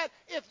get mad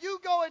if you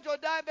go into a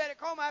diabetic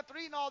coma after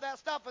eating all that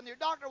stuff and your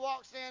doctor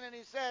walks in and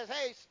he says,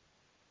 hey,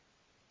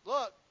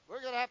 look,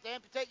 we're going to have to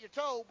amputate your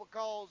toe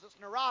because it's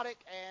neurotic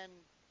and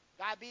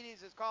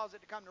diabetes has caused it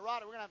to become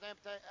neurotic. We're going to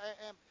have to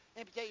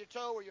amputate your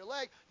toe or your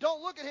leg.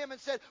 Don't look at him and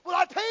say, well,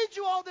 I paid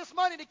you all this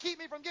money to keep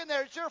me from getting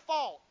there. It's your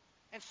fault.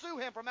 And sue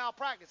him for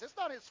malpractice. It's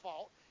not his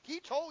fault. He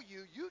told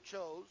you, you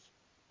chose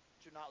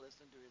to not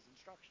listen to his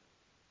instruction.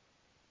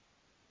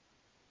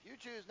 If you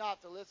choose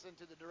not to listen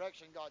to the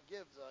direction God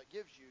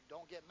gives you,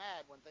 don't get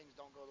mad when things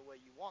don't go the way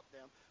you want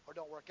them or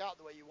don't work out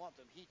the way you want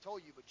them. He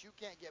told you, but you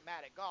can't get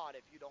mad at God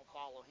if you don't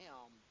follow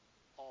him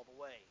all the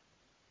way.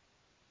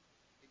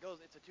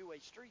 It's a two-way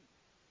street.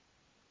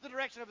 The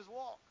direction of his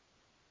walk.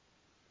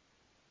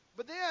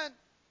 But then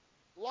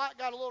Lot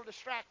got a little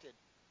distracted.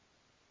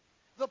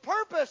 The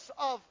purpose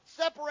of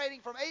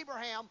separating from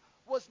Abraham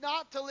was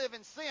not to live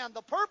in sin.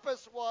 The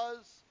purpose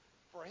was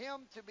for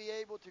him to be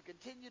able to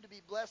continue to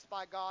be blessed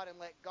by God and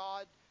let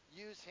God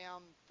use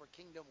him for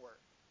kingdom work.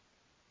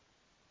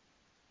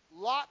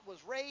 Lot was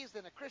raised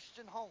in a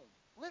Christian home.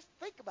 Let's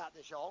think about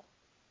this, y'all.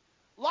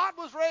 Lot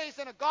was raised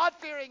in a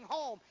God-fearing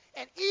home,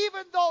 and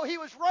even though he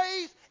was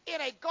raised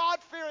in a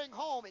God-fearing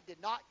home, it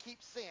did not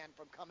keep sin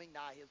from coming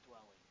nigh his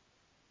dwelling.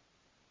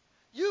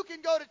 You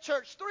can go to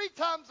church 3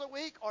 times a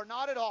week or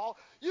not at all.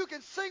 You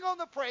can sing on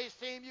the praise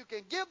team. You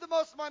can give the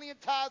most money in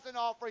tithes and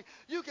offering.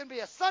 You can be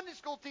a Sunday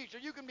school teacher.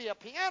 You can be a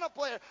piano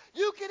player.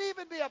 You can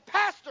even be a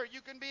pastor.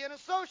 You can be an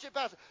associate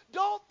pastor.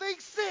 Don't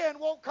think sin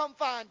won't come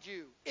find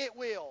you. It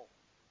will.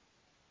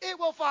 It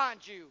will find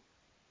you.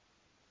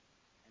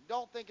 And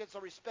don't think it's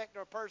a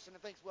respecter of person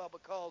that thinks, well,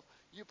 because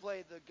you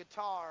play the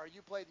guitar or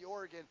you play the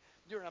organ,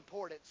 you're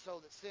important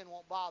so that sin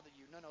won't bother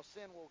you. No,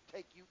 sin will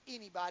take you,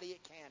 anybody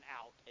it can,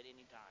 out at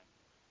any time.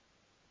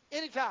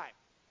 Anytime.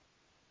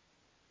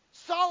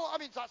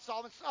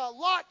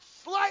 Lot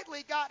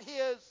slightly got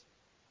his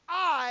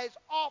eyes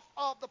off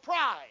of the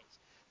prize.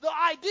 The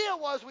idea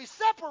was we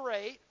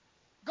separate.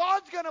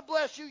 God's going to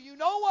bless you. You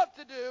know what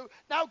to do.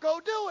 Now go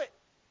do it.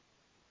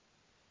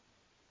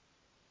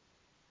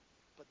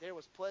 But there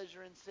was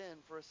pleasure in sin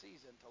for a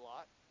season to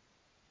Lot.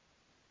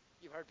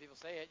 You've heard people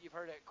say it. You've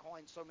heard it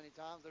coined so many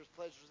times. There's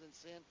pleasures in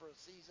sin for a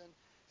season.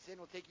 Sin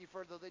will take you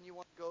further than you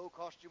want to go,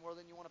 cost you more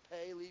than you want to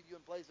pay, leave you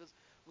in places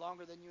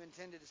longer than you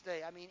intended to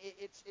stay. I mean,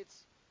 it's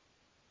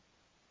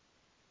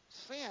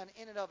sin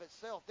in and of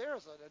itself. There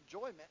is an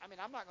enjoyment. I mean,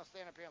 I'm not going to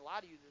stand up here and lie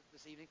to you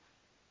this evening.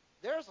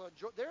 There is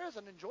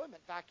an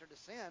enjoyment factor to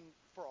sin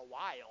for a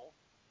while,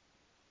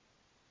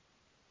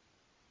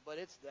 but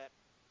it's that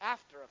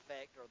after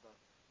effect or the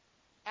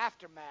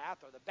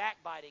aftermath or the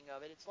backbiting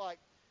of it. It's like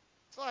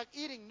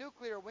eating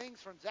nuclear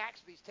wings from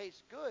Zaxby's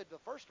tastes good, the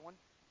first one,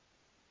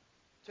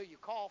 till you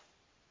cough,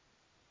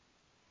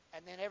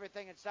 and then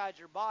everything inside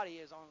your body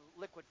is on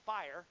liquid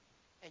fire,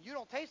 and you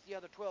don't taste the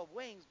other 12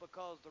 wings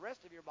because the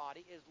rest of your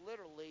body is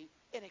literally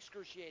in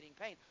excruciating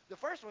pain. The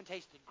first one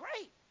tasted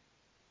great.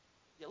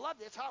 You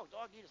loved it. It's hot.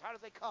 Dog eat as hot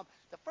as they come.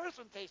 The first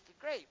one tasted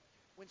great.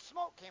 When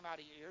smoke came out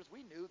of your ears,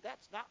 we knew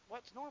that's not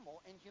what's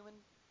normal in human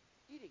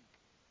eating.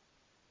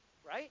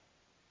 Right?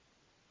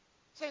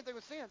 Same thing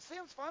with sin.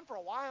 Sin's fun for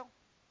a while,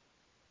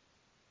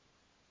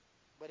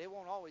 but it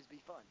won't always be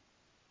fun.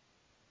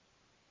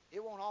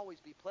 It won't always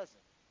be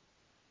pleasant.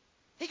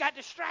 He got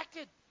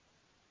distracted.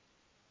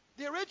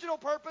 The original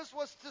purpose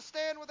was to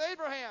stand with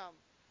Abraham,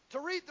 to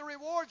reap the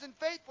rewards and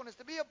faithfulness,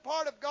 to be a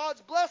part of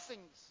God's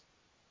blessings.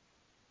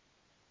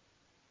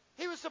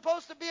 He was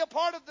supposed to be a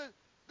part of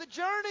the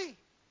journey.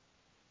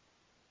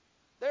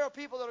 There are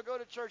people that will go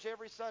to church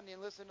every Sunday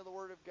and listen to the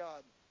Word of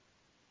God.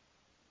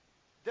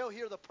 They'll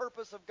hear the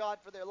purpose of God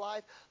for their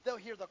life. They'll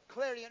hear the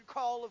clarion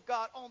call of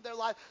God on their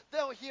life.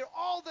 They'll hear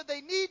all that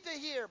they need to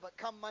hear. But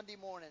come Monday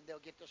morning, they'll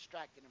get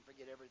distracted and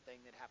forget everything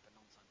that happened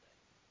on Sunday.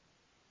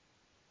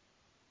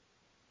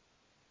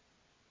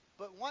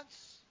 But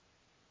once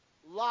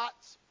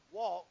Lot's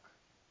walk,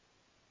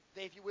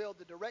 if you will,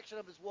 the direction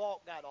of his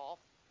walk got off,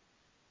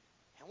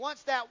 and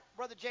once that,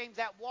 Brother James,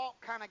 that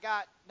walk kind of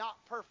got not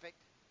perfect,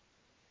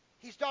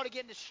 he started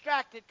getting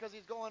distracted because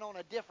he's going on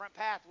a different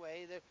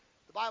pathway.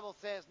 The Bible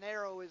says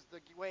narrow is the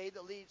way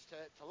that leads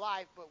to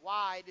life, but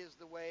wide is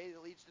the way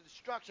that leads to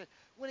destruction.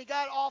 When he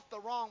got off the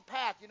wrong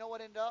path, you know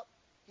what ended up?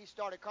 He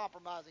started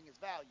compromising his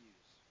values.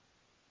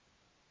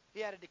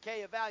 He had a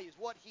decay of values.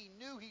 What he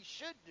knew he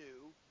should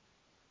do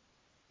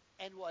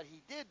and what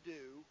he did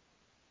do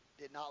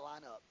did not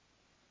line up.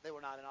 They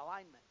were not in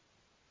alignment.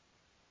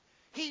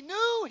 He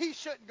knew he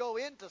shouldn't go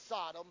into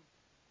Sodom.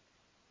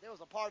 There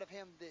was a part of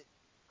him that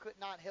could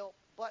not help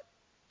but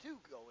to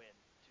go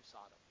into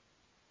Sodom.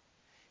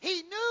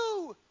 He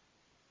knew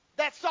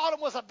that Sodom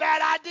was a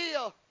bad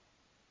idea.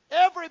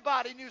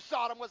 Everybody knew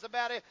Sodom was a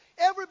bad idea.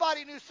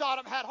 Everybody knew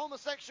Sodom had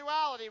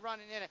homosexuality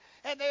running in it,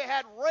 and they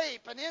had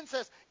rape and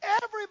incest.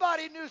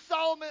 Everybody knew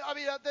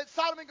that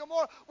Sodom and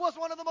Gomorrah was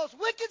one of the most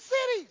wicked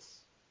cities.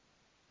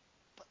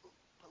 But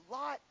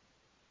Lot,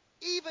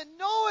 even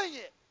knowing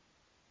it,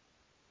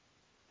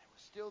 there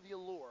was still the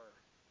allure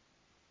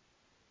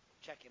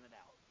of checking it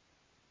out.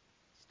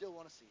 Still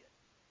want to see it.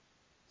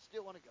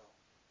 Still want to go.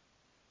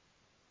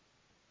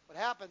 What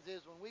happens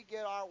is when we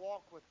get our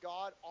walk with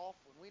God off,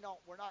 when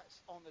we're not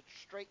on the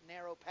straight and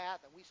narrow path,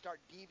 and we start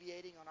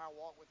deviating on our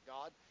walk with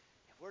God,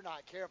 if we're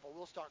not careful,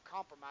 we'll start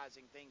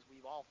compromising things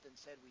we've often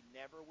said we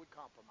never would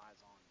compromise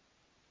on.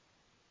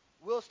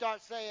 We'll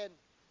start saying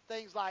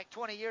things like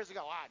 20 years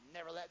ago, I'd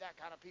never let that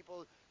kind of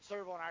people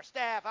serve on our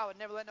staff. I would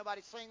never let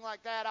nobody sing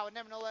like that. I would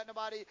never let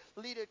nobody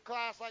lead a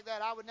class like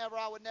that. I would never.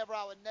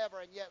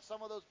 And yet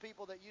some of those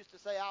people that used to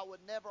say I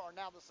would never are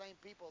now the same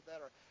people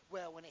that are,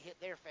 well, when it hit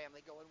their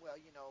family going, well,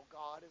 you know,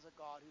 God is a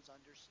God who's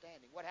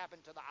understanding. What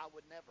happened to the I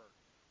would never?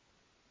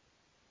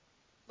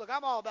 Look,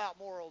 I'm all about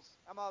morals.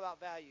 I'm all about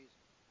values.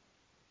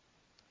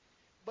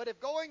 But if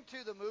going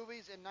to the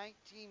movies in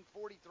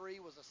 1943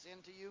 was a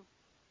sin to you,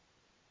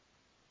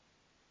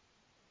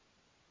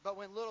 but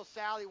when little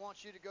Sally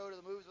wants you to go to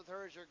the movies with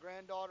her as your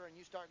granddaughter and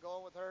you start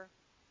going with her,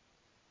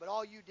 but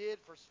all you did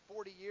for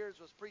 40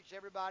 years was preach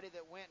everybody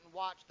that went and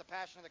watched The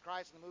Passion of the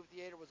Christ in the movie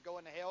theater was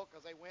going to hell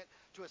because they went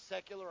to a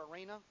secular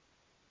arena.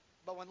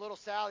 But when little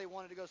Sally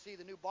wanted to go see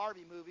the new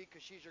Barbie movie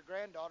because she's your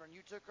granddaughter and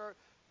you took her,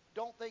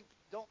 don't think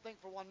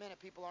for 1 minute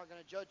people aren't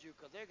going to judge you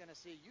because they're going to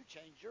see you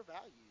changed your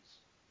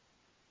values.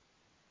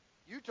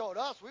 You told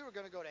us we were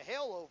going to go to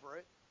hell over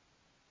it.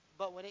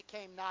 But when it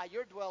came nigh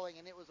your dwelling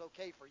and it was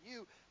okay for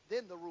you,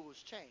 then the rules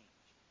changed.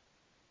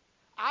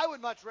 I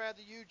would much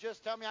rather you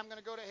just tell me I'm going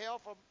to go to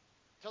hell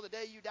till the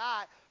day you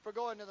die for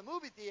going to the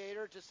movie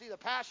theater to see the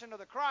Passion of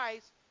the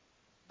Christ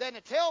than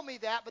to tell me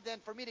that, but then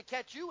for me to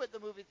catch you at the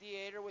movie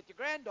theater with your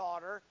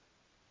granddaughter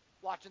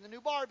watching the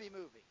new Barbie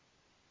movie.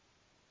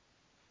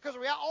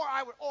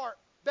 Or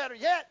better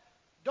yet,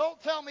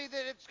 don't tell me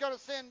that it's going to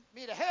send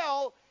me to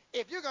hell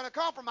if you're going to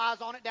compromise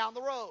on it down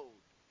the road.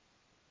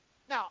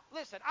 Now,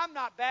 listen, I'm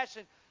not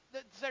bashing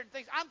certain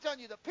things. I'm telling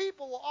you, the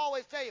people will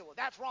always tell you, well,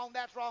 that's wrong,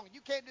 and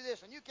you can't do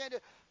this, and you can't do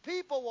it.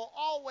 People will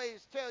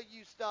always tell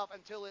you stuff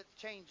until it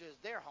changes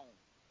their home.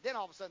 Then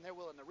all of a sudden they're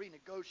willing to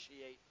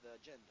renegotiate the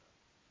agenda.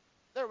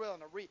 They're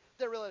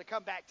willing to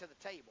come back to the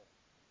table.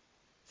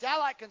 See, I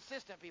like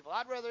consistent people.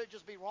 I'd rather it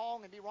just be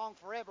wrong and be wrong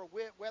forever,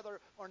 whether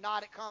or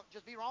not it comes.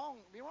 Just be wrong,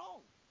 be wrong.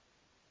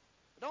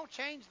 But don't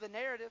change the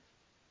narrative.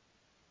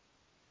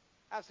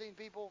 I've seen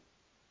people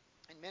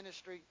in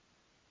ministry.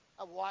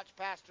 I've watched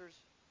pastors,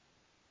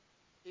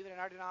 even in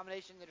our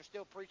denomination, that are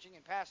still preaching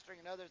and pastoring,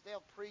 and others,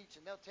 they'll preach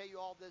and they'll tell you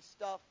all this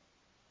stuff.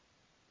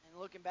 And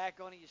looking back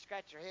on it, you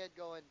scratch your head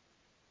going,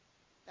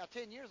 now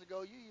 10 years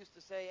ago, you used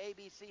to say A,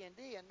 B, C, and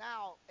D, and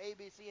now A,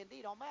 B, C, and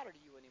D don't matter to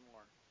you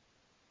anymore.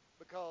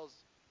 Because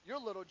your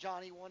little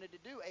Johnny wanted to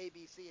do A,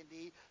 B, C, and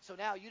D, so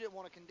now you didn't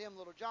want to condemn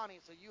little Johnny,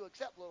 so you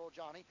accept little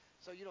Johnny.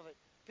 So you don't.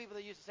 People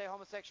that used to say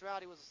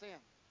homosexuality was a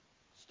sin,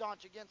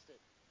 staunch against it.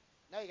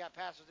 Now you got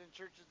pastors in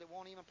churches that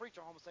won't even preach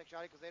on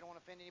homosexuality because they don't want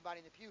to offend anybody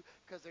in the pew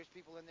because there's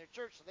people in their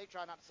church, so they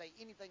try not to say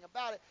anything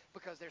about it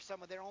because there's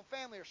some of their own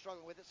family are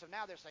struggling with it, so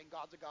now they're saying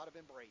God's a God of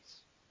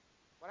embrace.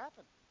 What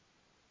happened?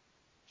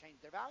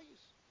 Changed their values.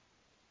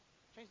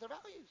 Changed their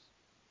values.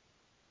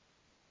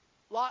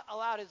 Lot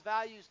allowed his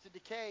values to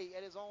decay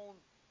at his own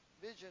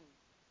vision.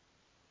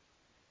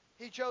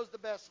 He chose the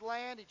best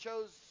land. He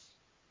chose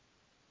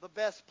the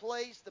best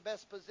place, the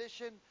best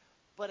position,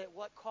 but at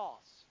what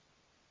cost?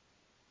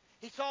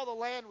 He saw the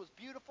land was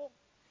beautiful.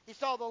 He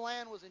saw the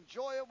land was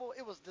enjoyable.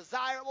 It was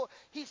desirable.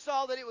 He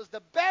saw that it was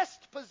the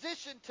best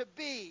position to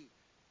be.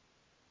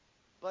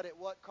 But at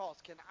what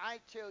cost? Can I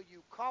tell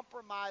you,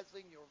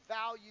 compromising your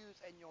values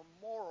and your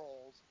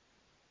morals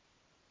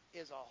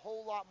is a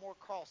whole lot more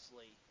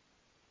costly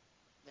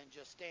than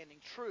just standing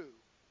true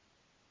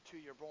to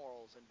your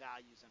morals and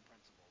values and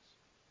principles.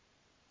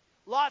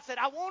 Lot said,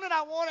 I want it,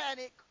 and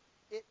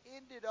it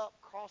ended up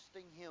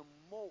costing him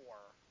more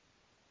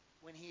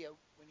when he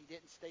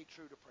didn't stay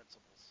true to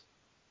principles.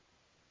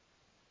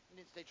 He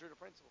didn't stay true to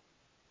principles.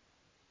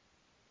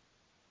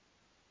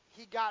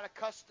 He got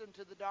accustomed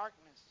to the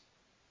darkness.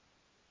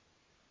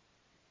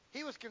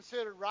 He was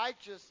considered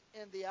righteous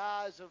in the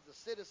eyes of the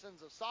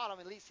citizens of Sodom.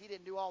 At least he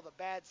didn't do all the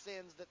bad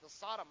sins that the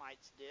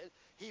Sodomites did.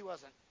 He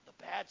wasn't the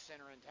bad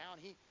sinner in town.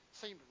 He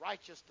seemed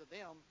righteous to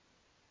them.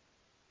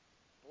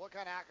 But what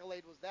kind of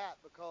accolade was that?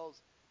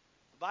 Because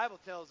the Bible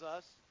tells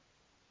us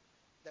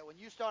that when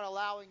you start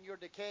allowing your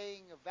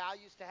decaying of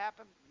values to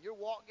happen, your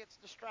walk gets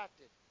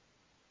distracted.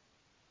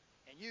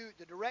 And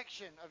the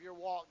direction of your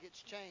walk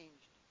gets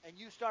changed. And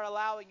you start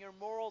allowing your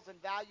morals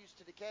and values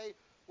to decay,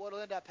 what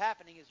will end up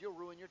happening is you'll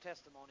ruin your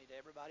testimony to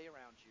everybody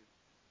around you.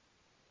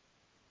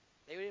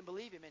 They didn't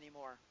believe him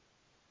anymore.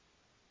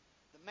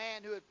 The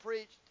man who had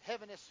preached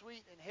heaven is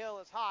sweet and hell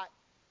is hot,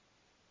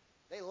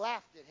 they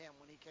laughed at him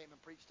when he came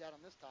and preached at them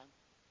this time.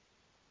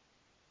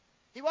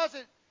 He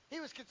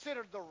was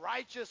considered the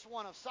righteous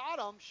one of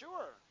Sodom,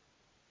 sure.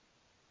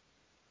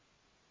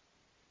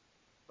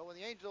 But when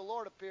the angel of the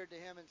Lord appeared to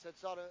him and said,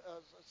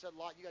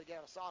 Lot, you got to get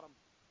out of Sodom.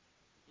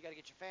 You got to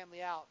get your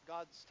family out.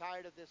 God's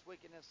tired of this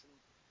wickedness, and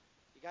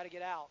you got to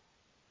get out.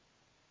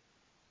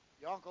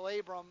 Your Uncle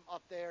Abram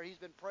up there, he's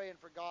been praying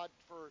for God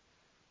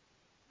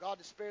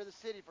to spare the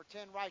city for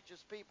 10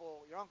 righteous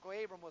people. Your Uncle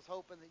Abram was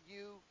hoping that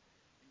you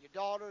and your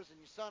daughters and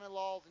your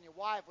son-in-laws and your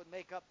wife would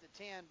make up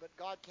the 10, but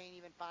God can't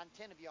even find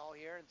 10 of y'all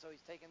here, and so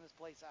he's taking this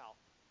place out.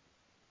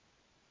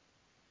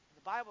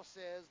 The Bible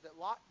says that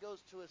Lot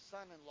goes to his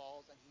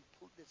son-in-laws and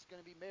that's going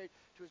to be married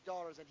to his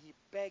daughters, and he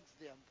begs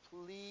them,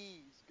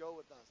 please go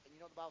with us. And you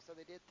know what the Bible said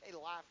they did? They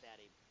laughed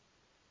at him.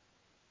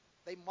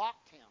 They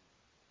mocked him.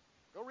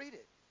 Go read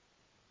it.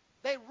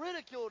 They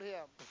ridiculed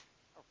him.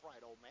 All right,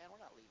 old man,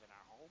 we're not leaving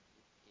our home,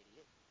 you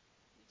idiot.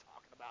 What are you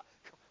talking about?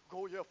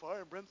 Go, yeah,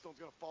 fire and brimstone's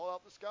going to fall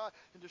out of the sky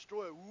and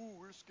destroy it. Ooh,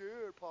 we're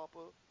scared,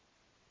 Papa.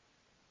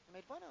 They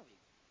made fun of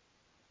him.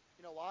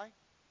 You know why?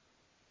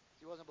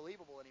 He wasn't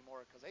believable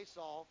anymore, because they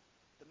saw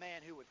the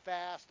man who would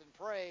fast and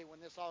pray when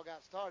this all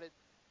got started.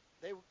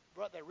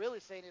 What they're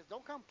really saying is,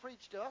 don't come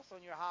preach to us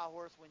on your high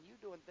horse when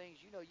you're doing things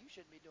you know you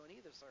shouldn't be doing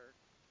either, sir.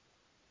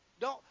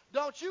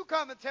 Don't you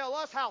come and tell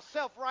us how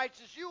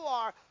self-righteous you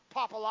are,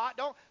 Papa Lot.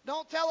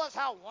 Don't tell us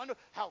how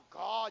wonderful, how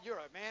God, you're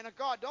a man of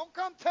God. Don't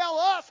come tell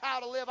us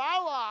how to live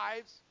our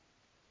lives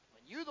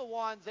when you're the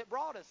ones that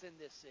brought us in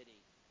this city.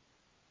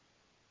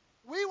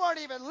 We weren't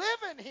even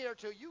living here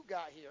till you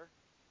got here.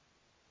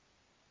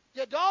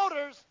 Your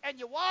daughters and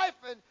your wife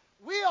and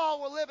we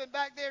all were living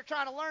back there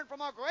trying to learn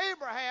from Uncle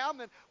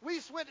Abraham, and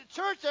we went to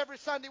church every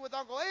Sunday with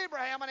Uncle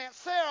Abraham and Aunt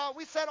Sarah.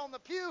 We sat on the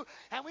pew,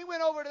 and we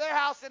went over to their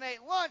house and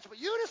ate lunch, but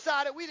you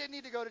decided we didn't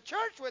need to go to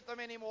church with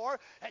them anymore,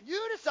 and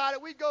you decided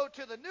we'd go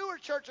to the newer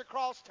church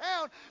across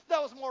town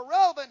that was more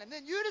relevant, and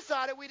then you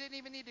decided we didn't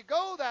even need to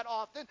go that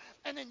often,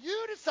 and then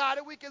you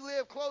decided we could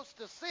live close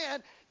to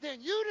sin.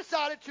 Then you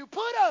decided to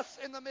put us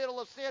in the middle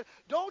of sin.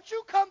 Don't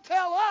you come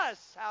tell us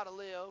how to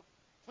live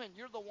when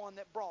you're the one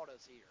that brought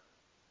us here.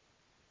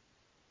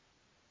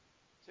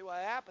 See, what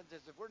happens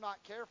is if we're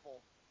not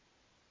careful,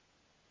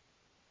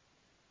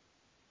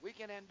 we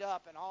can end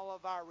up in all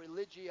of our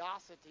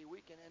religiosity, we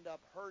can end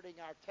up hurting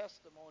our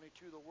testimony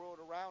to the world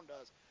around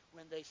us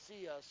when they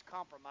see us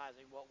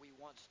compromising what we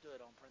once stood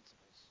on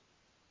principles.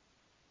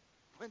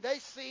 When they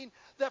seen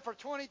that for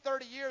 20,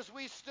 30 years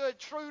we stood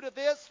true to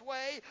this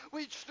way,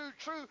 we stood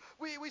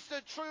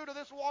true to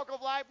this walk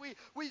of life,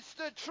 we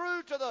stood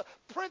true to the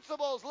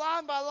principles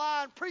line by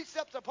line,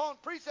 precepts upon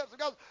precepts of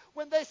God.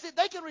 When they see,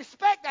 they can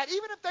respect that.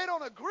 Even if they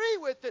don't agree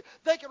with it,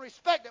 they can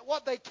respect it.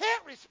 What they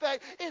can't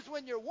respect is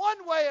when you're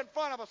one way in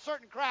front of a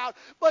certain crowd,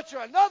 but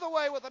you're another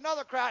way with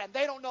another crowd, and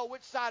they don't know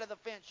which side of the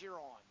fence you're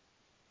on.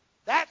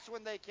 That's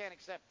when they can't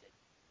accept it.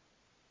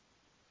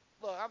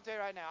 Look, I'm telling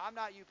you right now, I'm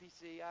not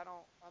UPC.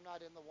 I'm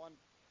not in the one.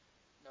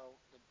 No,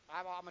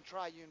 I'm a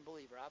triune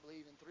believer. I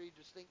believe in three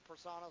distinct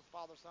personas: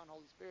 Father, Son,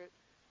 Holy Spirit.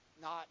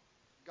 Not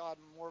God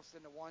morphs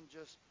into one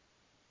just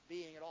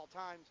being at all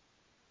times.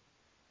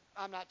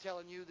 I'm not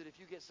telling you that if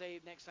you get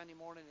saved next Sunday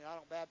morning and I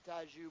don't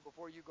baptize you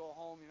before you go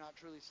home, you're not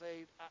truly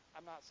saved.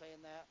 I'm not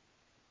saying that.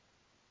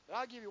 But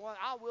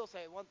I will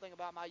say one thing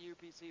about my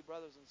UPC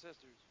brothers and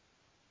sisters.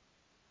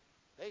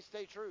 They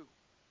stay true.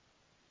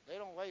 They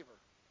don't waver.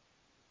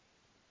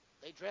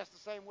 They dress the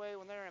same way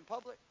when they're in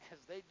public as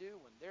they do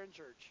when they're in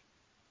church.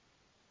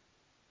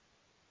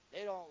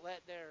 They don't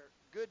let their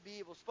good be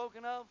evil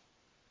spoken of.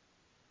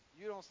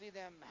 You don't see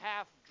them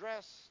half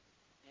dressed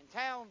in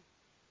town.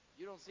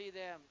 You don't see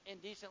them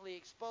indecently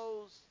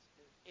exposed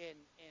at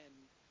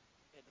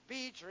the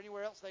beach or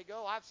anywhere else they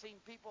go. I've seen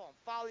people on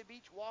Folly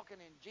Beach walking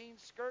in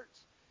jeans,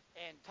 skirts,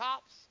 and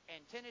tops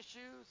and tennis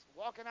shoes,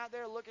 walking out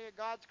there looking at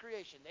God's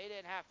creation. They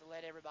didn't have to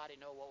let everybody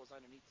know what was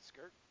underneath the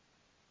skirt.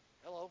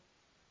 Hello.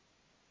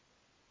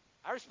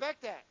 I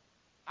respect that.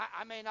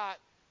 I may not,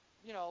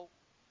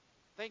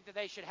 think that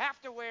they should have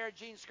to wear a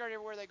jean skirt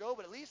everywhere they go,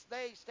 but at least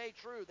they stay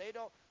true. They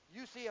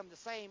you see them the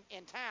same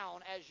in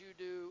town as you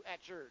do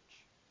at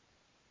church.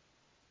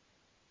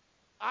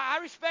 I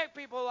respect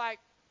people like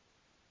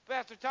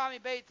Pastor Tommy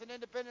Bates in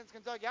Independence,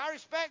 Kentucky. I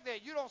respect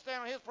that you don't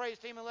stand on his praise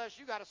team unless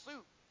you got a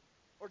suit.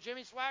 Or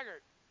Jimmy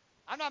Swaggart.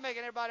 I'm not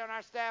making everybody on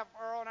our staff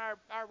or on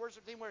our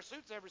worship team wear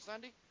suits every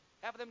Sunday.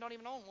 Half of them don't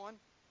even own one.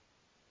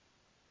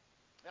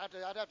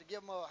 I'd have to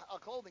give them a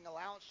clothing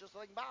allowance just so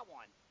they can buy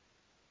one.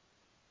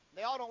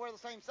 They all don't wear the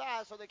same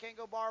size, so they can't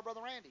go borrow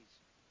Brother Randy's.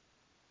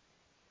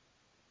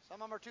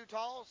 Some of them are too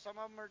tall, some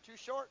of them are too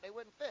short, they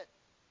wouldn't fit.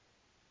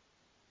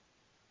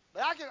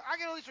 But I can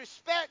at least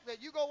respect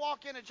that you go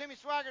walk into Jimmy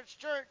Swaggart's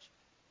church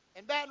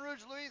in Baton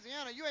Rouge,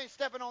 Louisiana, you ain't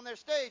stepping on their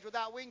stage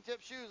without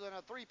wingtip shoes and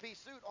a three-piece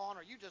suit on,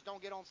 or you just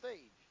don't get on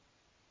stage.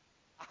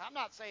 I'm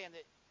not saying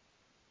that,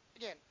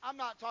 again, I'm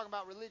not talking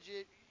about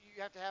religion.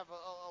 You have to have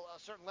a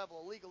certain level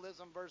of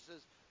legalism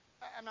versus,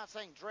 I'm not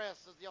saying dress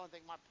is the only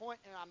thing. My point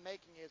I'm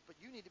making is, but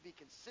you need to be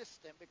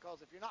consistent,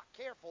 because if you're not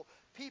careful,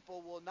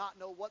 people will not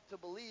know what to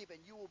believe, and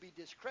you will be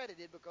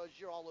discredited because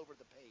you're all over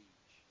the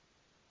page.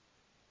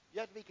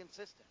 You have to be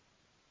consistent.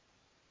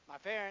 My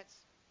parents,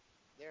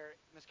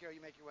 Miss Carol,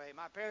 you make your way.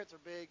 My parents are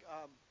big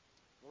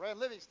Loran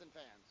Livingston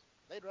fans.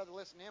 They'd rather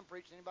listen to him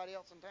preach than anybody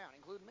else in town,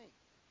 including me.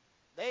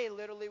 They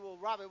literally will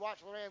probably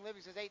watch Loran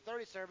Livingston's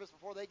 8:30 service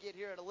before they get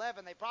here at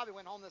 11. They probably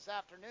went home this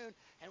afternoon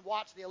and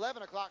watched the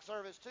 11 o'clock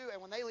service too. And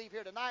when they leave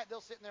here tonight,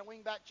 they'll sit in their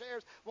wingback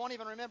chairs, won't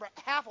even remember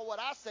half of what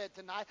I said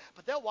tonight,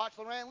 but they'll watch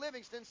Loran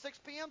Livingston's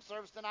 6 p.m.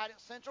 service tonight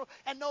at Central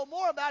and know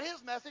more about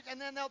his message.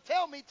 And then they'll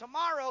tell me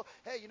tomorrow,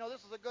 hey,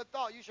 this is a good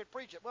thought. You should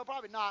preach it. Well,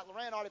 probably not.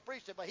 Loran already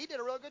preached it, but he did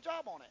a real good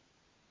job on it.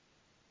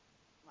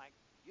 Like,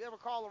 you ever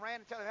call Loran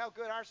and tell him how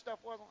good our stuff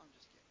was? I'm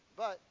just kidding.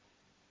 But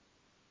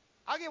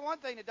I'll give one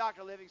thing to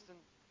Dr. Livingston.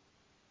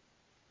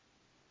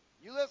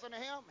 You listen to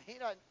him,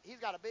 he's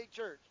got a big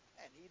church,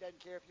 and he doesn't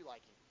care if you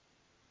like him.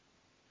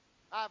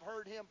 I've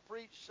heard him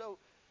preach so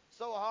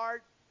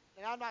hard,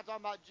 and I'm not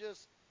talking about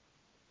just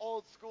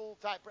old school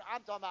type.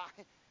 I'm talking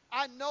about,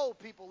 I know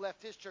people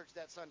left his church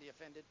that Sunday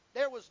offended.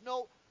 There was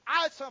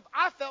I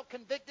felt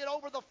convicted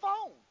over the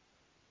phone.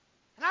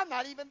 And I'm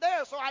not even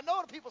there, so I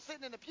know the people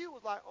sitting in the pew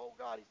was like, oh,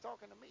 God, he's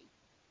talking to me.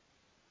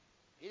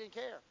 He didn't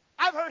care.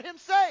 I've heard him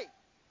say,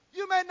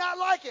 you may not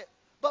like it,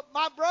 but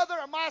my brother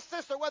or my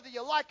sister, whether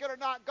you like it or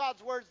not,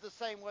 God's word's the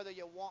same whether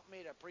you want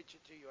me to preach it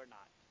to you or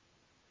not.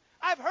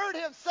 I've heard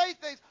him say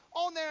things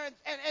on there,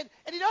 and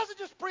he doesn't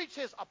just preach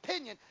his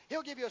opinion.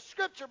 He'll give you a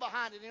scripture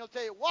behind it, and he'll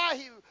tell you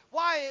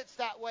why it's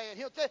that way.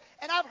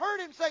 And I've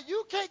heard him say,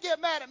 you can't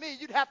get mad at me.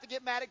 You'd have to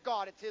get mad at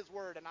God. It's his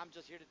word, and I'm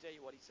just here to tell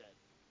you what he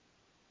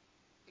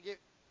said.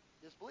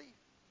 Disbelief.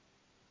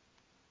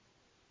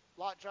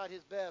 Lot tried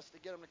his best to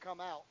get them to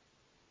come out.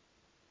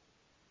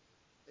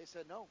 They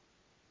said no.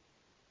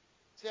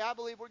 See, I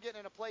believe we're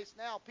getting in a place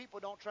now, people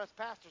don't trust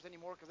pastors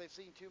anymore because they've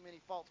seen too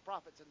many false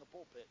prophets in the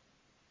pulpit.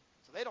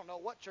 So they don't know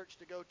what church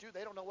to go to.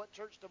 They don't know what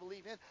church to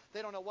believe in.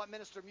 They don't know what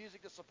minister of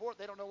music to support.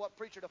 They don't know what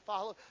preacher to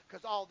follow,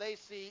 because all they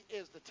see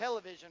is the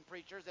television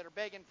preachers that are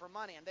begging for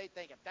money. And they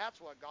think, if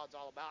that's what God's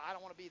all about, I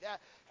don't want to be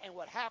that. And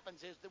what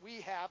happens is that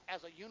we have,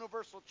 as a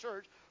universal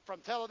church,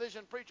 from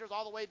television preachers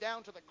all the way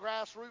down to the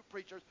grassroots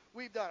preachers,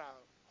 we've done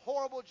a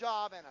horrible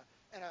job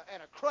and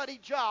a cruddy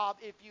job,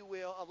 if you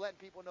will, of letting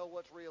people know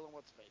what's real and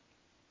what's fake.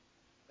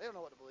 They don't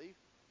know what to believe.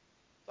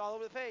 It's all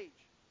over the page.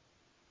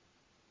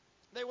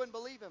 They wouldn't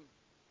believe him.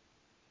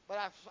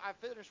 But I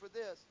finished with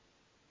this.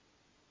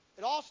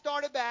 It all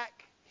started back.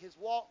 His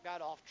walk got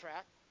off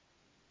track.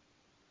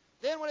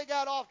 Then when it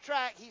got off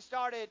track, he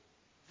started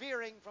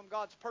veering from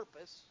God's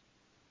purpose.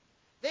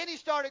 Then he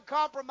started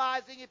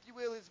compromising, if you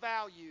will, his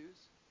values.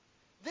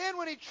 Then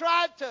when he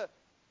tried to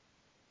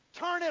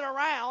turn it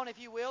around, if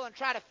you will, and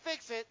try to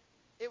fix it,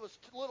 it was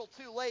a little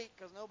too late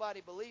because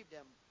nobody believed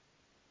him.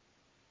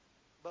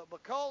 But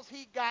because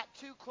he got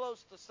too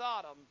close to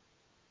Sodom,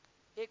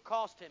 it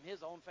cost him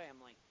his own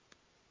family.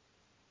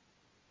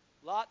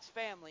 Lot's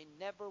family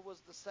never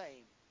was the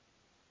same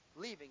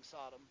leaving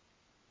Sodom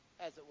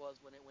as it was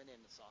when it went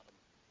into Sodom.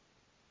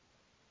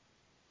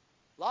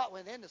 Lot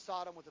went into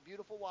Sodom with a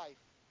beautiful wife,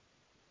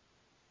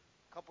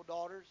 a couple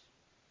daughters,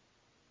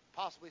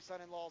 possibly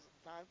son-in-laws at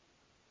the time.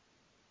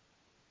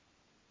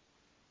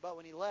 But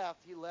when he left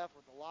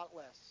with a lot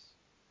less.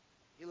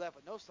 He left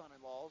with no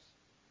son-in-laws.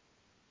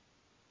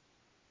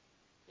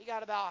 He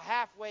got about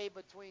halfway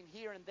between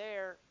here and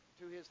there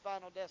to his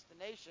final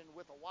destination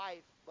with a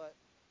wife, but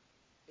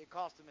it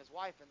cost him his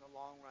wife in the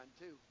long run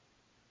too.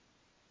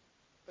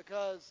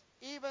 Because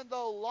even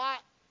though Lot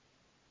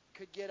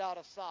could get out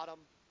of Sodom,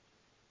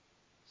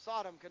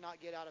 Sodom could not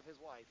get out of his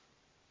wife.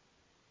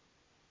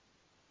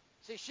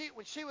 See,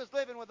 when she was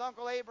living with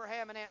Uncle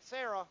Abraham and Aunt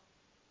Sarah,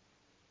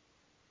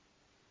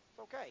 it's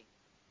okay.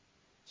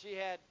 She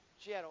had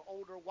an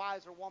older,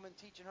 wiser woman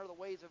teaching her the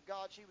ways of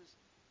God.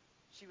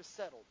 She was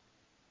settled.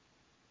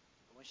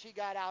 But when she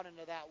got out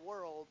into that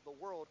world, the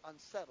world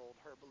unsettled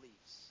her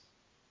beliefs.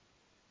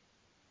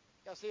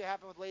 Y'all see it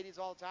happen with ladies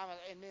all the time,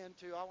 and men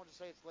too. I want to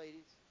say it's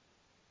ladies.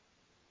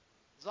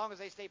 As long as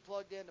they stay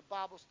plugged into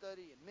Bible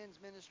study and men's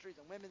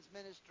ministries and women's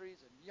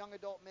ministries and young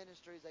adult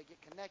ministries, they get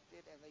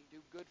connected and they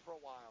do good for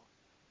a while.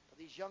 But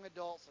these young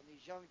adults and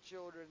these young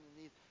children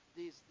and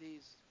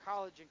these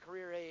college and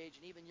career age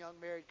and even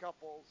young married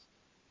couples,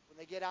 when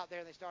they get out there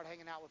and they start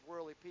hanging out with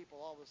worldly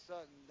people, all of a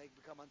sudden they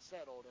become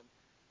unsettled, and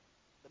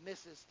the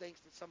missus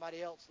thinks that somebody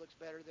else looks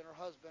better than her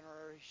husband,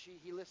 or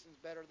he listens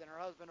better than her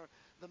husband, or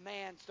the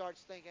man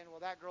starts thinking,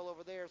 well, that girl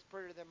over there is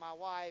prettier than my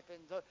wife,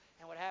 and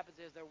what happens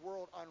is their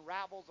world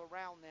unravels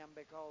around them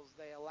because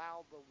they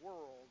allow the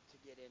world to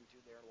get into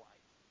their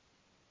life.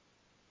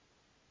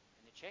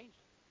 And it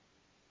changes.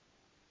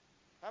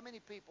 How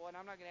many people, and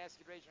I'm not going to ask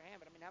you to raise your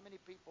hand, but I mean, how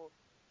many people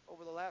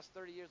over the last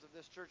 30 years of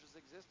this church's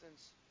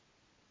existence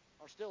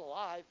are still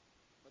alive,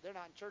 but they're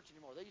not in church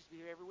anymore? They used to be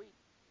here every week,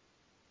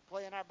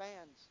 play in our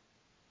bands,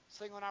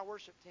 sing on our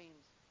worship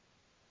teams,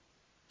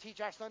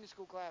 teach our Sunday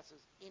school classes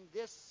in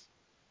this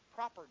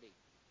property.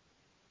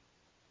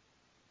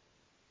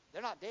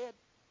 They're not dead,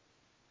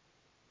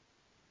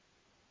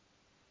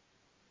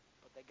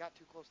 but they got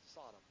too close to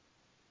Sodom.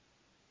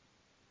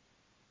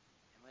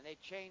 And when they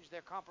changed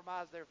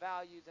compromised their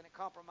values, and it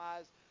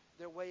compromised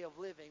their way of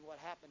living, what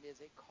happened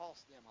is it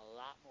cost them a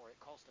lot more. It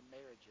cost them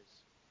marriages.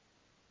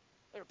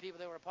 There were people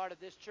that were a part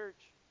of this church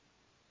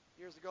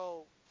years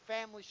ago,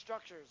 family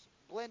structures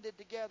blended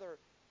together.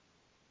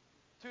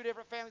 Two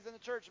different families in the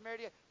church married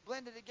together,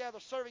 blended together,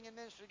 serving in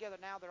ministry together.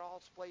 Now they're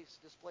all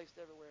displaced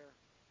everywhere.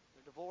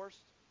 They're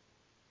divorced.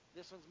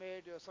 This one's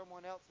married to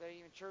someone else. They ain't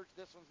even church.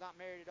 This one's not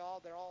married at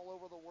all. They're all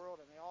over the world,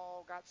 and they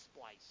all got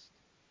spliced.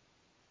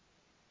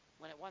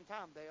 When at one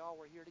time they all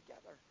were here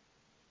together,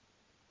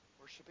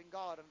 worshiping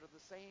God under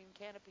the same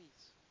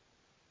canopies.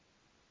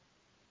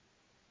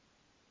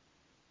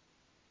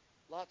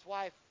 Lot's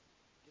wife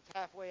gets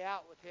halfway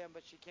out with him,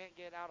 but she can't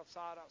get out of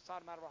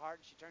Sodom out of her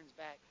heart, and she turns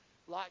back.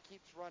 Lot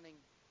keeps running.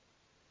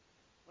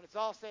 When it's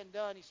all said and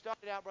done, he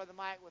started out, Brother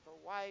Mike, with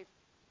a wife,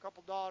 a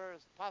couple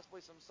daughters,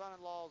 possibly some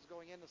son-in-laws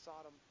going into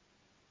Sodom.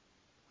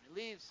 When he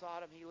leaves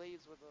Sodom, he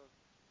leaves with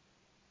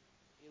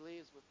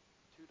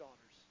two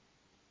daughters.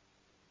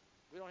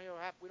 We don't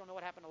know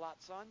what happened to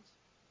Lot's sons.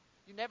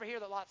 You never hear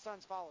that Lot's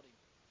sons followed him.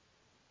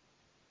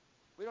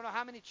 We don't know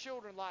how many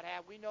children Lot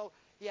had. We know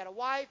he had a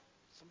wife,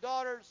 some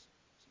daughters,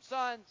 some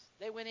sons.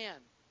 They went in.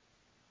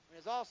 When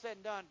it's all said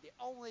and done, the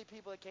only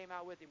people that came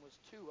out with him was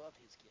two of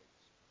his kids.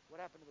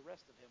 What happened to the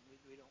rest of him,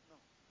 we don't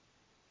know.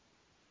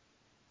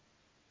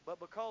 But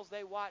because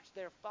they watched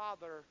their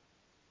father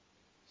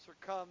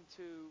succumb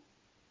to,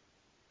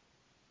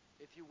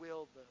 if you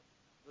will,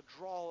 the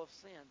draw of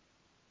sin.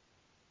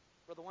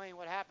 Brother Wayne,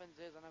 what happens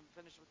is, and I'm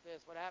finished with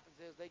this, what happens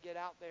is they get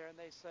out there and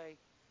they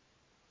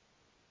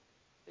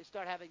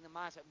start having the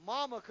mindset.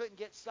 Mama couldn't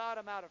get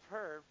Sodom out of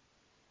her,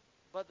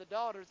 but the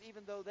daughters,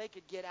 even though they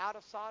could get out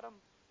of Sodom,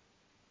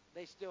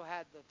 they still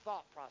had the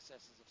thought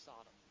processes of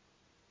Sodom.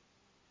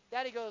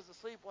 Daddy goes to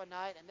sleep one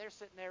night, and they're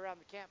sitting there around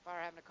the campfire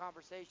having a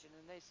conversation,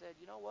 and they said,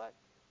 you know what?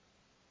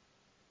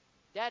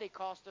 Daddy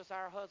cost us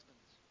our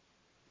husbands.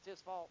 It's his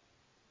fault.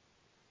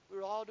 We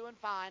were all doing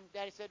fine.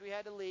 Daddy said we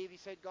had to leave. He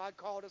said God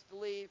called us to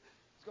leave.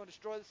 He's going to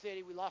destroy the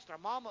city. We lost our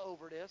mama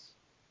over this.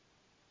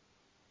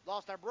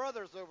 Lost our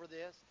brothers over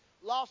this.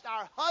 Lost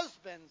our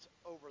husbands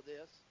over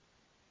this.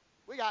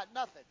 We got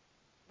nothing.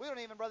 We don't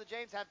even, Brother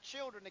James, have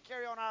children to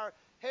carry on our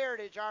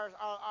heritage, our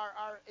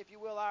if you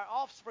will, our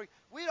offspring.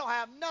 We don't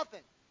have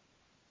nothing.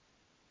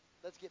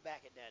 Let's get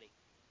back at Daddy.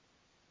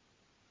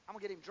 I'm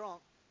going to get him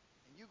drunk,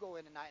 and you go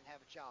in tonight and have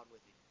a child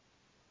with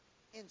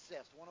him.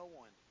 Incest 101.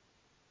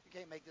 You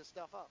can't make this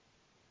stuff up.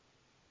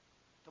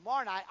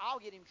 Tomorrow night, I'll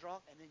get him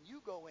drunk, and then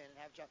you go in and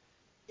have a child.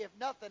 If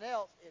nothing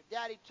else, if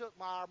Daddy took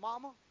our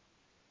mama,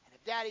 and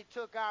if Daddy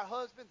took our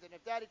husbands, and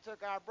if Daddy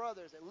took our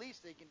brothers, at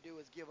least they can do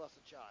is give us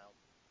a child.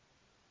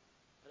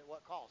 But at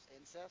what cost?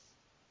 Incest?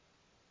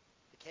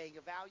 Decaying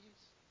of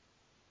values?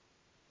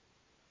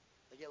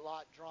 They get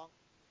Lot drunk.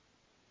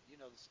 You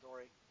know the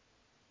story.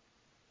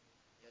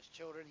 He has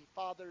children. He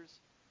fathers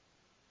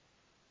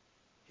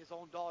his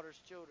own daughter's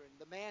children.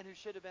 The man who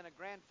should have been a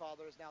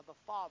grandfather is now the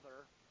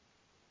father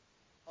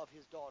of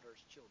his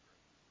daughter's children.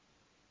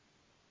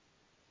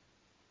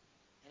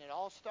 And it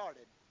all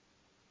started.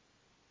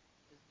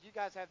 Do you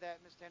guys have that,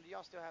 Miss Tanner? Do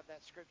y'all still have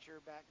that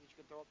scripture back that you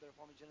can throw up there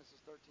for me?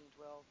 Genesis 13:12.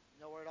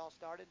 You know where it all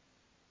started?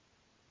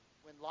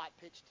 When Lot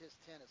pitched his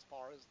tent as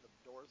far as the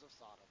doors of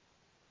Sodom.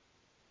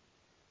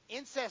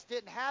 Incest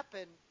didn't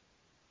happen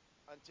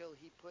until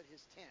he put his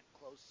tent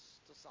close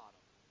to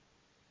Sodom.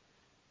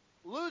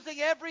 Losing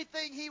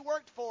everything he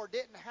worked for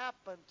didn't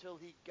happen until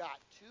he got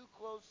too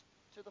close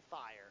to the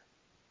fire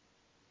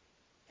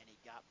and he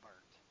got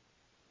burnt.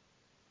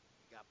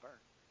 He got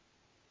burnt.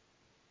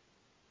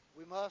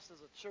 We must,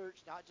 as a church,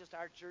 not just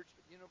our church,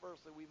 but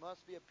universally, we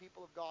must be a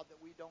people of God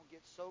that we don't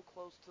get so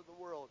close to the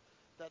world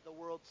that the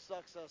world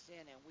sucks us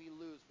in and we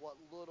lose what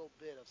little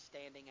bit of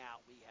standing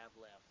out we have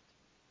left.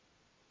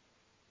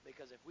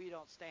 Because if we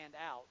don't stand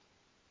out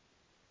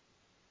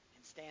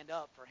and stand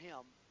up for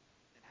him,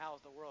 then how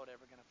is the world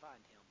ever going to find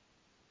him?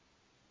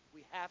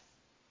 We have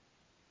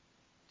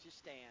to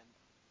stand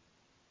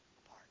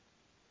apart.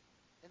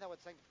 Isn't that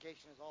what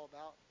sanctification is all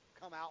about?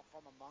 Come out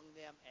from among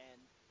them and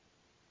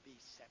be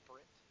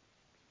separate.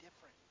 Be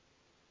different.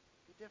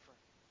 Be different.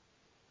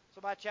 So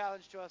my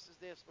challenge to us is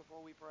this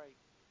before we pray.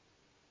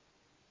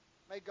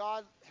 May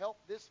God help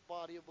this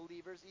body of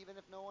believers, even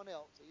if no one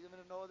else, even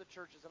if no other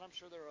churches, and I'm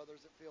sure there are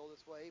others that feel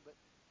this way, but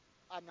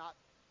I'm not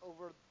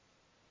over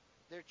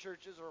their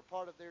churches or a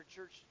part of their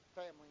church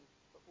family.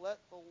 But let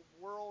the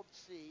world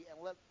see and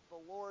let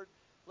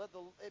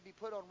it be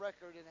put on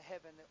record in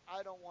heaven that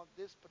I don't want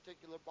this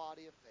particular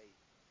body of faith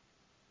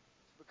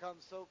to become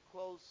so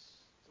close,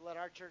 to let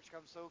our church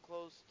come so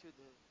close to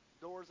the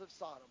doors of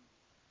Sodom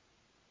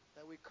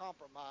that we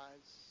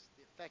compromise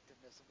the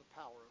effectiveness of the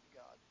power of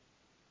God.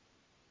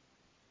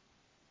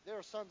 There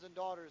are sons and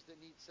daughters that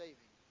need saving.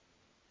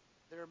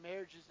 There are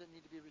marriages that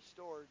need to be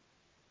restored.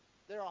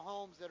 There are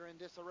homes that are in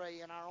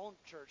disarray in our own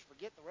church.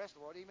 Forget the rest of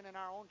the world, even in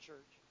our own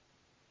church.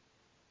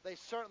 They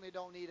certainly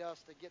don't need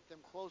us to get them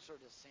closer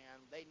to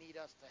sin. They need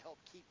us to help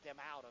keep them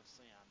out of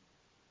sin.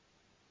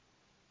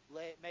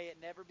 May it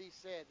never be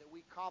said that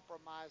we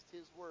compromised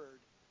His word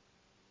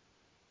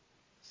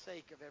for the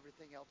sake of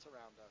everything else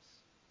around us.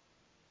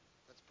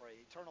 Let's pray.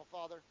 Eternal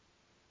Father,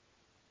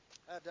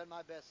 I have done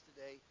my best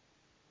today,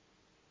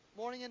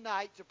 morning and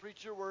night, to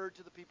preach your word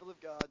to the people of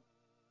God.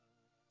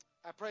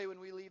 I pray when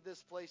we leave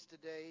this place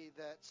today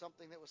that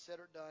something that was said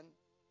or done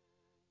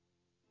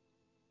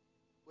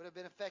would have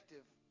been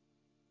effective,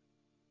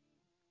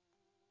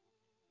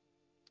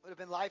 would have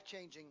been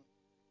life-changing.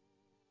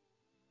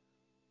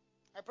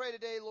 I pray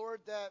today,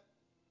 Lord, that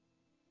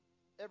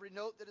every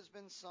note that has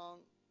been sung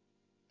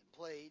and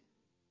played,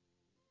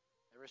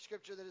 every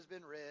scripture that has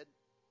been read,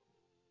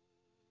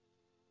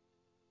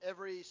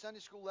 every Sunday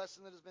school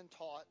lesson that has been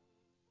taught,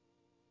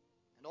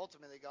 and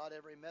ultimately, God,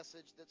 every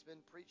message that's been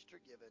preached or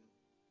given,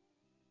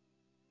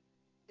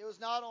 it was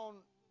not on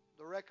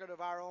the record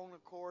of our own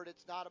accord.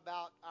 It's not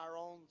about our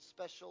own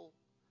special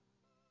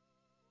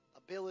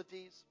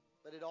abilities,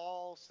 but it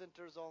all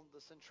centers on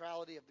the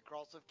centrality of the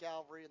cross of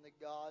Calvary and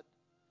the God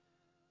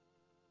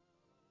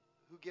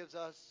who gives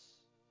us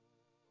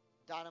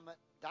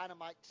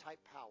dynamite type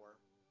power.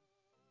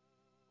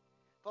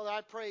 Father,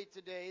 I pray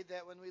today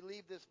that when we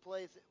leave this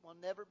place, it will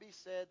never be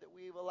said that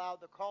we've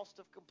allowed the cost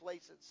of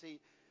complacency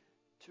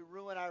to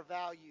ruin our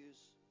values,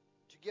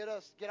 to get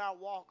our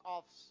walk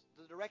off,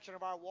 the direction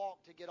of our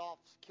walk to get off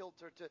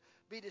kilter, to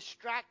be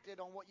distracted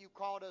on what you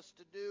called us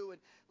to do. And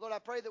Lord, I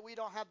pray that we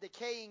don't have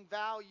decaying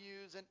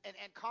values and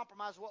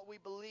compromise what we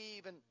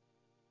believe. And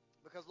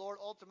because, Lord,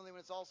 ultimately when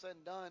it's all said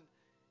and done,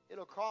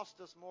 it'll cost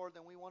us more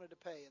than we wanted to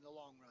pay in the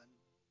long run.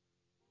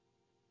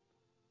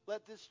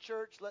 Let this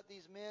church, let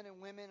these men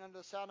and women under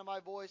the sound of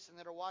my voice and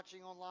that are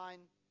watching online,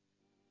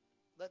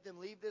 let them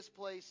leave this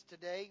place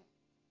today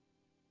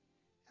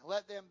and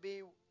let them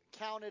be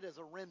counted as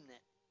a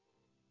remnant,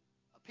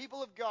 a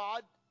people of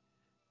God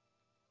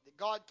that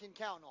God can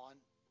count on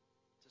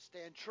to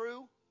stand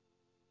true,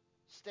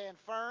 stand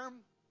firm,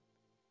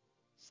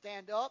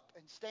 stand up,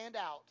 and stand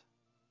out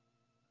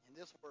in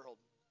this world,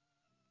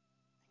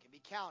 and can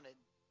be counted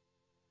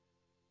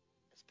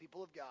as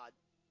people of God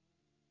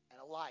and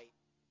a light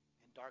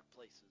in dark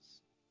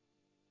places.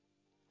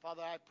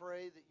 Father, I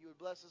pray that you would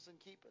bless us and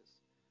keep us.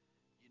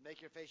 You'd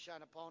make your face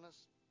shine upon us.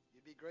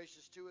 You'd be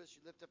gracious to us.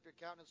 You'd lift up your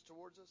countenance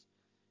towards us.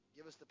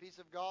 Give us the peace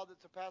of God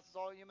that surpasses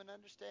all human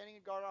understanding,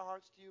 and guard our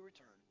hearts to you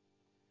return.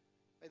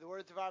 May the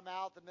words of our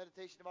mouth and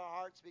meditation of our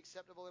hearts be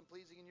acceptable and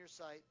pleasing in your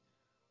sight,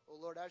 O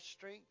Lord, our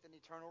strength and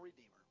eternal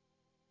Redeemer.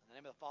 In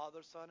the name of the Father,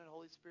 Son, and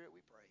Holy Spirit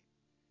we pray.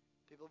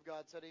 People of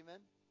God said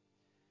amen.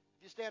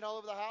 If you stand all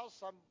over the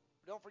house,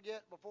 don't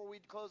forget, before we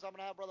close, I'm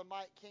going to have Brother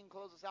Mike King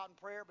close us out in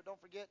prayer. But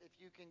don't forget, if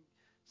you can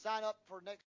sign up for next